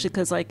 especially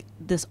because like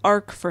this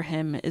arc for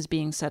him is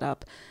being set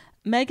up.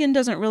 Megan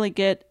doesn't really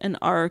get an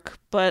arc,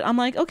 but I'm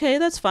like, okay,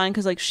 that's fine,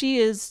 because like she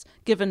is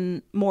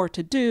given more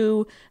to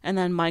do, and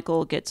then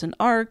Michael gets an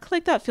arc.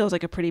 Like that feels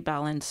like a pretty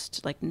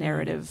balanced like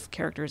narrative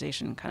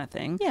characterization kind of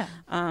thing. Yeah.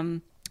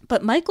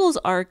 But Michael's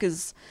arc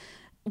is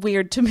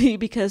weird to me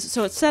because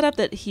so it's set up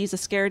that he's a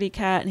scaredy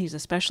cat and he's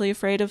especially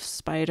afraid of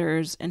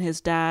spiders, and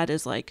his dad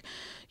is like,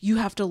 you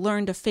have to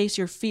learn to face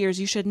your fears.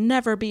 You should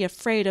never be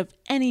afraid of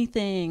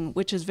anything,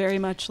 which is very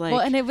much like, well,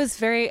 and it was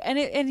very,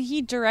 and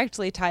he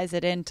directly ties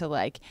it into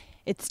like,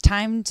 it's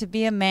time to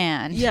be a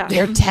man. Yeah.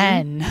 You're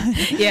 10.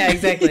 Yeah,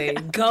 exactly.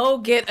 Go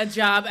get a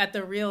job at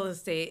the real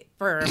estate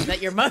firm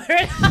that your mother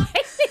and I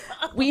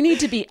we need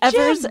to be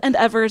evers and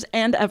evers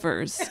and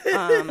evers.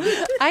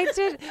 I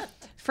did.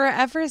 For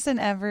Evers and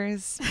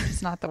Evers,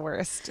 it's not the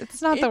worst.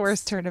 It's not the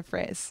worst turn of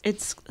phrase.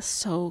 It's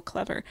so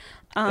clever.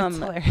 It's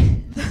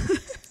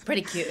hilarious.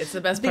 Pretty cute. It's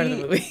the best part of the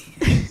movie.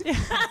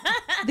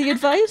 The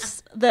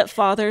advice that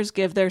fathers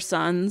give their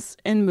sons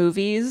in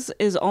movies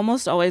is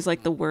almost always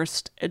like the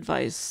worst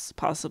advice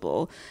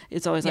possible.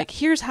 It's always like,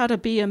 here's how to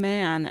be a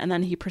man. And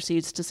then he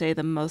proceeds to say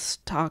the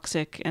most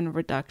toxic and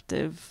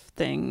reductive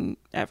thing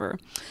ever.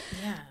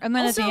 Yeah. And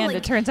then Also, at the end, like,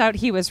 it turns out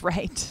he was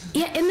right.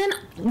 Yeah, and then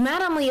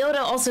Madame Leota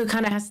also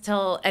kind of has to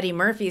tell Eddie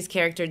Murphy's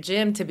character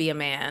Jim to be a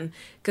man,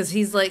 because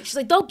she's like,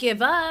 don't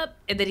give up,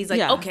 and then he's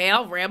like, okay,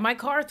 I'll ram my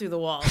car through the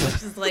wall,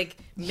 which is like,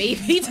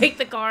 maybe take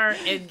the car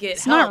and get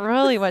It's help. not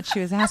really what she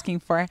was asking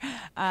for.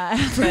 But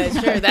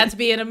sure, that's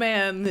being a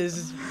man,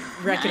 is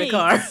wrecking a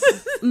car.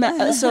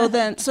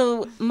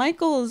 So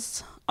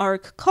Michael's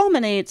arc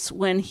culminates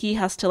when he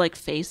has to like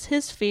face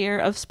his fear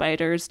of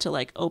spiders to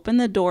like open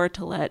the door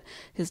to let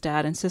his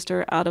dad and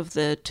sister out of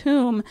the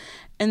tomb,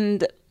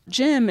 and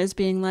Jim is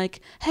being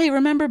like, hey,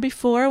 remember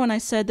before when I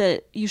said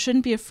that you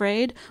shouldn't be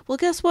afraid? Well,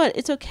 guess what?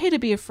 It's okay to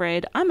be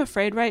afraid. I'm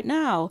afraid right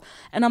now.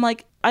 And I'm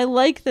like, I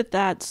like that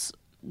that's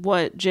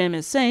what Jim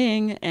is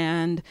saying,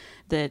 and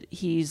that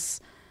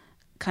he's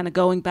kind of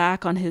going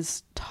back on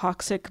his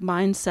toxic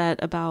mindset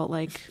about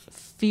like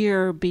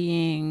fear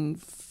being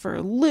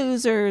for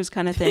losers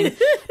kind of thing.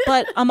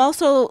 But I'm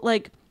also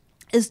like,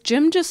 is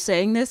Jim just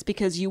saying this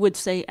because you would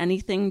say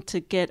anything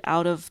to get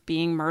out of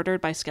being murdered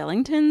by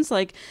skeletons?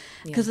 Like,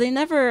 because they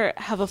never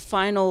have a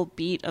final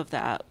beat of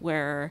that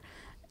where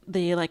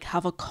they like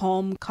have a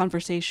calm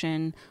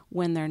conversation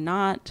when they're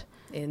not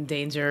In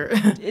danger.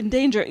 in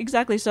danger.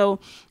 Exactly. So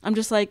I'm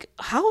just like,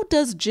 how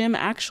does Jim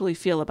actually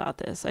feel about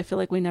this? I feel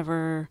like we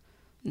never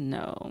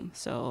know.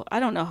 So I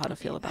don't know how to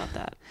feel about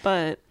that.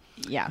 But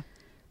Yeah.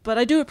 But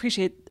I do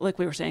appreciate, like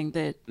we were saying,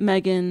 that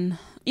Megan,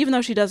 even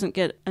though she doesn't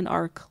get an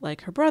arc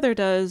like her brother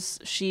does,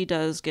 she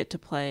does get to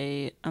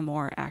play a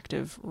more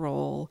active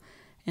role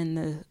in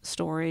the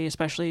story,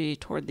 especially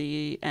toward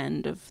the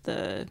end of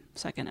the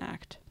second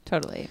act.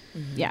 Totally.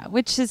 Yeah.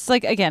 Which is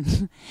like,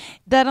 again,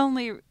 that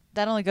only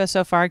that only goes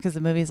so far because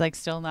the movie's like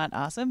still not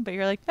awesome. But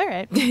you're like, all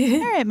right,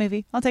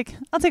 movie. I'll take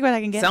what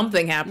I can get.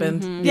 Something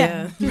happened. Mm-hmm.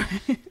 Yeah.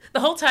 The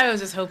whole time I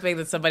was just hoping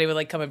that somebody would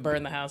like come and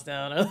burn the house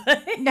down, or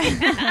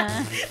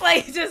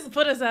like just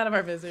put us out of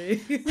our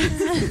misery.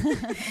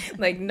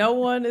 Like no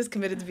one is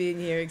committed to being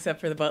here except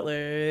for the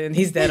butler, and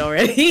he's dead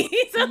already.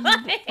 So,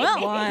 like,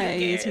 well, why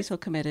is he so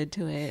committed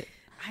to it?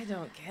 I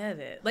don't get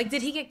it. Like,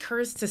 did he get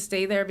cursed to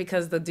stay there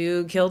because the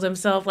dude killed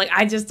himself? Like,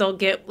 I just don't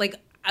get, like,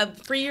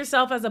 free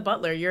yourself as a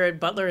butler. You're a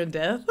butler in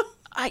death.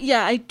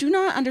 I do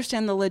not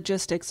understand the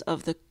logistics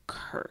of the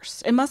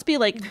curse. It must be,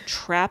 like,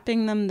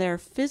 trapping them there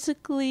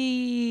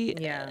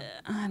physically. Yeah.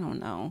 I don't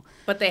know.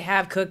 But they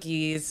have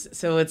cookies,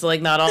 so it's,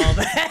 like, not all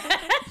that.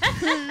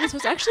 So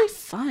it's actually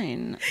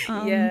fine.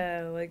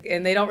 Yeah, like,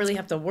 and they don't really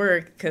have to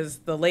work because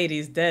the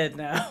lady's dead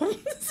now.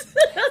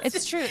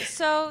 It's true.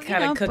 So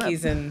kind of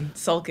cookies and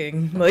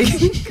sulking, like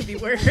could be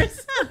worse.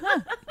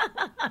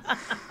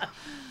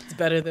 It's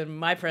better than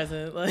my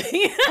present. Like,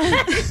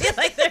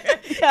 like they're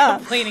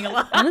complaining a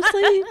lot.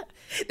 Honestly,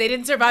 they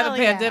didn't survive a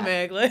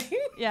pandemic.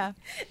 Yeah.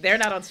 Like, they're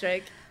not on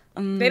strike.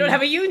 They don't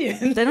have a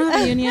union. They don't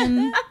have a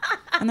union,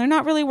 and they're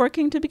not really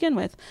working to begin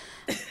with.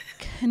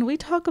 Can we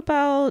talk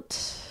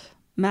about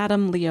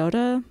Madame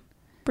Leota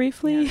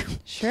briefly? Yeah.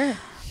 Sure.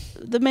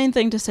 The main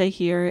thing to say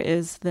here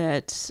is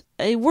that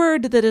a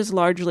word that is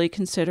largely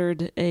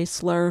considered a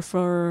slur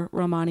for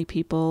Romani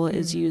people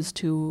is used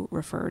to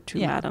refer to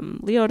Madame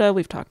Leota.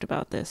 We've talked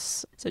about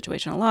this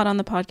situation a lot on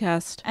the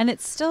podcast. And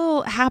it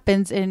still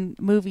happens in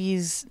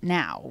movies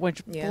now,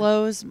 which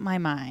blows my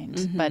mind.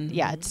 Mm-hmm. But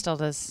yeah, it still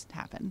does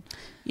happen.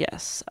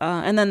 Yes.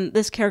 And then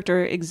this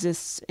character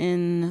exists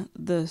in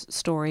the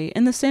story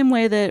in the same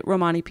way that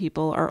Romani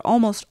people are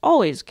almost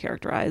always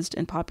characterized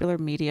in popular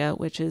media,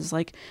 which is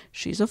like,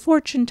 she's a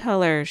fortune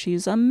teller,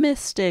 she's a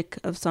mystic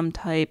of some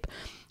type,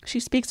 she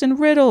speaks in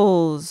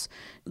riddles.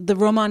 The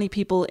Romani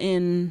people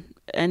in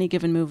any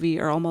given movie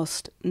are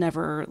almost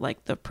never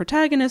like the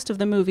protagonist of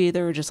the movie.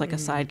 They're just like a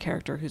side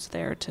character who's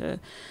there to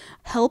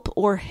help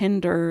or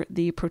hinder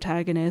the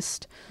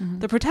protagonist. Mm-hmm.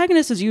 The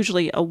protagonist is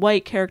usually a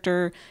white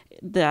character.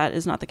 That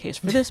is not the case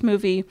for this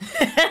movie.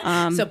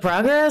 So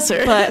progress,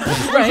 or but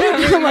right,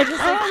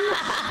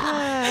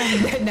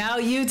 now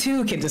you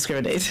too can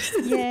discriminate.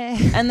 Yeah,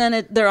 and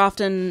then they're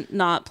often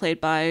not played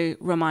by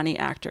Romani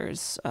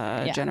actors.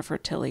 Jennifer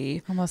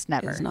Tilly almost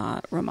never is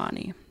not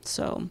Romani.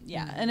 So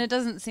yeah, and it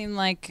doesn't seem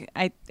like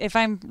if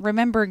I'm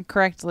remembering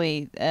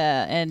correctly,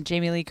 and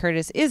Jamie Lee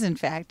Curtis is in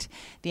fact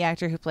the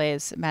actor who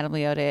plays Madame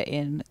Leota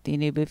in the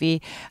new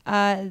movie.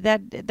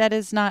 That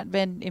has not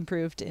been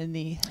improved in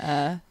the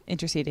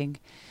interceding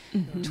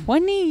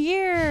 20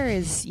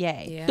 years.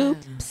 Yay! Yeah.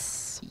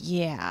 Oops.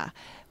 Yeah.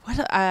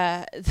 What?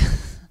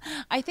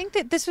 I think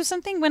that this was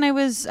something when I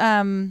was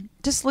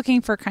just looking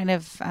for kind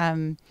of.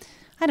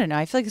 I don't know.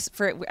 I feel like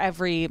for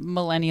every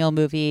millennial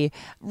movie,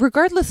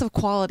 regardless of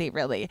quality,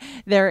 really,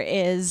 there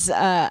is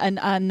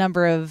a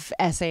number of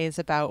essays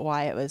about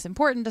why it was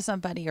important to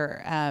somebody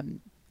or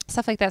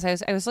stuff like that.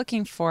 So I was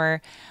looking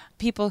for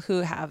people who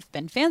have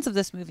been fans of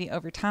this movie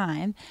over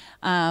time,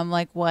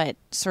 like what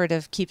sort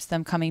of keeps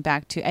them coming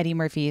back to Eddie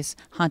Murphy's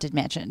Haunted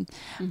Mansion.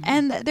 Mm-hmm.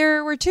 And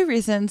there were two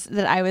reasons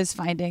that I was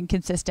finding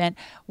consistent.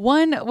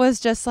 One was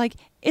just like,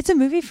 it's a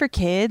movie for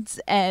kids,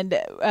 and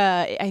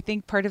I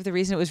think part of the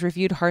reason it was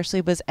reviewed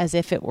harshly was as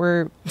if it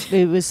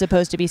was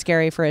supposed to be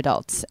scary for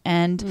adults.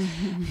 And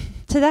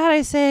to that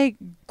I say,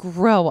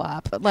 grow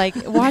up. Like,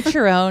 watch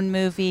your own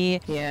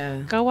movie. Yeah.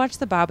 Go watch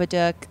The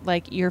Babadook.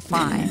 Like, you're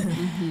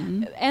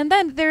fine. And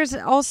then there's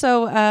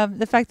also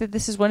the fact that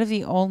this is one of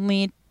the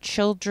only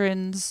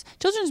children's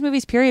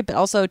movies, period, but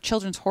also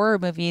children's horror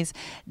movies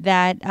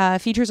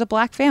that features a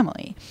black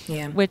family,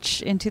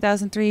 which in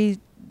 2003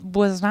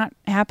 was not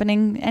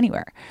happening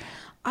anywhere.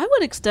 I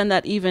would extend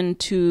that even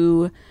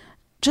to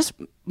just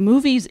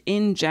movies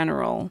in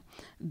general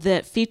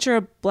that feature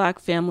a black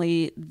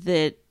family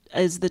that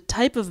is the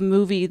type of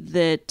movie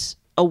that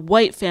a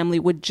white family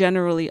would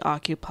generally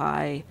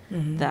occupy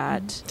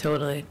that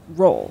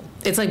role.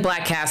 It's like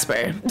Black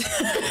Casper.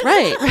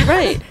 Right.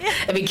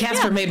 I mean,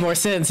 Casper made more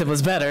sense and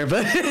was better,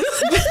 but...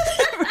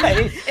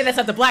 Right. And that's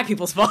not the black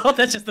people's fault.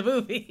 That's just the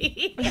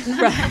movie.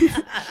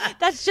 Right.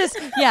 That's just,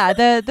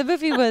 the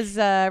movie was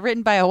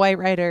written by a white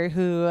writer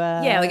who...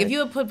 like if you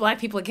had put black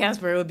people in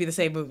Casper, it would be the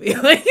same movie.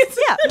 Like,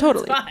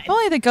 totally. If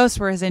only the ghosts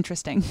were as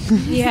interesting.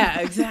 Yeah,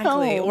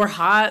 exactly. No. Or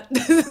hot.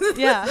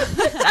 Yeah.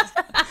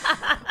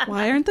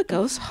 Why aren't the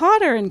ghosts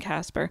hotter in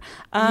Casper?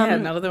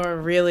 None of them are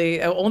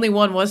really... Only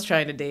one was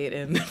trying to date,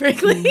 and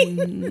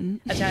frankly,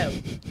 a child.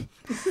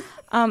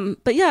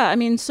 But yeah, I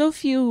mean, so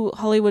few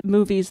Hollywood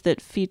movies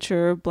that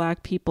feature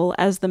black people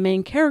as the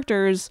main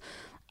characters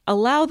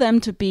allow them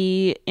to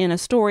be in a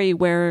story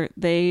where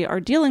they are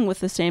dealing with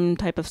the same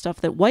type of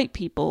stuff that white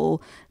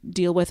people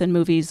deal with in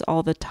movies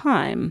all the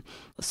time,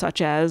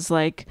 such as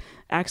like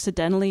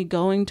accidentally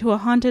going to a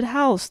haunted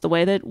house, the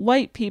way that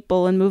white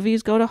people in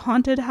movies go to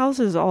haunted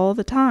houses all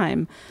the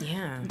time.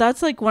 Yeah.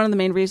 That's like one of the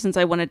main reasons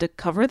I wanted to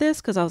cover this,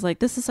 because I was like,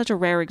 this is such a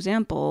rare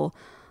example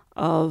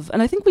of,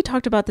 and I think we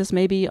talked about this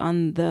maybe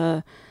on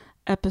the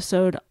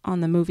episode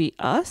on the movie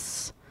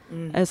Us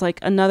as like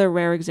another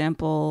rare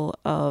example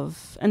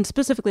of, and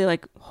specifically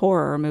like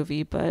horror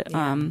movie, but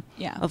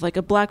of like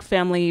a Black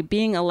family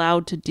being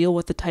allowed to deal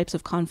with the types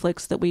of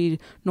conflicts that we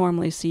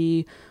normally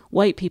see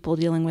white people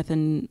dealing with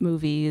in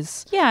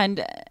movies. Yeah,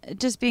 and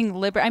just being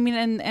liberal. I mean,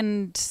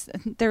 and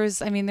there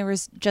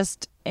was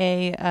just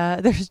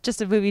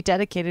a movie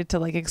dedicated to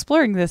like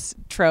exploring this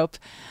trope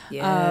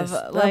of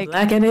like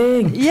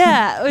blackening.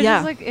 Yeah, which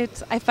is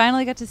like I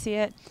finally got to see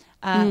it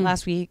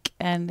last week,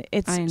 and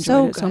I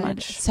enjoyed it so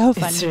much. It's so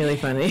funny. It's really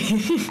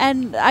funny.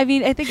 And I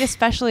mean, I think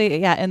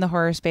especially in the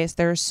horror space,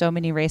 there are so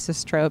many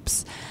racist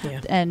tropes,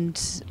 and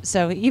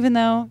so even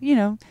though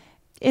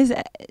is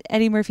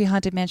Eddie Murphy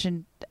Haunted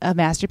Mansion a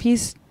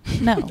masterpiece?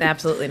 No,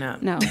 absolutely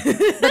not. No,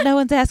 but no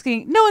one's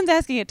asking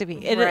it to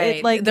be.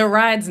 Right. Like the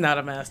ride's not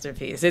a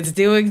masterpiece. It's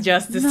doing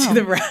justice to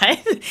the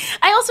ride.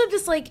 I also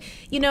just like,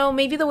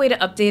 maybe the way to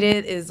update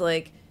it is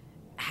like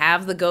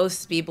have the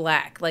ghosts be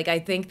Black. Like I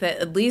think that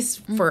at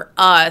least for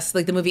us,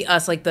 like the movie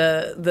Us, like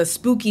the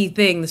spooky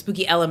thing, the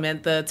spooky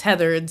element, the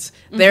tethereds,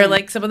 they're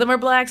like some of them are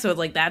Black, so it's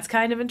like that's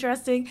kind of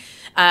interesting.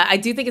 I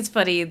do think it's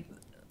funny.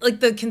 Like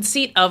the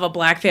conceit of a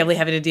Black family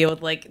having to deal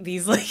with like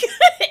these like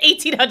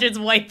 1800s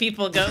white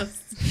people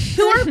ghosts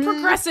who are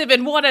progressive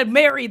and want to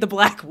marry the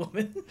Black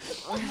woman.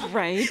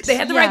 Right. They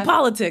had the right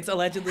politics,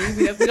 allegedly.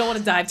 We don't want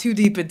to dive too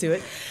deep into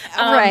it.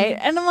 Right.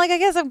 And I'm like, I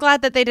guess I'm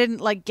glad that they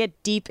didn't like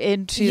get deep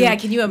into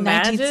can you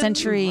imagine? 19th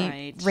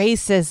century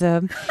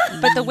racism.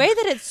 But the way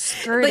that it's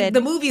skirted. Like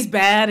the movie's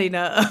bad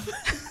enough.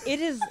 It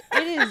is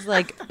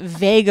like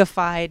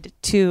vaguified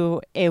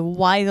to a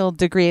wild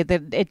degree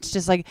that it's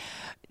just like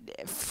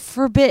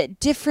forbid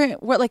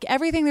different like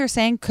everything they're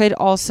saying could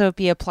also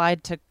be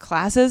applied to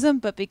classism,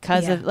 but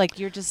because of like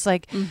you're just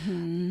like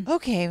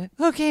okay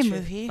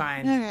movie,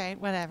 fine, all right,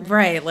 whatever,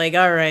 right, like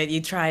all right,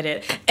 you tried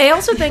it. I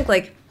also think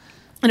like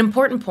an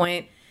important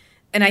point,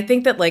 and I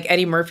think that like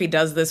Eddie Murphy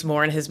does this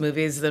more in his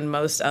movies than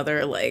most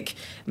other like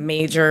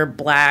major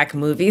Black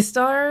movie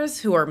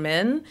stars who are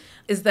men,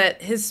 is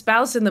that his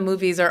spouse in the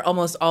movies are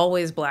almost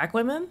always Black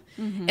women.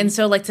 And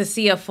so like to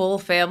see a full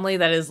family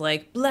that is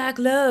like Black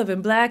love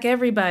and Black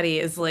everybody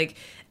is like,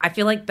 I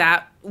feel like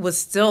that was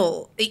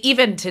still,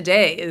 even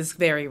today, is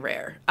very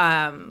rare.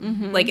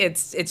 Like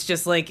it's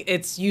just like,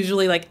 it's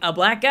usually like a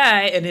Black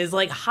guy and his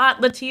like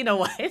hot Latina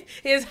wife,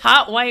 his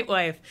hot white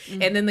wife.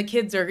 And then the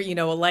kids are,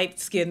 a light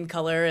skin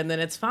color, and then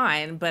it's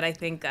fine. But I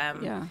think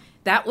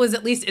that was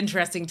at least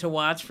interesting to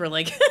watch for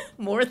like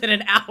more than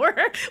an hour.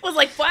 It was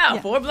like, wow,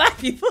 4 Black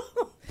people.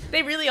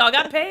 They really all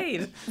got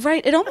paid.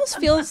 Right. It almost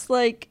feels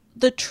like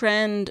the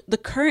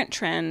current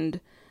trend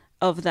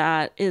of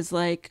that is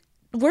like,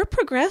 we're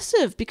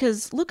progressive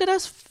because look at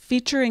us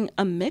featuring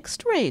a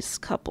mixed race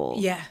couple.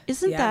 Yeah.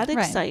 Isn't that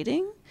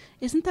exciting? Right.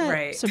 Isn't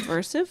that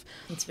subversive?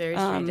 It's very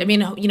strange. I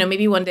mean,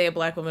 maybe one day a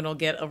Black woman will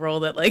get a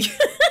role that like,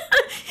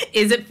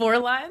 is it 4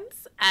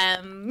 lines?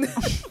 And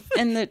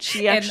that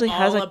she actually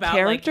has a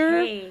character.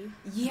 Like, hey.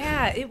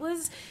 Yeah,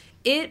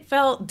 it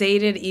felt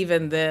dated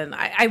even then.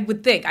 I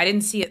would think. I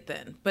didn't see it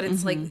then, but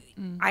it's like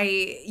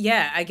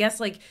I guess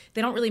like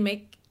they don't really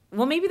make.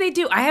 Well, maybe they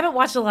do. I haven't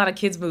watched a lot of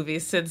kids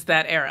movies since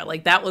that era.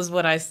 Like that was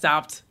when I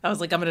stopped. I was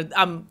like,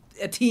 I'm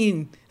a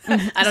teen.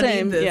 I don't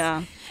need this.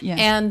 Yeah.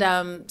 And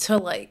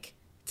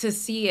to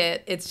see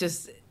it,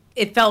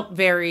 it felt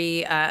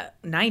very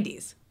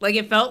 90s. Like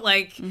it felt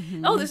like,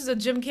 oh, this is a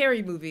Jim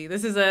Carrey movie.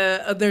 This is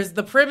there's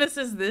the premise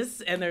is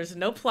this, and there's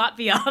no plot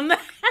beyond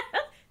that.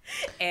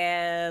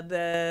 And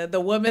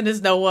the woman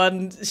is no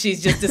one.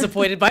 She's just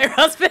disappointed by her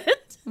husband.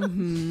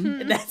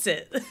 And that's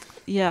it.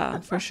 Yeah,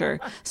 for sure.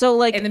 So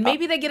like, and then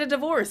maybe they get a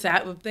divorce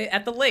at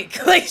the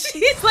lake. Like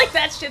she's like,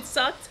 that shit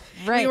sucked.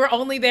 Right. We were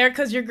only there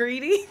because you're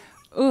greedy.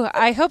 Ooh,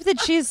 I hope that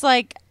she's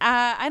like,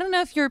 I don't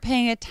know if you're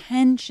paying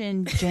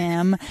attention,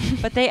 Jim,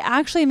 but they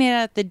actually made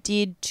out the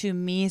deed to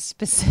me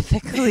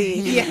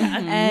specifically.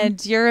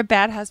 And you're a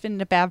bad husband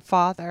and a bad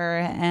father,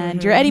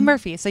 and you're Eddie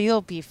Murphy, so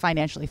you'll be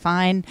financially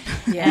fine.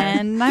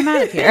 And I'm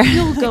out of here.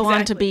 You'll go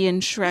on to be in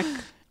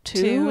Shrek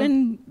 2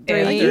 and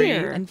 3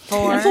 and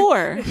 4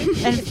 and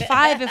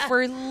 5 if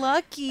we're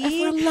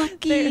lucky.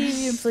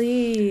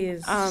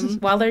 Please.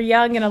 While they're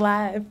young and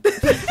alive.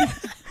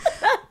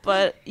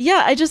 But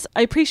yeah,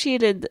 I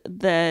appreciated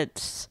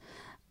that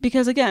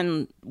because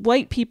again,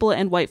 white people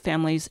and white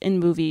families in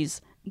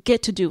movies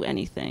get to do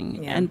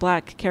anything, and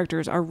Black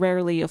characters are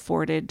rarely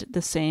afforded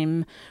the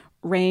same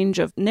range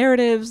of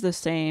narratives, the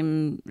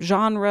same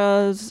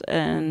genres,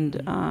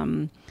 and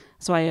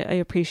so I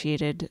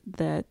appreciated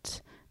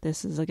that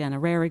this is again a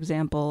rare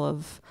example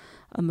of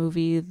a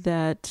movie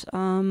that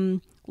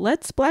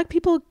lets Black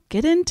people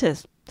get into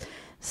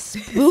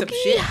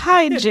spooky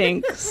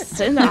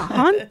hijinks in a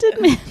haunted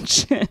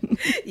mansion.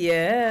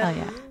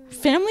 Yeah.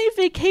 Family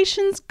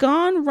vacations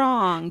gone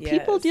wrong. Yes.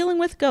 People dealing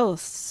with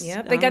ghosts.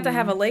 Yeah, they got to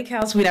have a lake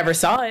house. We never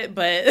saw it,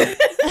 but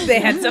they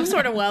had some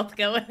sort of wealth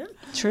going.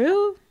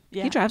 True.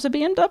 Yeah. He drives a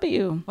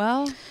BMW.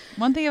 Well,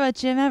 one thing about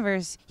Jim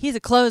Evers, he's a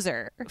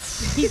closer.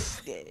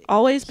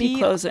 Always be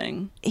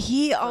closing.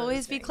 He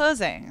always be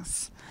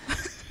closings.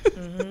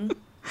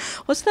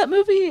 What's that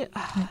movie?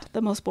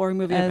 The most boring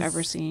movie I've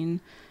ever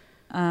seen.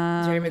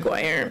 Jerry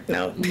Maguire.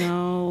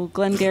 No.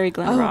 Glengarry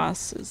Glen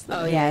Ross is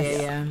the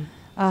yeah.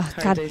 Oh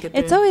God,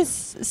 it's always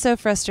so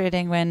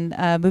frustrating when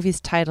a movie's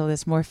title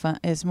is more fun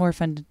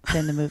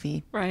than the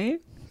movie.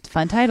 Right?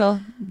 Fun title.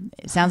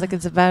 It sounds like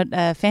it's about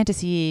a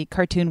fantasy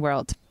cartoon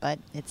world, but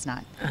it's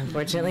not.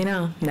 Unfortunately,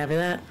 no. Never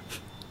that.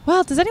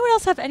 Well, does anyone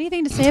else have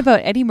anything to say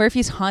about Eddie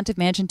Murphy's Haunted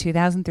Mansion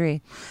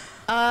 2003?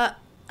 I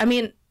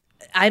mean,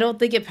 I don't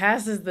think it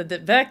passes the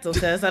Bechdel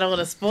test. I don't want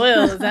to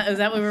spoil. Is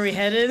that where we're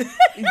headed?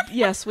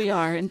 Yes, we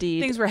are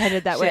indeed. Things were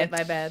headed that way.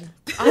 My bad.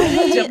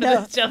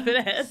 Jumping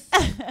ahead.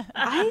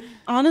 I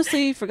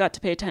honestly forgot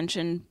to pay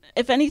attention.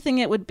 If anything,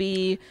 it would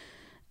be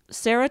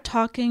Sarah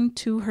talking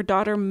to her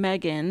daughter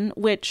Megan,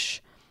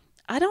 which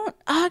I don't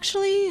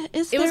actually.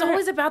 It was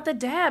always about the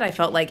dad, I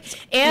felt like.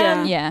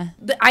 And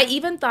I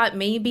even thought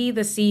maybe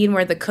the scene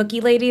where the cookie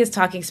lady is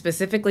talking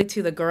specifically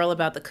to the girl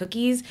about the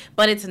cookies,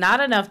 but it's not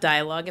enough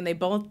dialogue, and they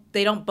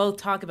don't both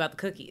talk about the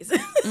cookies.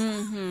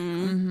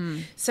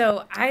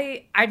 So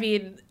I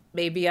mean,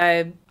 maybe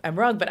I'm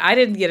wrong, but I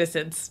didn't get a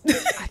sense.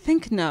 I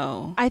think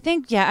no. I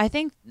think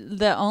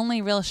the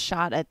only real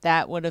shot at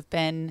that would have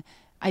been,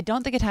 I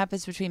don't think it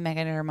happens between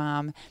Megan and her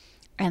mom.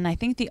 And I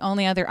think the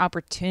only other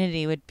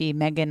opportunity would be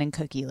Megan and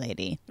Cookie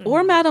Lady.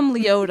 Or Madame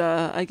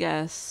Leota, I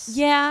guess.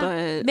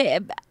 Yeah.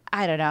 But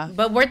I don't know.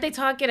 But weren't they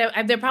talking?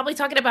 They're probably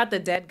talking about the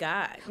dead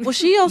guy. Well,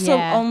 she also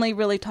only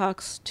really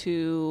talks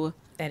to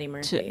Eddie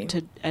Murphy.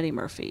 To Eddie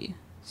Murphy.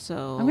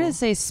 So I'm gonna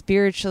say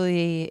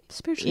spiritually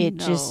it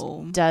no. just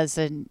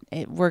doesn't.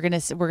 We're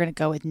gonna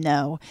go with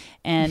no.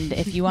 And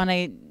if you want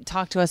to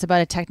talk to us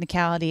about a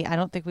technicality, I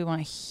don't think we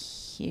want to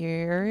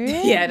hear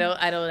it. Yeah,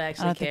 I don't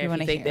actually care if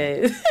you think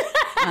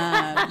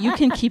that. You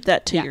can keep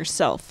that to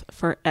yourself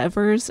for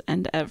evers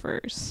and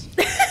evers.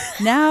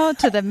 Now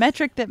to the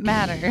metric that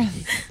matters.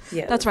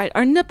 Yes. That's right.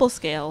 Our nipple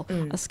scale,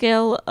 a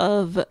scale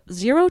of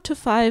 0 to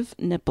 5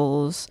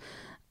 nipples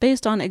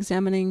based on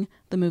examining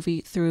the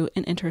movie through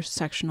an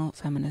intersectional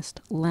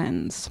feminist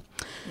lens.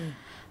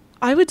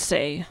 I would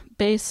say,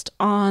 based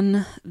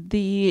on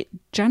the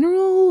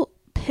general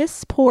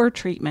piss poor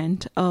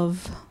treatment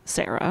of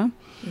Sarah,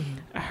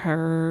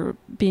 her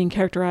being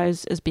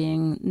characterized as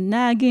being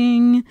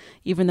nagging,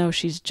 even though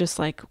she's just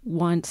like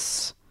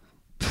wants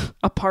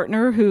a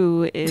partner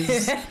who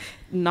is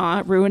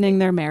not ruining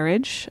their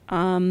marriage.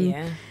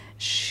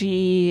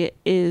 She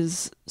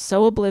is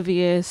so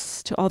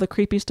oblivious to all the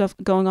creepy stuff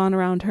going on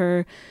around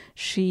her.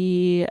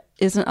 She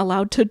isn't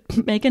allowed to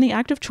make any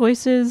active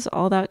choices,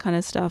 all that kind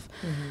of stuff.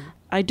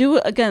 I do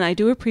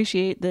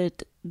appreciate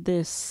that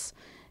this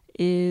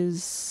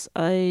is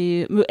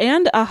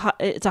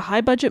it's a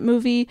high budget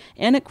movie,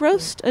 and it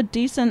grossed a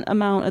decent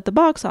amount at the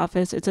box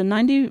office. It's a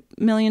 $90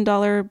 million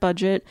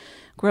budget,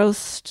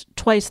 grossed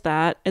twice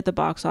that at the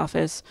box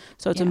office.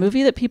 So it's a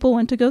movie that people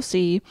went to go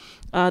see,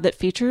 that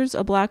features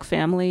a black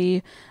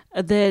family,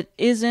 that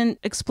isn't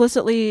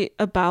explicitly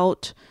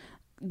about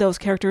those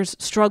characters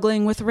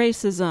struggling with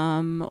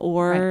racism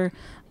or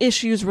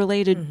issues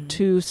related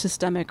to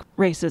systemic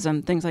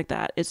racism, things like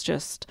that. It's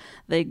just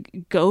they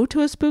go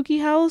to a spooky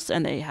house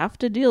and they have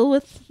to deal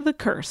with the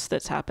curse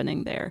that's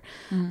happening there.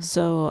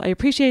 So I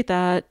appreciate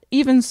that.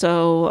 Even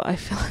so, I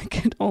feel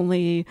like it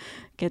only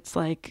gets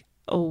like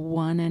a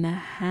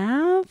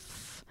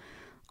 1.5,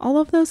 all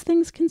of those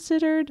things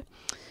considered.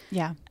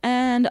 Yeah.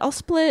 And I'll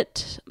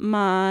split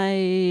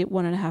my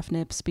 1.5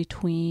 nips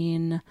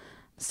between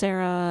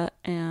Sarah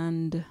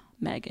and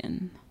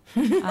Megan.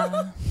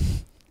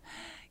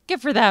 Good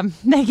for them.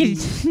 They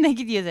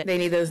could use it. They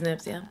need those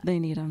nips, yeah. They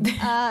need them.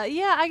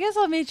 Yeah, I guess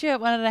I'll meet you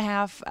at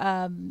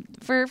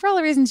 1.5. For all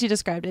the reasons you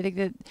described. I think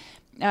that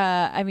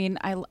I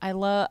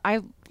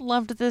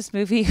loved this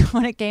movie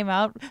when it came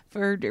out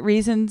for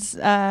reasons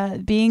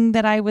being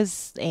that I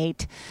was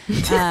 8,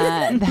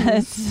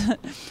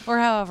 or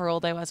however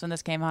old I was when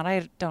this came out.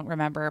 I don't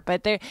remember,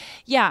 but I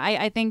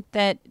think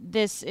that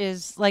this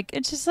is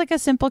it's just like a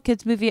simple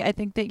kids movie. I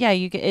think that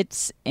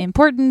it's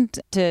important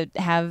to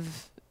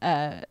have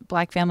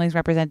Black families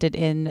represented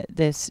in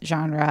this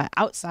genre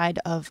outside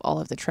of all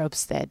of the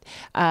tropes that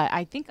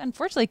I think,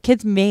 unfortunately,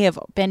 kids may have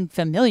been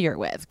familiar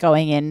with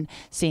going in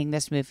seeing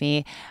this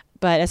movie.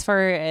 But as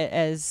far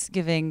as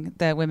giving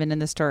the women in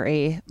the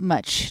story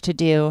much to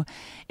do,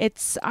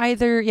 it's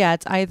either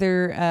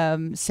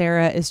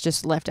Sarah is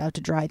just left out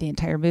to dry the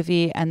entire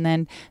movie, and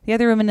then the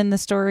other women in the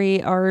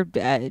story are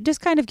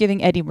just kind of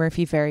giving Eddie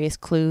Murphy various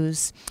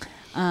clues.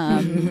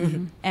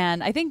 And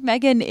I think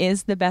Megan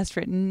is the best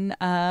written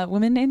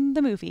woman in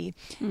the movie.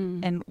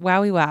 And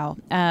wowie wow.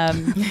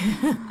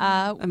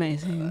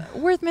 Amazing.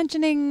 Worth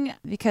mentioning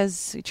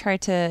because we tried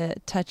to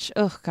touch,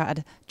 oh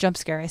God, jump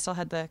scare. I still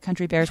had the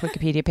Country Bears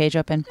Wikipedia page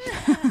open.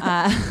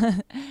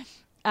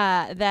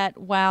 That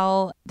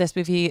while this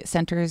movie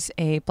centers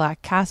a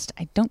Black cast,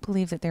 I don't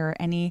believe that there are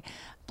any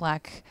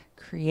Black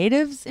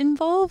creatives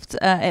involved,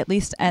 at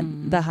least at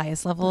the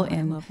highest level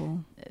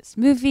this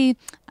movie.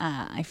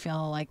 I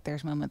feel like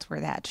there's moments where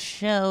that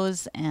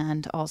shows,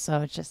 and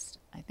also just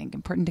I think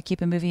important to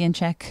keep a movie in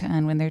check,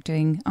 and when they're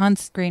doing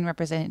on-screen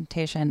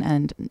representation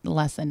and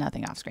less than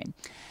nothing off-screen.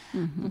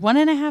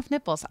 1.5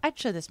 nipples. I'd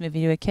show this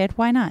movie to a kid.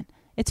 Why not?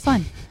 It's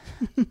fun.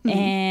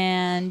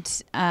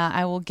 And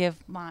I will give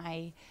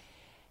my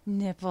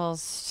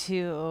nipples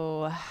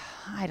to,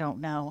 I don't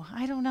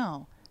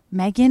know.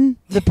 Megan,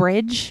 the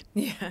bridge.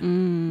 Yeah,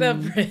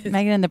 the bridge.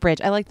 Megan and the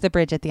bridge. I liked the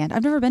bridge at the end.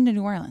 I've never been to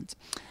New Orleans,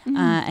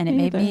 and it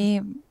made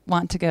me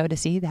want to go to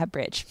see that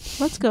bridge.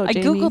 Let's go, I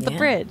Jamie. googled the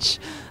bridge.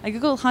 I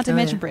googled Haunted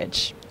Mansion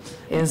Bridge.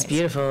 It was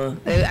beautiful.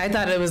 I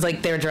thought it was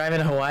like they were driving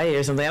to Hawaii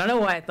or something. I don't know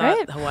why I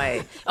thought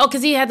Hawaii. Oh,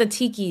 because he had the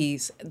tiki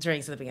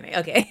drinks at the beginning.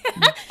 Okay.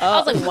 I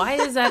was like, why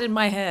is that in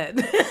my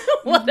head?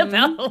 What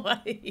about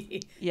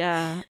Hawaii?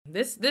 Yeah.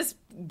 This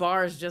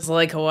bar is just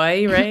like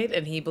Hawaii, right?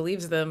 And he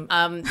believes them.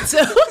 So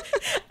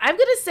I'm going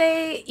to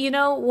say,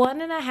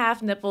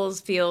 1.5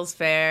 nipples feels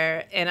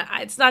fair. And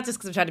it's not just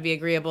because I'm trying to be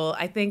agreeable.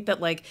 I think that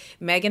like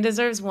Megan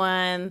deserves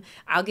 1.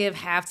 I'll give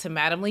half to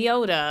Madame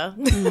Leota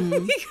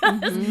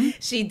because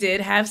she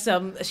did have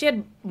she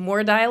had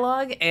more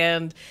dialogue.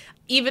 And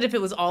even if it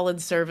was all in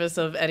service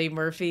of Eddie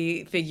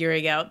Murphy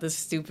figuring out the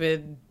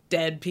stupid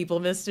dead people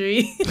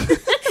mystery,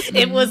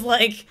 it was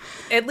like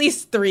at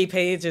least 3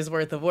 pages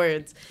worth of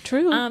words.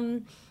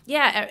 True.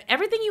 Yeah,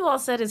 everything you all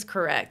said is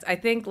correct. I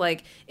think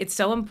like it's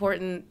so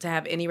important to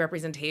have any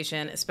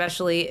representation,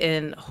 especially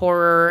in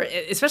horror,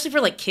 especially for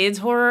like kids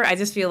horror. I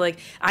just feel like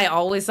I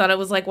always thought it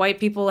was like white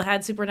people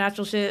had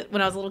supernatural shit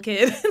when I was a little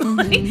kid.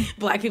 Like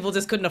black people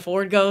just couldn't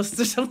afford ghosts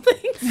or something.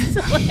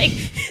 So like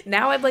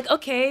now I'm like,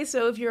 okay,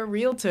 so if you're a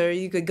realtor,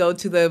 you could go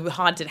to the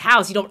haunted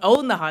house. You don't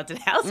own the haunted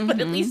house, but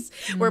at least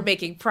we're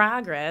making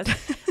progress.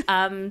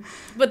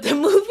 But the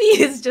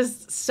movie is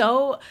just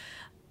so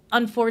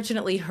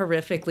unfortunately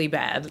horrifically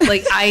bad.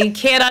 Like I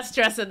cannot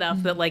stress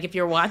enough that like if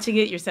you're watching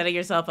it, you're setting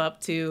yourself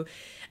up to,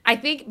 I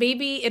think,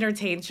 maybe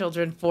entertain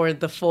children for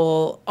the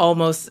full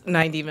almost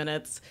 90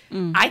 minutes.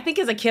 I think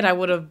as a kid I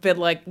would have been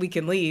like, we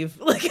can leave.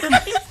 Like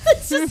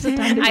it's just,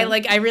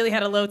 I really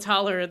had a low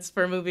tolerance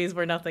for movies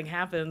where nothing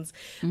happens.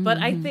 But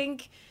I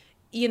think,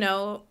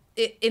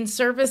 in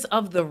service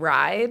of the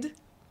ride,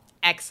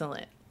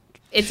 excellent.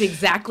 It's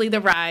exactly the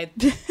ride.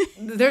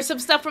 There's some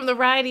stuff from the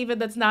ride even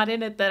that's not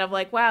in it that I'm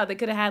like, wow, they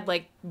could have had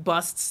like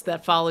busts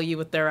that follow you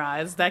with their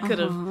eyes. That could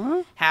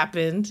have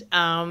happened.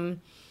 But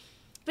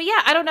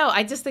yeah, I don't know.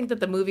 I just think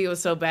that the movie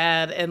was so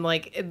bad. And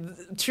like,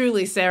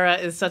 truly, Sarah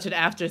is such an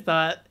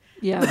afterthought.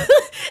 Yeah.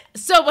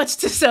 So much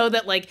so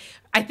that like,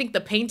 I think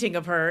the painting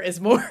of her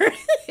is more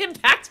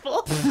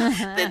impactful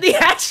than the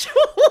actual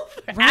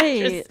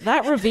actress.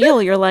 That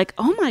reveal, you're like,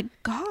 oh my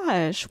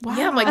gosh, wow.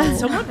 Yeah, I'm like, did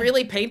someone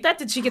really paint that?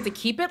 Did she get to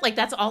keep it? Like,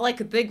 that's all I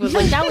could think was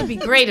like, that would be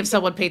great if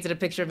someone painted a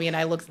picture of me and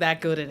I looked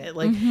that good in it.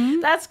 Like,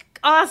 that's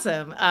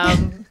awesome.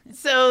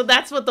 So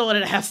that's what the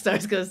 1.5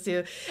 stars goes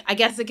to. I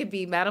guess it could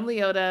be Madame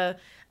Leota,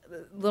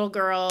 little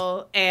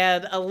girl,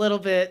 and a little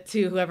bit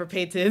to whoever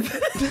painted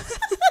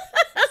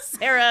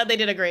Sarah. They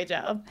did a great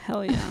job.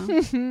 Hell yeah.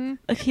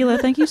 Akilah,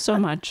 thank you so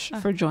much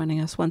for joining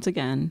us once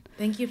again.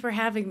 Thank you for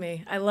having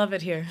me. I love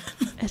it here.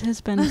 It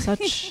has been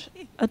such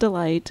a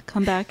delight.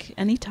 Come back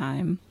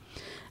anytime.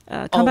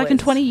 Come back in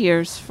 20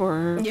 years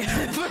for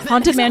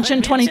Haunted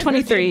Mansion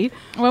 2023.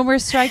 When we're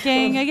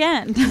striking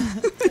again.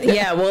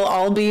 Yeah, we'll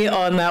all be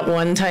on that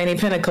one tiny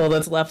pinnacle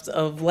that's left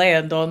of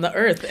land on the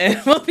earth.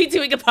 And we'll be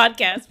doing a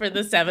podcast for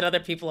the 7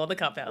 other people on the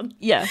compound.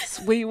 Yes,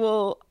 we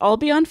will all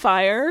be on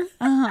fire,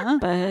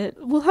 but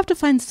we'll have to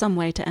find some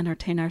way to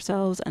entertain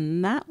ourselves,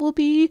 and that will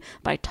be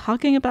by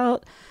talking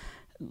about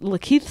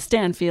Lakeith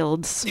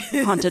Stanfield's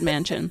Haunted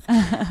Mansion.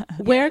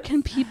 Where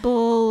can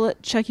people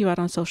check you out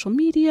on social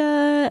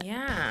media?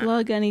 Yeah.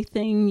 Plug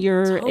anything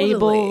you're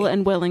able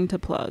and willing to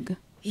plug?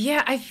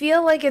 Yeah, I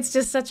feel like it's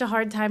just such a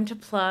hard time to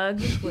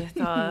plug with.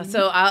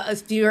 So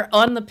if you're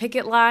on the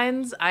picket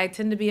lines, I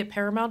tend to be at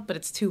Paramount, but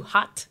it's too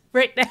hot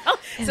right now.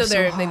 So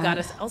they've got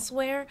us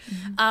elsewhere.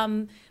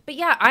 But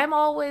yeah, I'm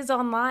always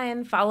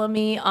online. Follow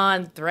me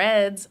on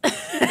Threads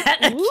at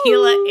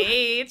Akilah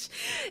H.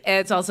 And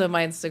it's also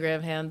my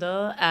Instagram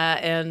handle.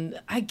 And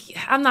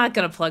I'm not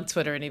going to plug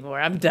Twitter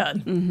anymore. I'm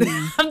done.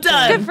 I'm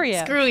done. Good for you.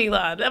 Screw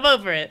Elon. I'm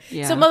over it.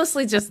 Yeah. So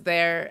mostly just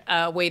there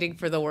waiting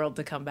for the world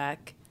to come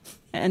back.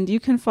 And you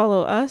can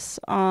follow us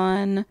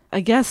on, I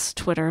guess,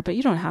 Twitter, but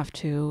you don't have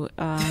to.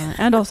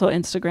 And also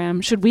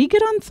Instagram. Should we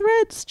get on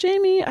Threads,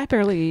 Jamie? I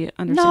barely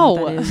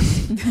understand what that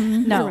is.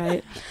 No.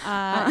 You're right.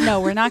 No,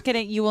 we're not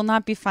getting. You will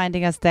not be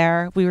finding us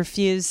there. We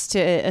refuse to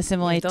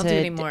assimilate Don't to do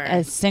anymore.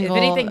 a single.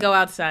 If anything, go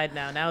outside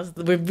now.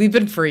 We've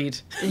been freed.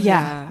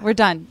 Yeah, we're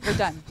done. We're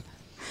done.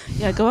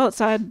 Yeah, go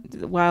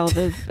outside while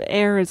the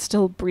air is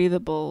still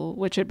breathable,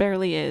 which it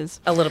barely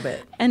is. A little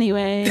bit.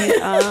 Anyway,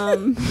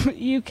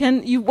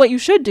 what you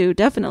should do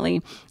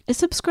definitely is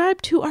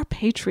subscribe to our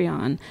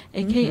Patreon,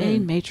 aka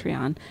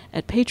Matreon,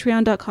 at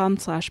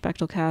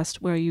patreon.com/Bechtelcast,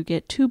 where you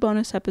get 2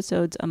 bonus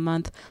episodes a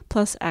month,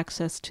 plus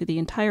access to the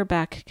entire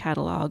back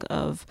catalog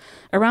of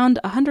around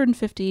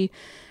 150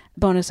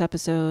 bonus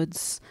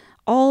episodes,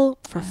 all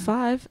for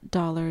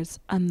 $5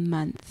 a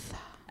month.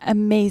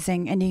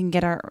 amazing. And you can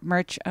get our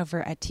merch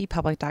over at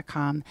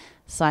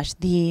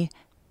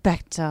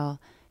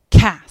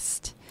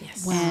tpublic.com/thebechtelcast.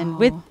 Yes. And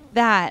with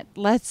that,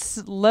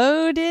 let's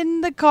load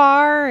in the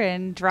car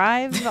and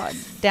drive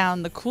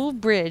down the cool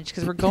bridge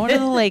because we're going to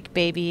the lake,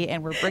 baby,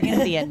 and we're bringing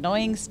the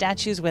annoying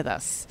statues with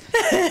us.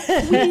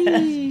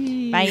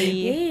 Bye.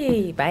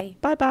 Yay, bye.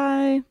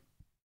 Bye-bye.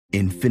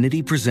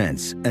 Infiniti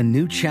presents a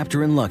new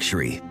chapter in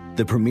luxury,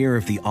 the premiere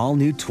of the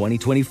all-new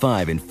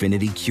 2025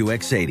 Infiniti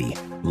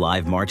QX80,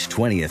 live March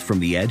 20th from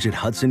the Edge at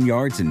Hudson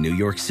Yards in New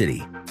York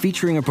City,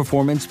 featuring a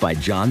performance by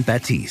Jon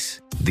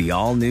Batiste. The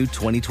all-new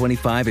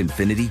 2025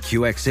 Infiniti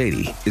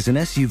QX80 is an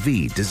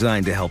SUV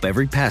designed to help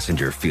every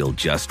passenger feel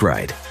just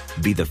right.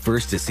 Be the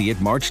first to see it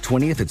March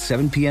 20th at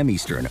 7 p.m.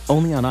 Eastern,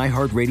 only on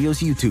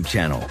iHeartRadio's YouTube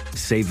channel.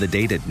 Save the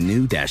date at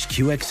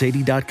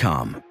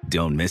new-QX80.com.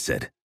 Don't miss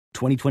it.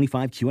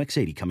 2025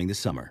 QX80 coming this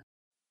summer.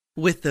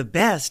 With the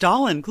best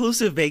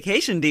all-inclusive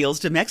vacation deals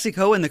to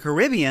Mexico and the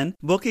Caribbean,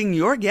 booking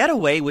your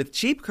getaway with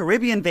Cheap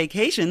Caribbean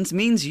Vacations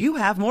means you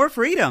have more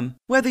freedom.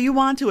 Whether you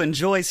want to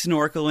enjoy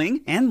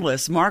snorkeling,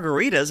 endless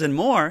margaritas, and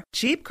more,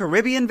 Cheap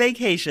Caribbean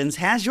Vacations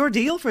has your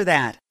deal for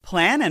that.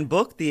 Plan and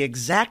book the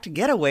exact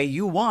getaway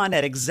you want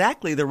at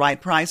exactly the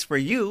right price for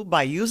you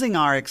by using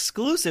our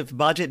exclusive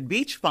budget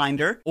beach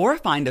finder, or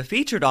find a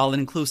featured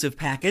all-inclusive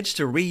package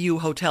to Riu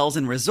Hotels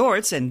and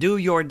Resorts and do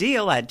your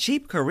deal at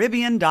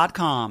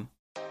cheapcaribbean.com.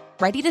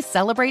 Ready to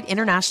celebrate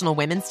International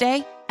Women's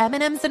Day?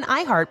 M&M's and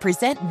iHeart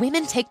present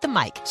Women Take the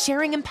Mic,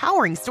 sharing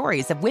empowering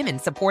stories of women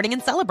supporting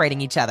and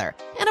celebrating each other.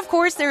 And of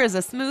course, there is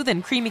a smooth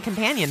and creamy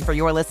companion for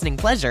your listening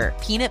pleasure,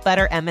 peanut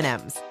butter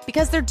M&M's.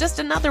 Because they're just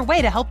another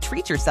way to help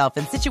treat yourself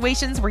in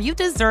situations where you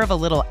deserve a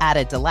little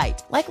added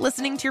delight, like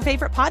listening to your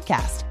favorite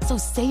podcast. So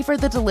savor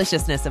the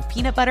deliciousness of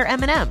peanut butter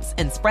M&M's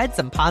and spread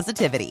some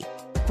positivity.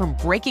 From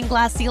breaking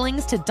glass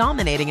ceilings to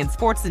dominating in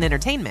sports and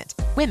entertainment,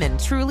 women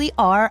truly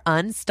are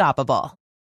unstoppable.